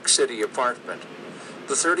York City apartment.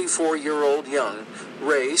 The 34-year-old Young,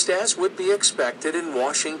 raised as would be expected in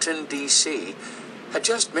Washington, D.C., had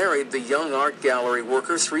just married the young art gallery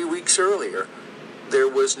worker 3 weeks earlier. There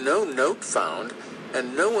was no note found,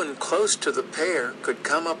 and no one close to the pair could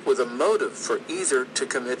come up with a motive for either to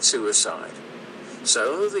commit suicide.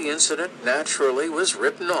 So the incident naturally was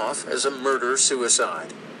written off as a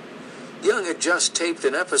murder-suicide. Young had just taped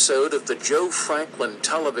an episode of the Joe Franklin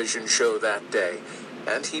television show that day,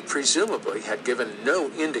 and he presumably had given no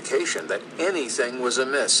indication that anything was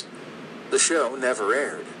amiss. The show never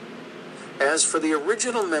aired. As for the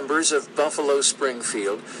original members of Buffalo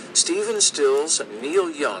Springfield, Stephen Stills and Neil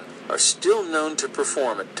Young are still known to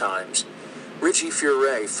perform at times. Richie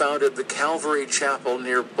Furay founded the Calvary Chapel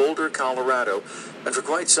near Boulder, Colorado, and for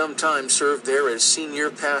quite some time served there as senior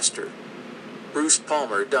pastor. Bruce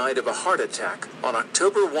Palmer died of a heart attack on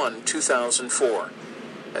October 1, 2004,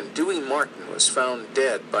 and Dewey Martin was found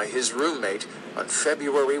dead by his roommate on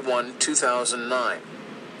February 1, 2009.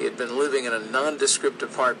 He had been living in a nondescript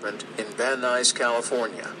apartment in Van Nuys,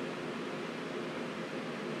 California.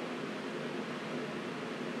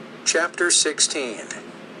 Chapter 16.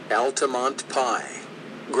 Altamont Pie.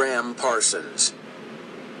 Graham Parsons.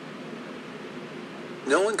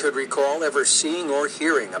 No one could recall ever seeing or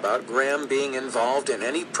hearing about Graham being involved in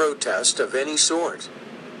any protest of any sort.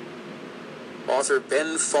 Author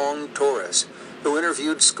Ben Fong Torres, who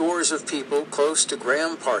interviewed scores of people close to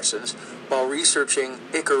Graham Parsons while researching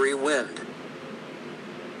Hickory Wind.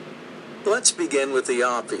 Let's begin with the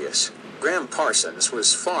obvious. Graham Parsons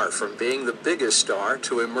was far from being the biggest star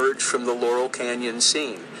to emerge from the Laurel Canyon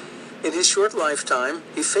scene. In his short lifetime,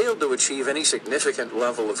 he failed to achieve any significant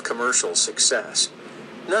level of commercial success.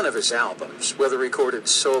 None of his albums, whether recorded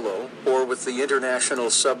solo or with the International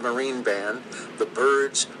Submarine Band, the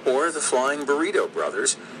Byrds, or the Flying Burrito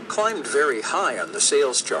Brothers, climbed very high on the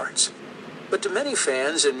sales charts. But to many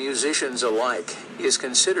fans and musicians alike, he is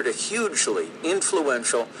considered a hugely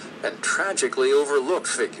influential and tragically overlooked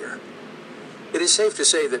figure. It is safe to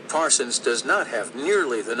say that Parsons does not have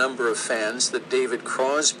nearly the number of fans that David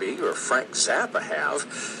Crosby or Frank Zappa have,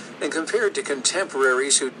 and compared to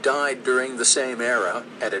contemporaries who died during the same era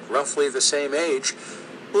and at roughly the same age,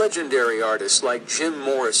 legendary artists like Jim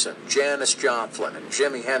Morrison, Janis Joplin, and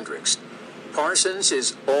Jimi Hendrix, Parsons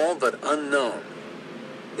is all but unknown.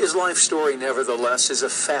 His life story, nevertheless, is a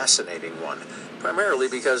fascinating one, primarily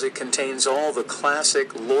because it contains all the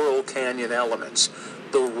classic Laurel Canyon elements,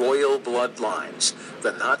 the royal bloodlines,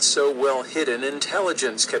 the not-so-well-hidden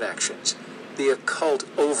intelligence connections, the occult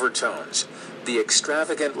overtones, the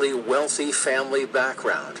extravagantly wealthy family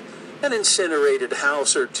background, an incinerated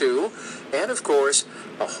house or two, and, of course,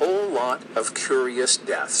 a whole lot of curious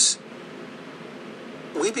deaths.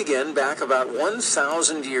 We begin back about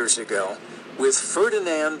 1,000 years ago with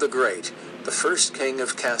Ferdinand the Great, the first king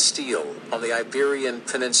of Castile on the Iberian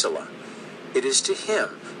Peninsula. It is to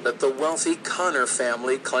him that the wealthy Connor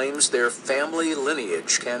family claims their family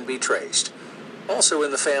lineage can be traced. Also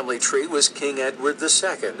in the family tree was King Edward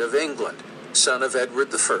II of England, son of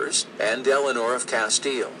Edward I and Eleanor of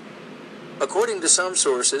Castile. According to some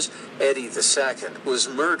sources, Eddie II was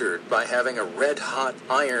murdered by having a red-hot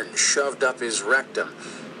iron shoved up his rectum,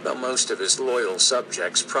 though most of his loyal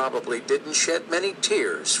subjects probably didn't shed many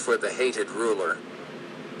tears for the hated ruler.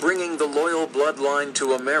 Bringing the loyal bloodline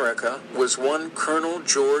to America was one Colonel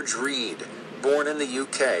George Reed, born in the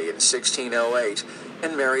UK in 1608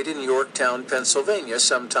 and married in Yorktown, Pennsylvania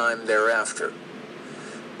sometime thereafter.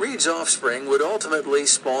 Reed's offspring would ultimately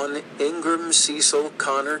spawn Ingram Cecil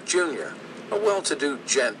Connor Jr., a well-to-do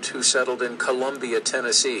gent who settled in Columbia,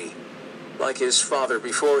 Tennessee. Like his father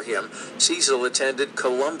before him, Cecil attended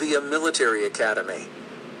Columbia Military Academy.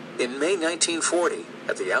 In May 1940,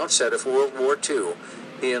 at the outset of World War II,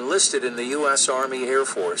 he enlisted in the U.S. Army Air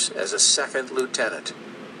Force as a second lieutenant.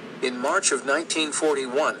 In March of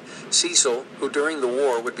 1941, Cecil, who during the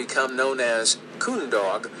war would become known as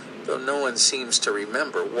Coondog, though no one seems to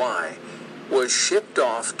remember why, was shipped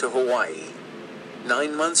off to Hawaii.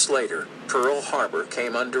 9 months later, Pearl Harbor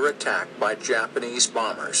came under attack by Japanese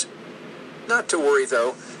bombers. Not to worry,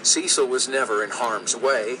 though, Cecil was never in harm's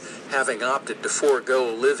way, having opted to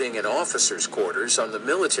forego living in officers' quarters on the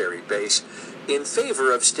military base in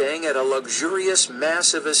favor of staying at a luxurious,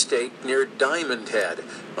 massive estate near Diamond Head,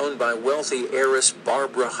 owned by wealthy heiress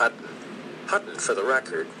Barbara Hutton. Hutton, for the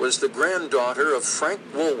record, was the granddaughter of Frank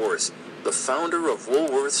Woolworth, the founder of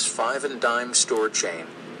Woolworth's Five and Dime store chain.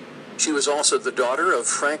 She was also the daughter of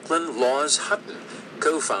Franklin Laws Hutton,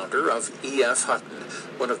 co-founder of E.F. Hutton,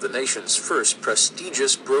 one of the nation's first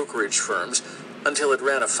prestigious brokerage firms, until it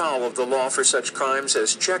ran afoul of the law for such crimes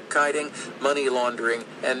as check-kiting, money laundering,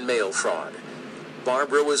 and mail fraud.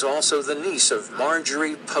 Barbara was also the niece of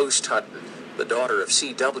Marjorie Post Hutton, the daughter of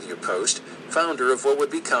C.W. Post, founder of what would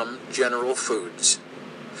become General Foods.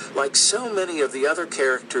 Like so many of the other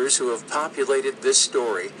characters who have populated this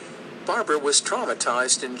story, Barbara was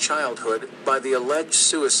traumatized in childhood by the alleged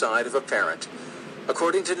suicide of a parent.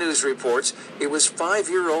 According to news reports, it was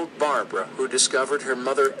 5-year-old Barbara who discovered her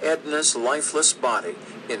mother Edna's lifeless body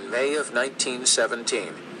in May of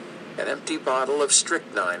 1917. An empty bottle of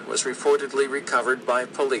strychnine was reportedly recovered by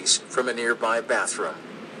police from a nearby bathroom.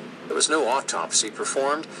 There was no autopsy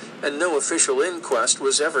performed, and no official inquest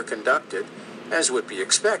was ever conducted, as would be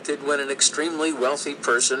expected when an extremely wealthy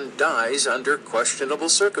person dies under questionable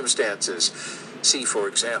circumstances. See, for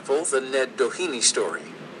example, the Ned Doheny story.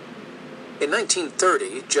 In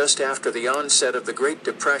 1930, just after the onset of the Great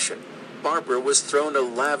Depression, Barbara was thrown a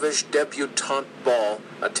lavish debutante ball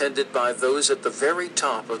attended by those at the very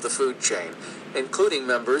top of the food chain, including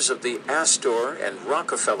members of the Astor and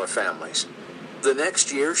Rockefeller families. The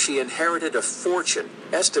next year, she inherited a fortune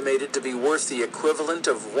estimated to be worth the equivalent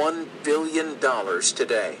of $1 billion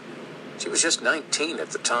today. She was just 19 at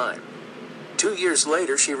the time. 2 years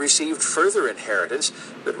later, she received further inheritance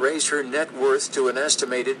that raised her net worth to an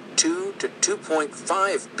estimated $2 to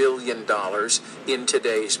 $2.5 billion in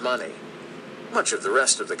today's money. Much of the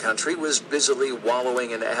rest of the country was busily wallowing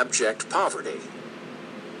in abject poverty.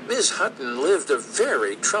 Ms. Hutton lived a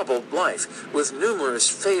very troubled life, with numerous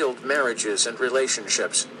failed marriages and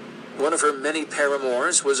relationships. One of her many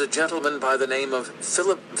paramours was a gentleman by the name of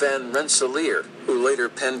Philip Van Rensselaer, who later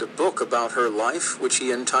penned a book about her life, which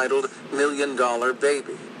he entitled $1 Million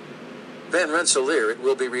Baby. Van Rensselaer, it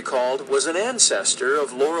will be recalled, was an ancestor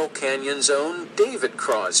of Laurel Canyon's own David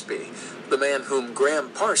Crosby, the man whom Graham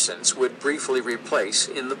Parsons would briefly replace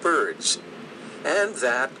in The Birds. And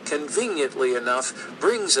that, conveniently enough,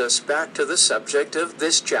 brings us back to the subject of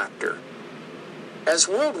this chapter. As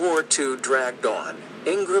World War II dragged on,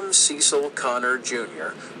 Ingram Cecil Connor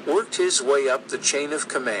Jr. worked his way up the chain of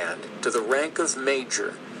command to the rank of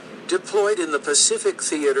Major. Deployed in the Pacific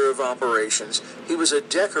Theater of Operations, he was a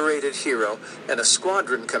decorated hero and a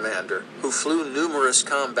squadron commander who flew numerous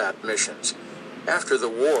combat missions. After the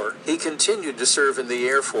war, he continued to serve in the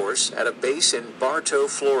Air Force at a base in Bartow,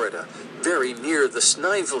 Florida, very near the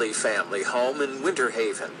Snively family home in Winter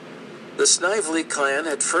Haven. The Snively clan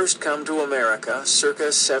had first come to America circa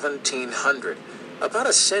 1700, about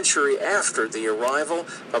a century after the arrival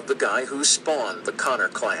of the guy who spawned the Connor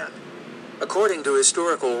clan. According to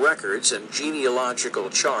historical records and genealogical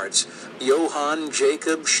charts, Johann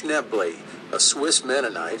Jacob Schnebly, a Swiss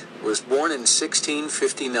Mennonite, was born in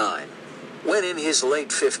 1659. When in his late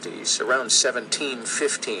 50s, around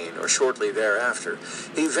 1715 or shortly thereafter,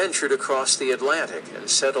 he ventured across the Atlantic and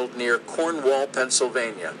settled near Cornwall,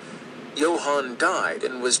 Pennsylvania. Johann died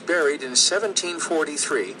and was buried in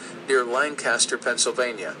 1743 near Lancaster,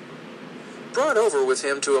 Pennsylvania. Brought over with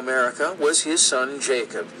him to America was his son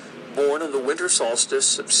Jacob, born on the winter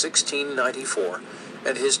solstice of 1694,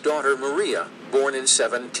 and his daughter Maria, born in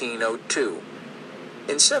 1702.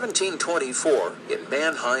 In 1724, in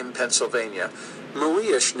Mannheim, Pennsylvania,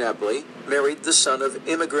 Maria Schnebly married the son of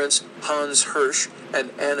immigrants Hans Hirsch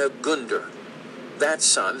and Anna Gunder. That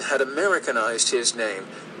son had Americanized his name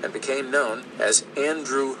and became known as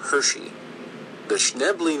Andrew Hershey. The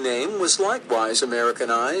Schnebly name was likewise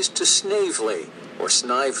Americanized to Snavely or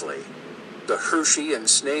Snively. The Hershey and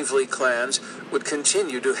Snavely clans would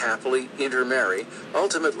continue to happily intermarry,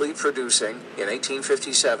 ultimately producing, in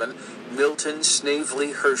 1857, Milton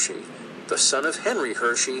Snavely Hershey, the son of Henry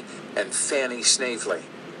Hershey and Fanny Snavely.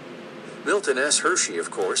 Milton S. Hershey,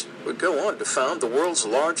 of course, would go on to found the world's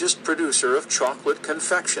largest producer of chocolate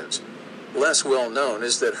confections. Less well known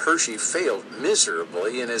is that Hershey failed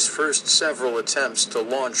miserably in his first several attempts to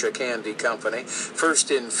launch a candy company,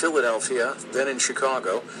 first in Philadelphia, then in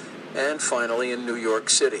Chicago, and finally in New York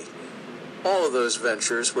City. All of those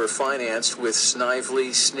ventures were financed with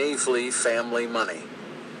Snavely family money.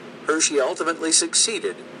 Hershey ultimately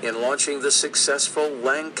succeeded in launching the successful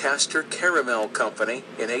Lancaster Caramel Company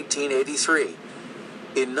in 1883.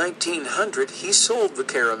 In 1900, he sold the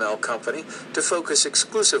Caramel Company to focus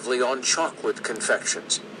exclusively on chocolate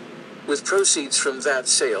confections. With proceeds from that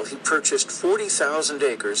sale, he purchased 40,000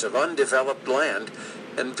 acres of undeveloped land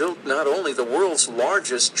and built not only the world's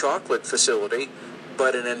largest chocolate facility,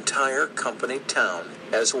 but an entire company town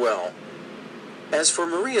as well. As for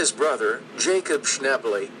Maria's brother, Jacob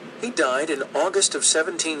Schnebly, he died in August of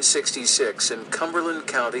 1766 in Cumberland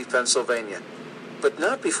County, Pennsylvania, but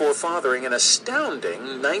not before fathering an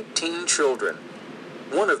astounding 19 children.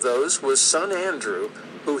 One of those was son Andrew,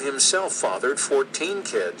 who himself fathered 14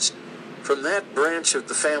 kids. From that branch of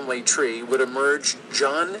the family tree would emerge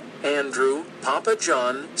John Andrew Papa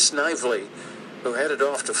John Snively, who headed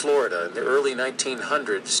off to Florida in the early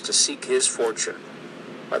 1900s to seek his fortune.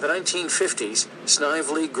 By the 1950s,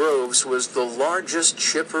 Snively Groves was the largest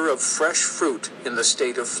shipper of fresh fruit in the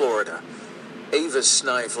state of Florida. Avis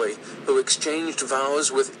Snively, who exchanged vows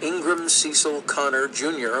with Ingram Cecil Connor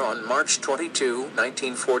Jr. on March 22,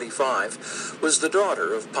 1945, was the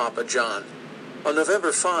daughter of Papa John. On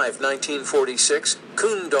November 5, 1946,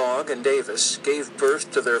 Coon Dog and Davis gave birth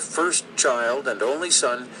to their first child and only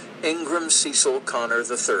son, Ingram Cecil Connor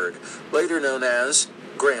III, later known as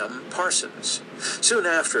Graham Parsons. Soon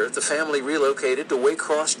after, the family relocated to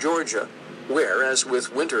Waycross, Georgia, where, as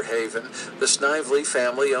with Winter Haven, the Snively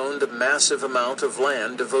family owned a massive amount of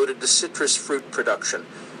land devoted to citrus fruit production.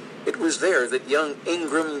 It was there that young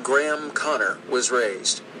Ingram Graham Connor was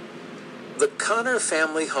raised. The Connor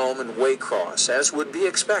family home in Waycross, as would be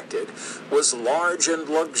expected, was large and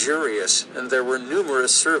luxurious, and there were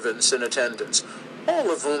numerous servants in attendance,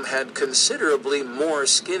 all of whom had considerably more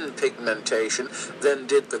skin pigmentation than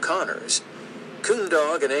did the Connors. Coon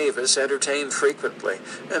Dog and Avis entertained frequently,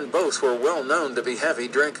 and both were well known to be heavy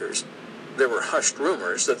drinkers. There were hushed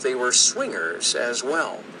rumors that they were swingers as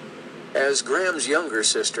well. As Graham's younger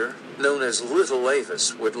sister, known as Little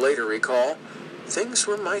Avis, would later recall, things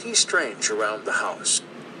were mighty strange around the house.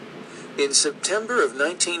 In September of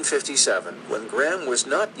 1957, when Graham was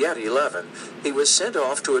not yet 11, he was sent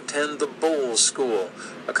off to attend the Bowles School,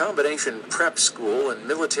 a combination prep school and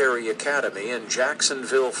military academy in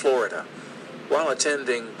Jacksonville, Florida. While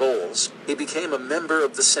attending Bowles, he became a member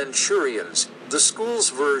of the Centurions, the school's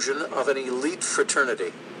version of an elite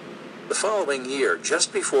fraternity. The following year,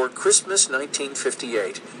 just before Christmas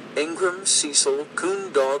 1958, Ingram Cecil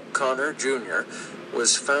Coon Dog Connor Jr.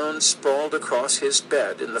 was found sprawled across his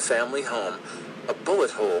bed in the family home, a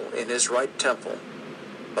bullet hole in his right temple.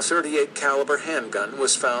 A .38 caliber handgun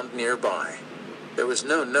was found nearby. There was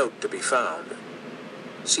no note to be found.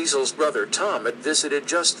 Cecil's brother Tom had visited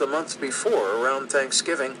just the month before, around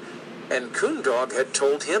Thanksgiving, and Coon Dog had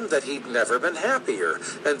told him that he'd never been happier,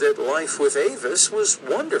 and that life with Avis was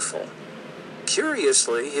wonderful.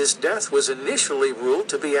 Curiously, his death was initially ruled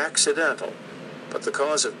to be accidental, but the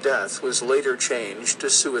cause of death was later changed to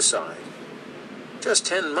suicide. Just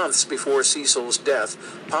 10 months before Cecil's death,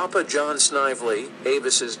 Papa John Snively,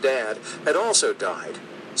 Avis's dad, had also died,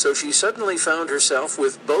 so she suddenly found herself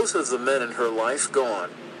with both of the men in her life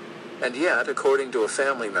gone. And yet, according to a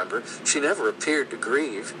family member, she never appeared to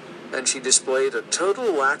grieve. and she displayed a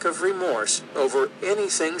total lack of remorse over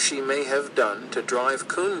anything she may have done to drive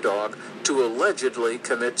Coondog to allegedly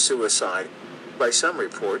commit suicide. By some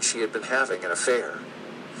reports, she had been having an affair.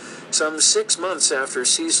 Some 6 months after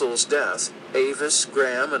Cecil's death, Avis,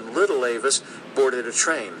 Graham, and little Avis boarded a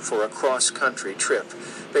train for a cross-country trip.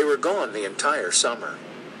 They were gone the entire summer.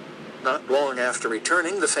 Not long after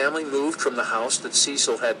returning, the family moved from the house that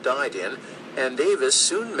Cecil had died in, and Avis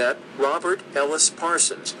soon met Robert Ellis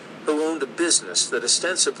Parsons, who owned a business that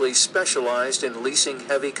ostensibly specialized in leasing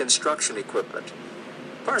heavy construction equipment.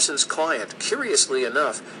 Parsons' client, curiously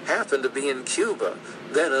enough, happened to be in Cuba,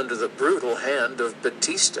 then under the brutal hand of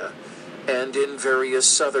Batista, and in various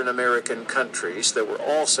Southern American countries that were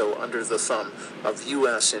also under the thumb of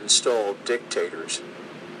U.S.-installed dictators.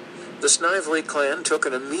 The Snively clan took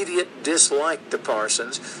an immediate dislike to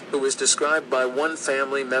Parsons, who was described by one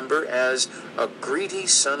family member as a greedy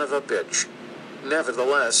son of a bitch.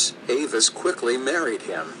 Nevertheless, Avis quickly married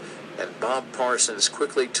him, and Bob Parsons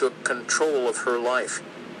quickly took control of her life.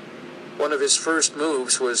 One of his first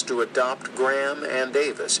moves was to adopt Graham and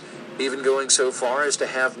Avis, even going so far as to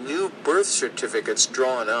have new birth certificates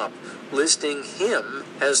drawn up, listing him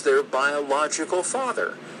as their biological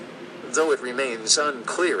father, though it remains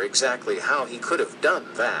unclear exactly how he could have done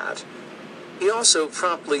that. He also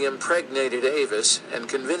promptly impregnated Avis and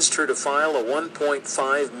convinced her to file a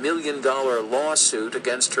 $1.5 million lawsuit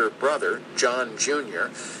against her brother, John Jr.,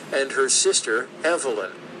 and her sister,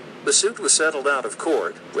 Evelyn. The suit was settled out of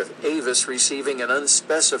court, with Avis receiving an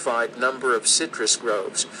unspecified number of citrus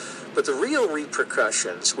groves, but the real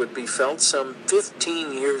repercussions would be felt some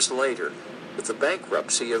 15 years later, with the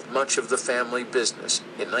bankruptcy of much of the family business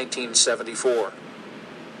in 1974.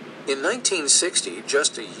 In 1960,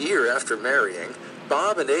 just a year after marrying,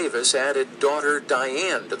 Bob and Avis added daughter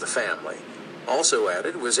Diane to the family. Also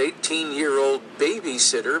added was 18-year-old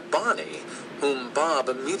babysitter Bonnie, whom Bob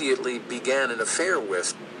immediately began an affair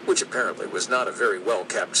with, which apparently was not a very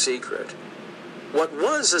well-kept secret. What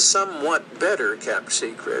was a somewhat better kept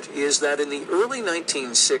secret is that in the early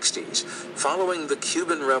 1960s, following the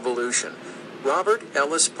Cuban Revolution, Robert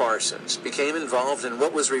Ellis Parsons became involved in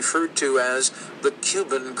what was referred to as the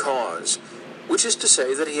Cuban cause, which is to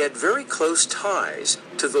say that he had very close ties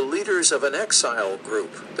to the leaders of an exile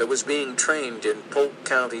group that was being trained in Polk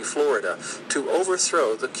County, Florida, to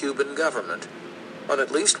overthrow the Cuban government. On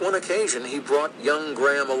at least one occasion, he brought young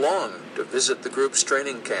Graham along to visit the group's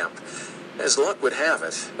training camp. As luck would have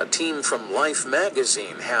it, a team from Life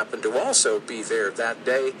magazine happened to also be there that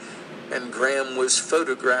day, and Graham was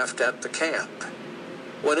photographed at the camp.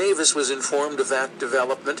 When Avis was informed of that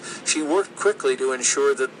development, she worked quickly to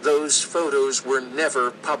ensure that those photos were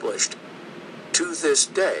never published. To this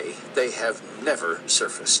day, they have never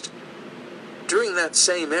surfaced. During that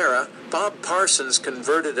same era, Bob Parsons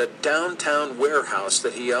converted a downtown warehouse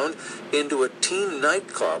that he owned into a teen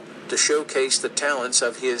nightclub to showcase the talents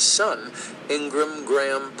of his son, Ingram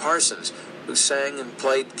Graham Parsons, who sang and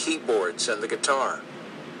played keyboards and the guitar.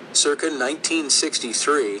 Circa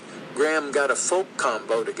 1963, Graham got a folk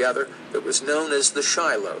combo together that was known as the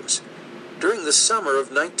Shilohs. During the summer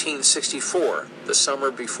of 1964, the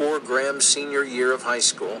summer before Graham's senior year of high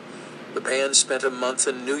school, the band spent a month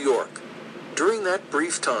in New York. During that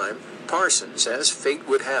brief time, Parsons, as fate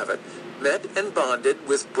would have it, met and bonded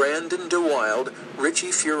with Brandon DeWild,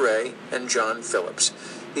 Richie Furay, and John Phillips.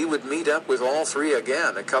 He would meet up with all three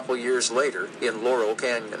again a couple years later in Laurel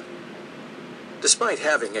Canyon. Despite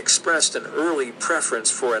having expressed an early preference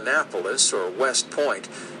for Annapolis or West Point,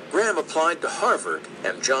 Graham applied to Harvard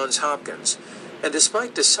and Johns Hopkins, and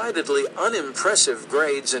despite decidedly unimpressive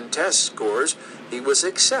grades and test scores, he was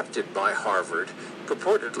accepted by Harvard,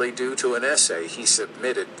 purportedly due to an essay he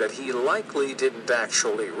submitted that he likely didn't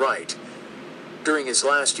actually write. During his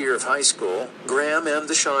last year of high school, Graham and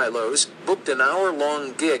the Shilohs booked an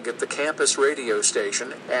hour-long gig at the campus radio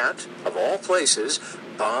station at, of all places,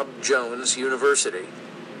 Bob Jones University.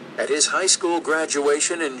 At his high school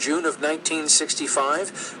graduation in June of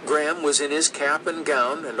 1965, Graham was in his cap and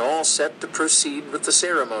gown and all set to proceed with the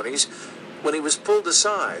ceremonies when he was pulled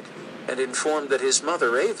aside and informed that his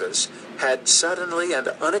mother, Avis, had suddenly and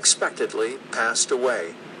unexpectedly passed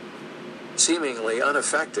away. Seemingly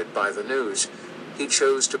unaffected by the news, he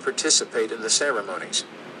chose to participate in the ceremonies.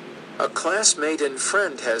 A classmate and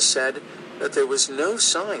friend has said that there was no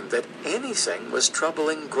sign that anything was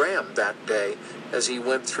troubling Graham that day as he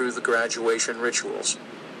went through the graduation rituals.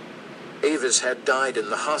 Avis had died in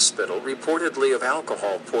the hospital, reportedly of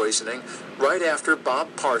alcohol poisoning, right after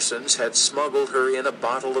Bob Parsons had smuggled her in a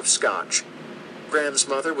bottle of scotch. Graham's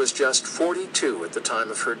mother was just 42 at the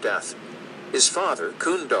time of her death. His father,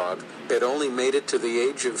 Coondog, had only made it to the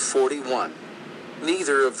age of 41.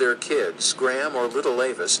 Neither of their kids, Graham or little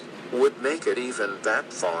Avis, would make it even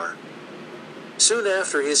that far. Soon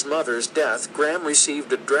after his mother's death, Graham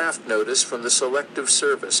received a draft notice from the Selective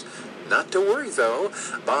Service. Not to worry, though.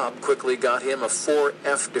 Bob quickly got him a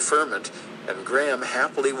 4F deferment, and Graham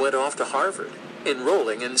happily went off to Harvard,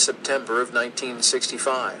 enrolling in September of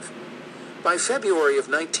 1965. By February of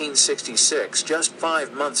 1966, just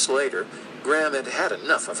 5 months later, Graham had had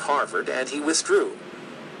enough of Harvard, and he withdrew.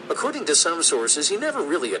 According to some sources, he never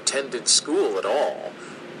really attended school at all,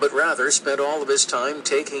 but rather spent all of his time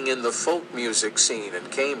taking in the folk music scene in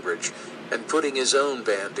Cambridge and putting his own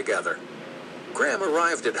band together. Graham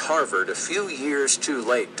arrived at Harvard a few years too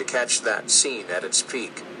late to catch that scene at its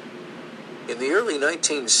peak. In the early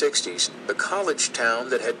 1960s, the college town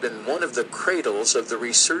that had been one of the cradles of the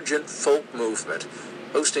resurgent folk movement,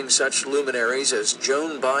 hosting such luminaries as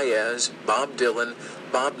Joan Baez, Bob Dylan,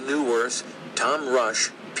 Bob Newirth, Tom Rush,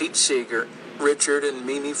 Pete Seeger, Richard and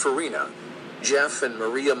Mimi Farina, Jeff and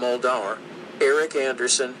Maria Muldaur, Eric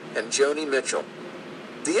Anderson, and Joni Mitchell.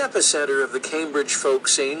 The epicenter of the Cambridge folk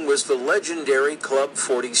scene was the legendary Club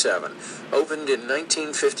 47, opened in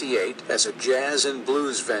 1958 as a jazz and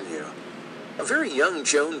blues venue. A very young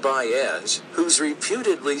Joan Baez, whose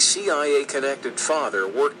reputedly CIA-connected father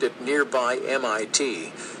worked at nearby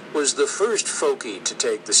MIT, was the first folkie to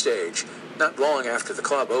take the stage, not long after the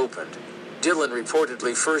club opened. Dylan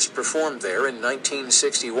reportedly first performed there in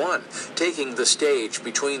 1961, taking the stage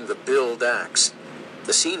between the billed acts.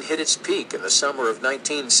 The scene hit its peak in the summer of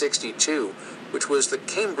 1962, which was the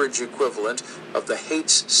Cambridge equivalent of the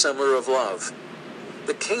Hates Summer of Love.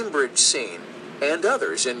 The Cambridge scene, and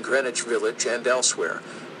others in Greenwich Village and elsewhere,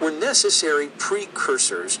 were necessary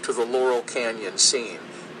precursors to the Laurel Canyon scene,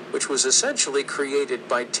 which was essentially created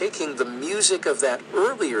by taking the music of that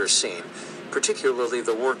earlier scene, particularly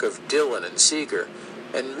the work of Dylan and Seeger,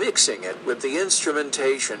 and mixing it with the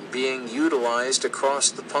instrumentation being utilized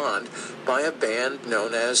across the pond by a band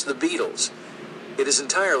known as the Beatles. It is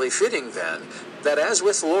entirely fitting, then, that as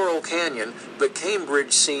with Laurel Canyon, the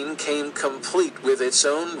Cambridge scene came complete with its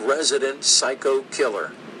own resident psycho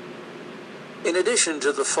killer. In addition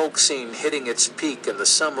to the folk scene hitting its peak in the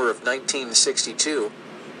summer of 1962,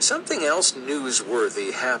 something else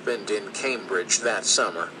newsworthy happened in Cambridge that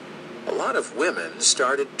summer. A lot of women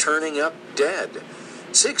started turning up dead.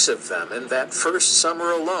 6 of them in that first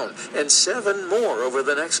summer alone, and 7 more over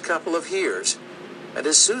the next couple of years. And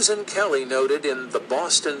as Susan Kelly noted in The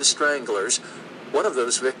Boston Stranglers, one of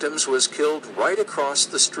those victims was killed right across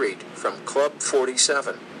the street from Club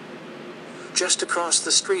 47. Just across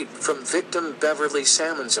the street from victim Beverly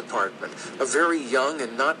Salmon's apartment, a very young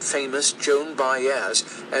and not famous Joan Baez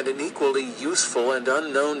and an equally youthful and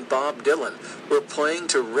unknown Bob Dylan were playing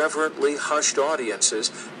to reverently hushed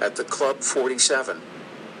audiences at the Club 47.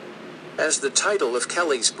 As the title of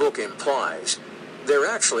Kelly's book implies, there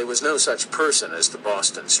actually was no such person as the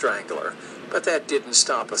Boston Strangler, but that didn't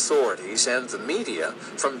stop authorities and the media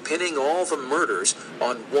from pinning all the murders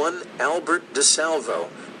on one Albert DeSalvo,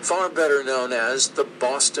 far better known as the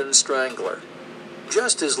Boston Strangler.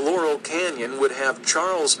 Just as Laurel Canyon would have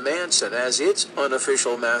Charles Manson as its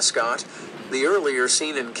unofficial mascot, the earlier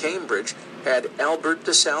scene in Cambridge had Albert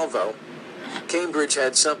DeSalvo. Cambridge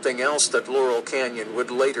had something else that Laurel Canyon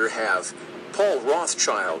would later have: Paul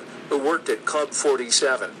Rothchild, who worked at Club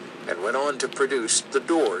 47 and went on to produce The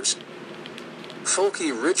Doors.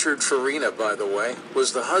 Folkie Richard Farina, by the way,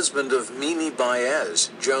 was the husband of Mimi Baez,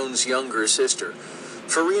 Joan's younger sister.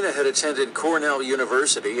 Farina had attended Cornell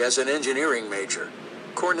University as an engineering major.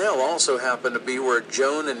 Cornell also happened to be where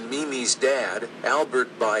Joan and Mimi's dad,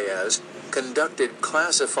 Albert Baez, conducted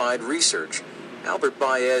classified research. Albert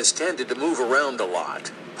Baez tended to move around a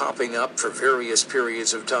lot, popping up for various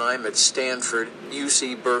periods of time at Stanford,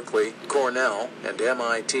 UC Berkeley, Cornell, and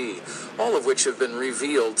MIT, all of which have been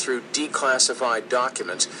revealed through declassified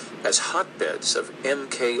documents as hotbeds of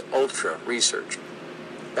MK-Ultra research.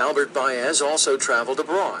 Albert Baez also traveled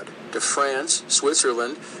abroad, to France,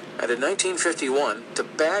 Switzerland, and in 1951 to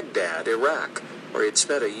Baghdad, Iraq, where he had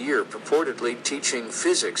spent a year purportedly teaching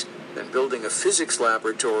physics and building a physics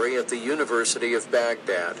laboratory at the University of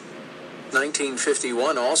Baghdad.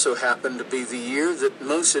 1951 also happened to be the year that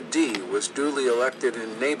Mossadegh was duly elected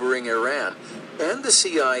in neighboring Iran, and the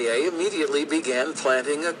CIA immediately began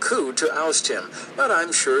planning a coup to oust him, but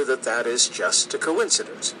I'm sure that is just a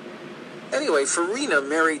coincidence. Anyway, Farina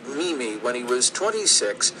married Mimi when he was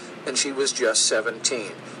 26 and she was just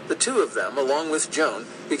 17, The two of them, along with Joan,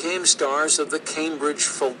 became stars of the Cambridge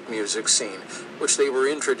folk music scene, which they were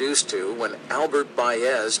introduced to when Albert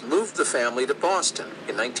Baez moved the family to Boston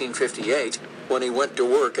in 1958 when he went to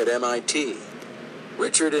work at MIT.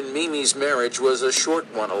 Richard and Mimi's marriage was a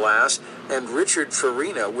short one, alas, and Richard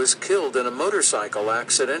Farina was killed in a motorcycle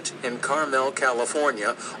accident in Carmel,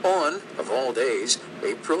 California on, of all days,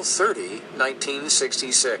 April 30,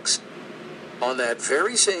 1966. On that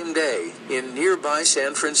very same day, in nearby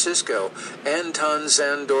San Francisco, Anton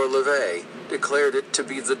Szandor LaVey declared it to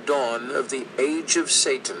be the dawn of the Age of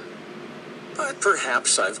Satan. But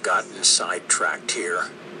perhaps I've gotten sidetracked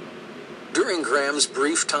here. During Graham's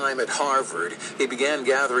brief time at Harvard, he began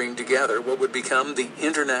gathering together what would become the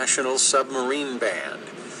International Submarine Band.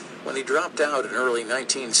 When he dropped out in early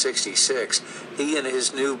 1966, he and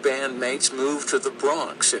his new bandmates moved to the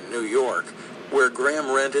Bronx in New York, where Graham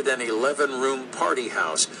rented an 11-room party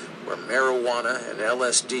house where marijuana and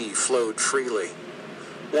LSD flowed freely.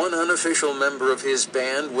 One unofficial member of his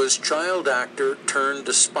band was child actor turned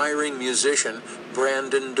aspiring musician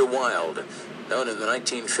Brandon DeWild, known in the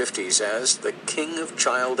 1950s as the King of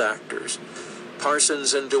Child Actors.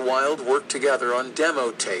 Parsons and DeWild worked together on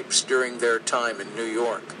demo tapes during their time in New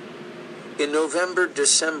York. In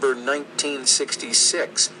November-December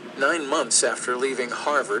 1966, 9 months after leaving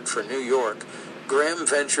Harvard for New York, Graham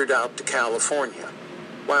ventured out to California.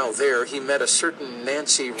 While there, he met a certain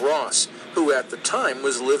Nancy Ross, who at the time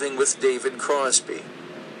was living with David Crosby.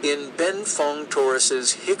 In Ben Fong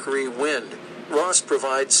Torres's Hickory Wind, Ross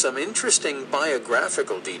provides some interesting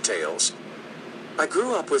biographical details. I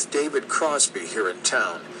grew up with David Crosby here in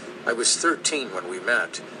town. I was 13 when we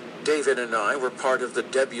met. David and I were part of the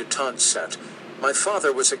debutante set. My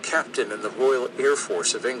father was a captain in the Royal Air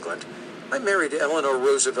Force of England. I married Eleanor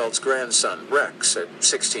Roosevelt's grandson, Rex, at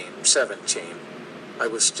 16, 17. I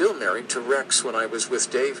was still married to Rex when I was with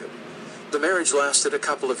David. The marriage lasted a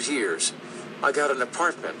couple of years. I got an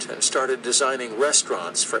apartment and started designing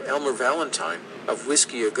restaurants for Elmer Valentine of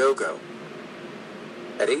Whiskey A Go-Go.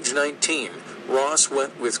 At age 19, Ross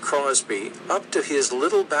went with Crosby up to his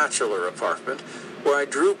little bachelor apartment where I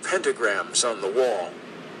drew pentagrams on the wall.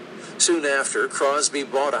 Soon after, Crosby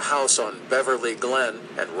bought a house on Beverly Glen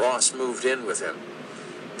and Ross moved in with him.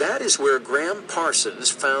 That is where Graham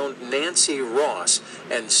Parsons found Nancy Ross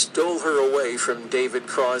and stole her away from David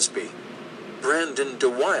Crosby. Brandon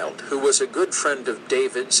DeWild, who was a good friend of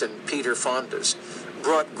David's and Peter Fonda's,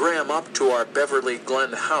 brought Graham up to our Beverly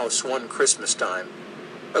Glen house one Christmas time.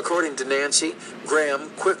 According to Nancy,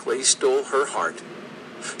 Graham quickly stole her heart.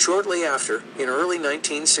 Shortly after, in early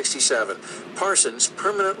 1967, Parsons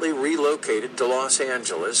permanently relocated to Los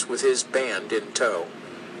Angeles with his band in tow.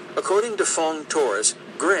 According to Fong Torres,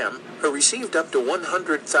 Graham, who received up to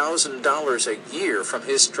 $100,000 a year from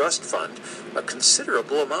his trust fund, a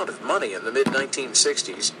considerable amount of money in the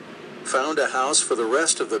mid-1960s, found a house for the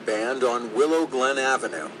rest of the band on Willow Glen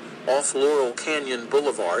Avenue, off Laurel Canyon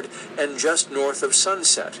Boulevard and just north of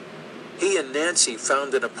Sunset. He and Nancy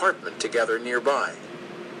found an apartment together nearby.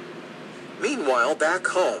 Meanwhile, back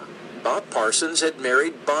home, Bob Parsons had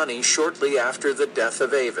married Bonnie shortly after the death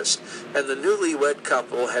of Avis, and the newlywed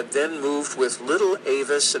couple had then moved with little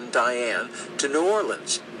Avis and Diane to New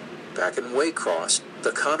Orleans. Back in Waycross,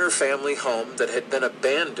 the Connor family home that had been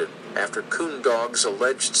abandoned after Coondog's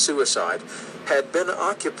alleged suicide had been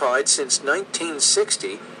occupied since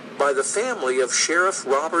 1960 by the family of Sheriff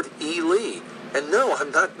Robert E. Lee. And no, I'm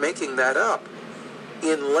not making that up.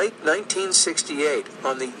 In late 1968,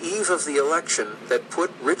 on the eve of the election that put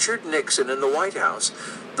Richard Nixon in the White House,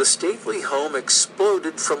 the stately home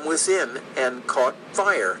exploded from within and caught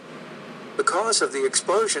fire. The cause of the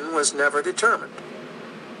explosion was never determined.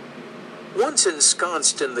 Once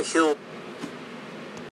ensconced in the hill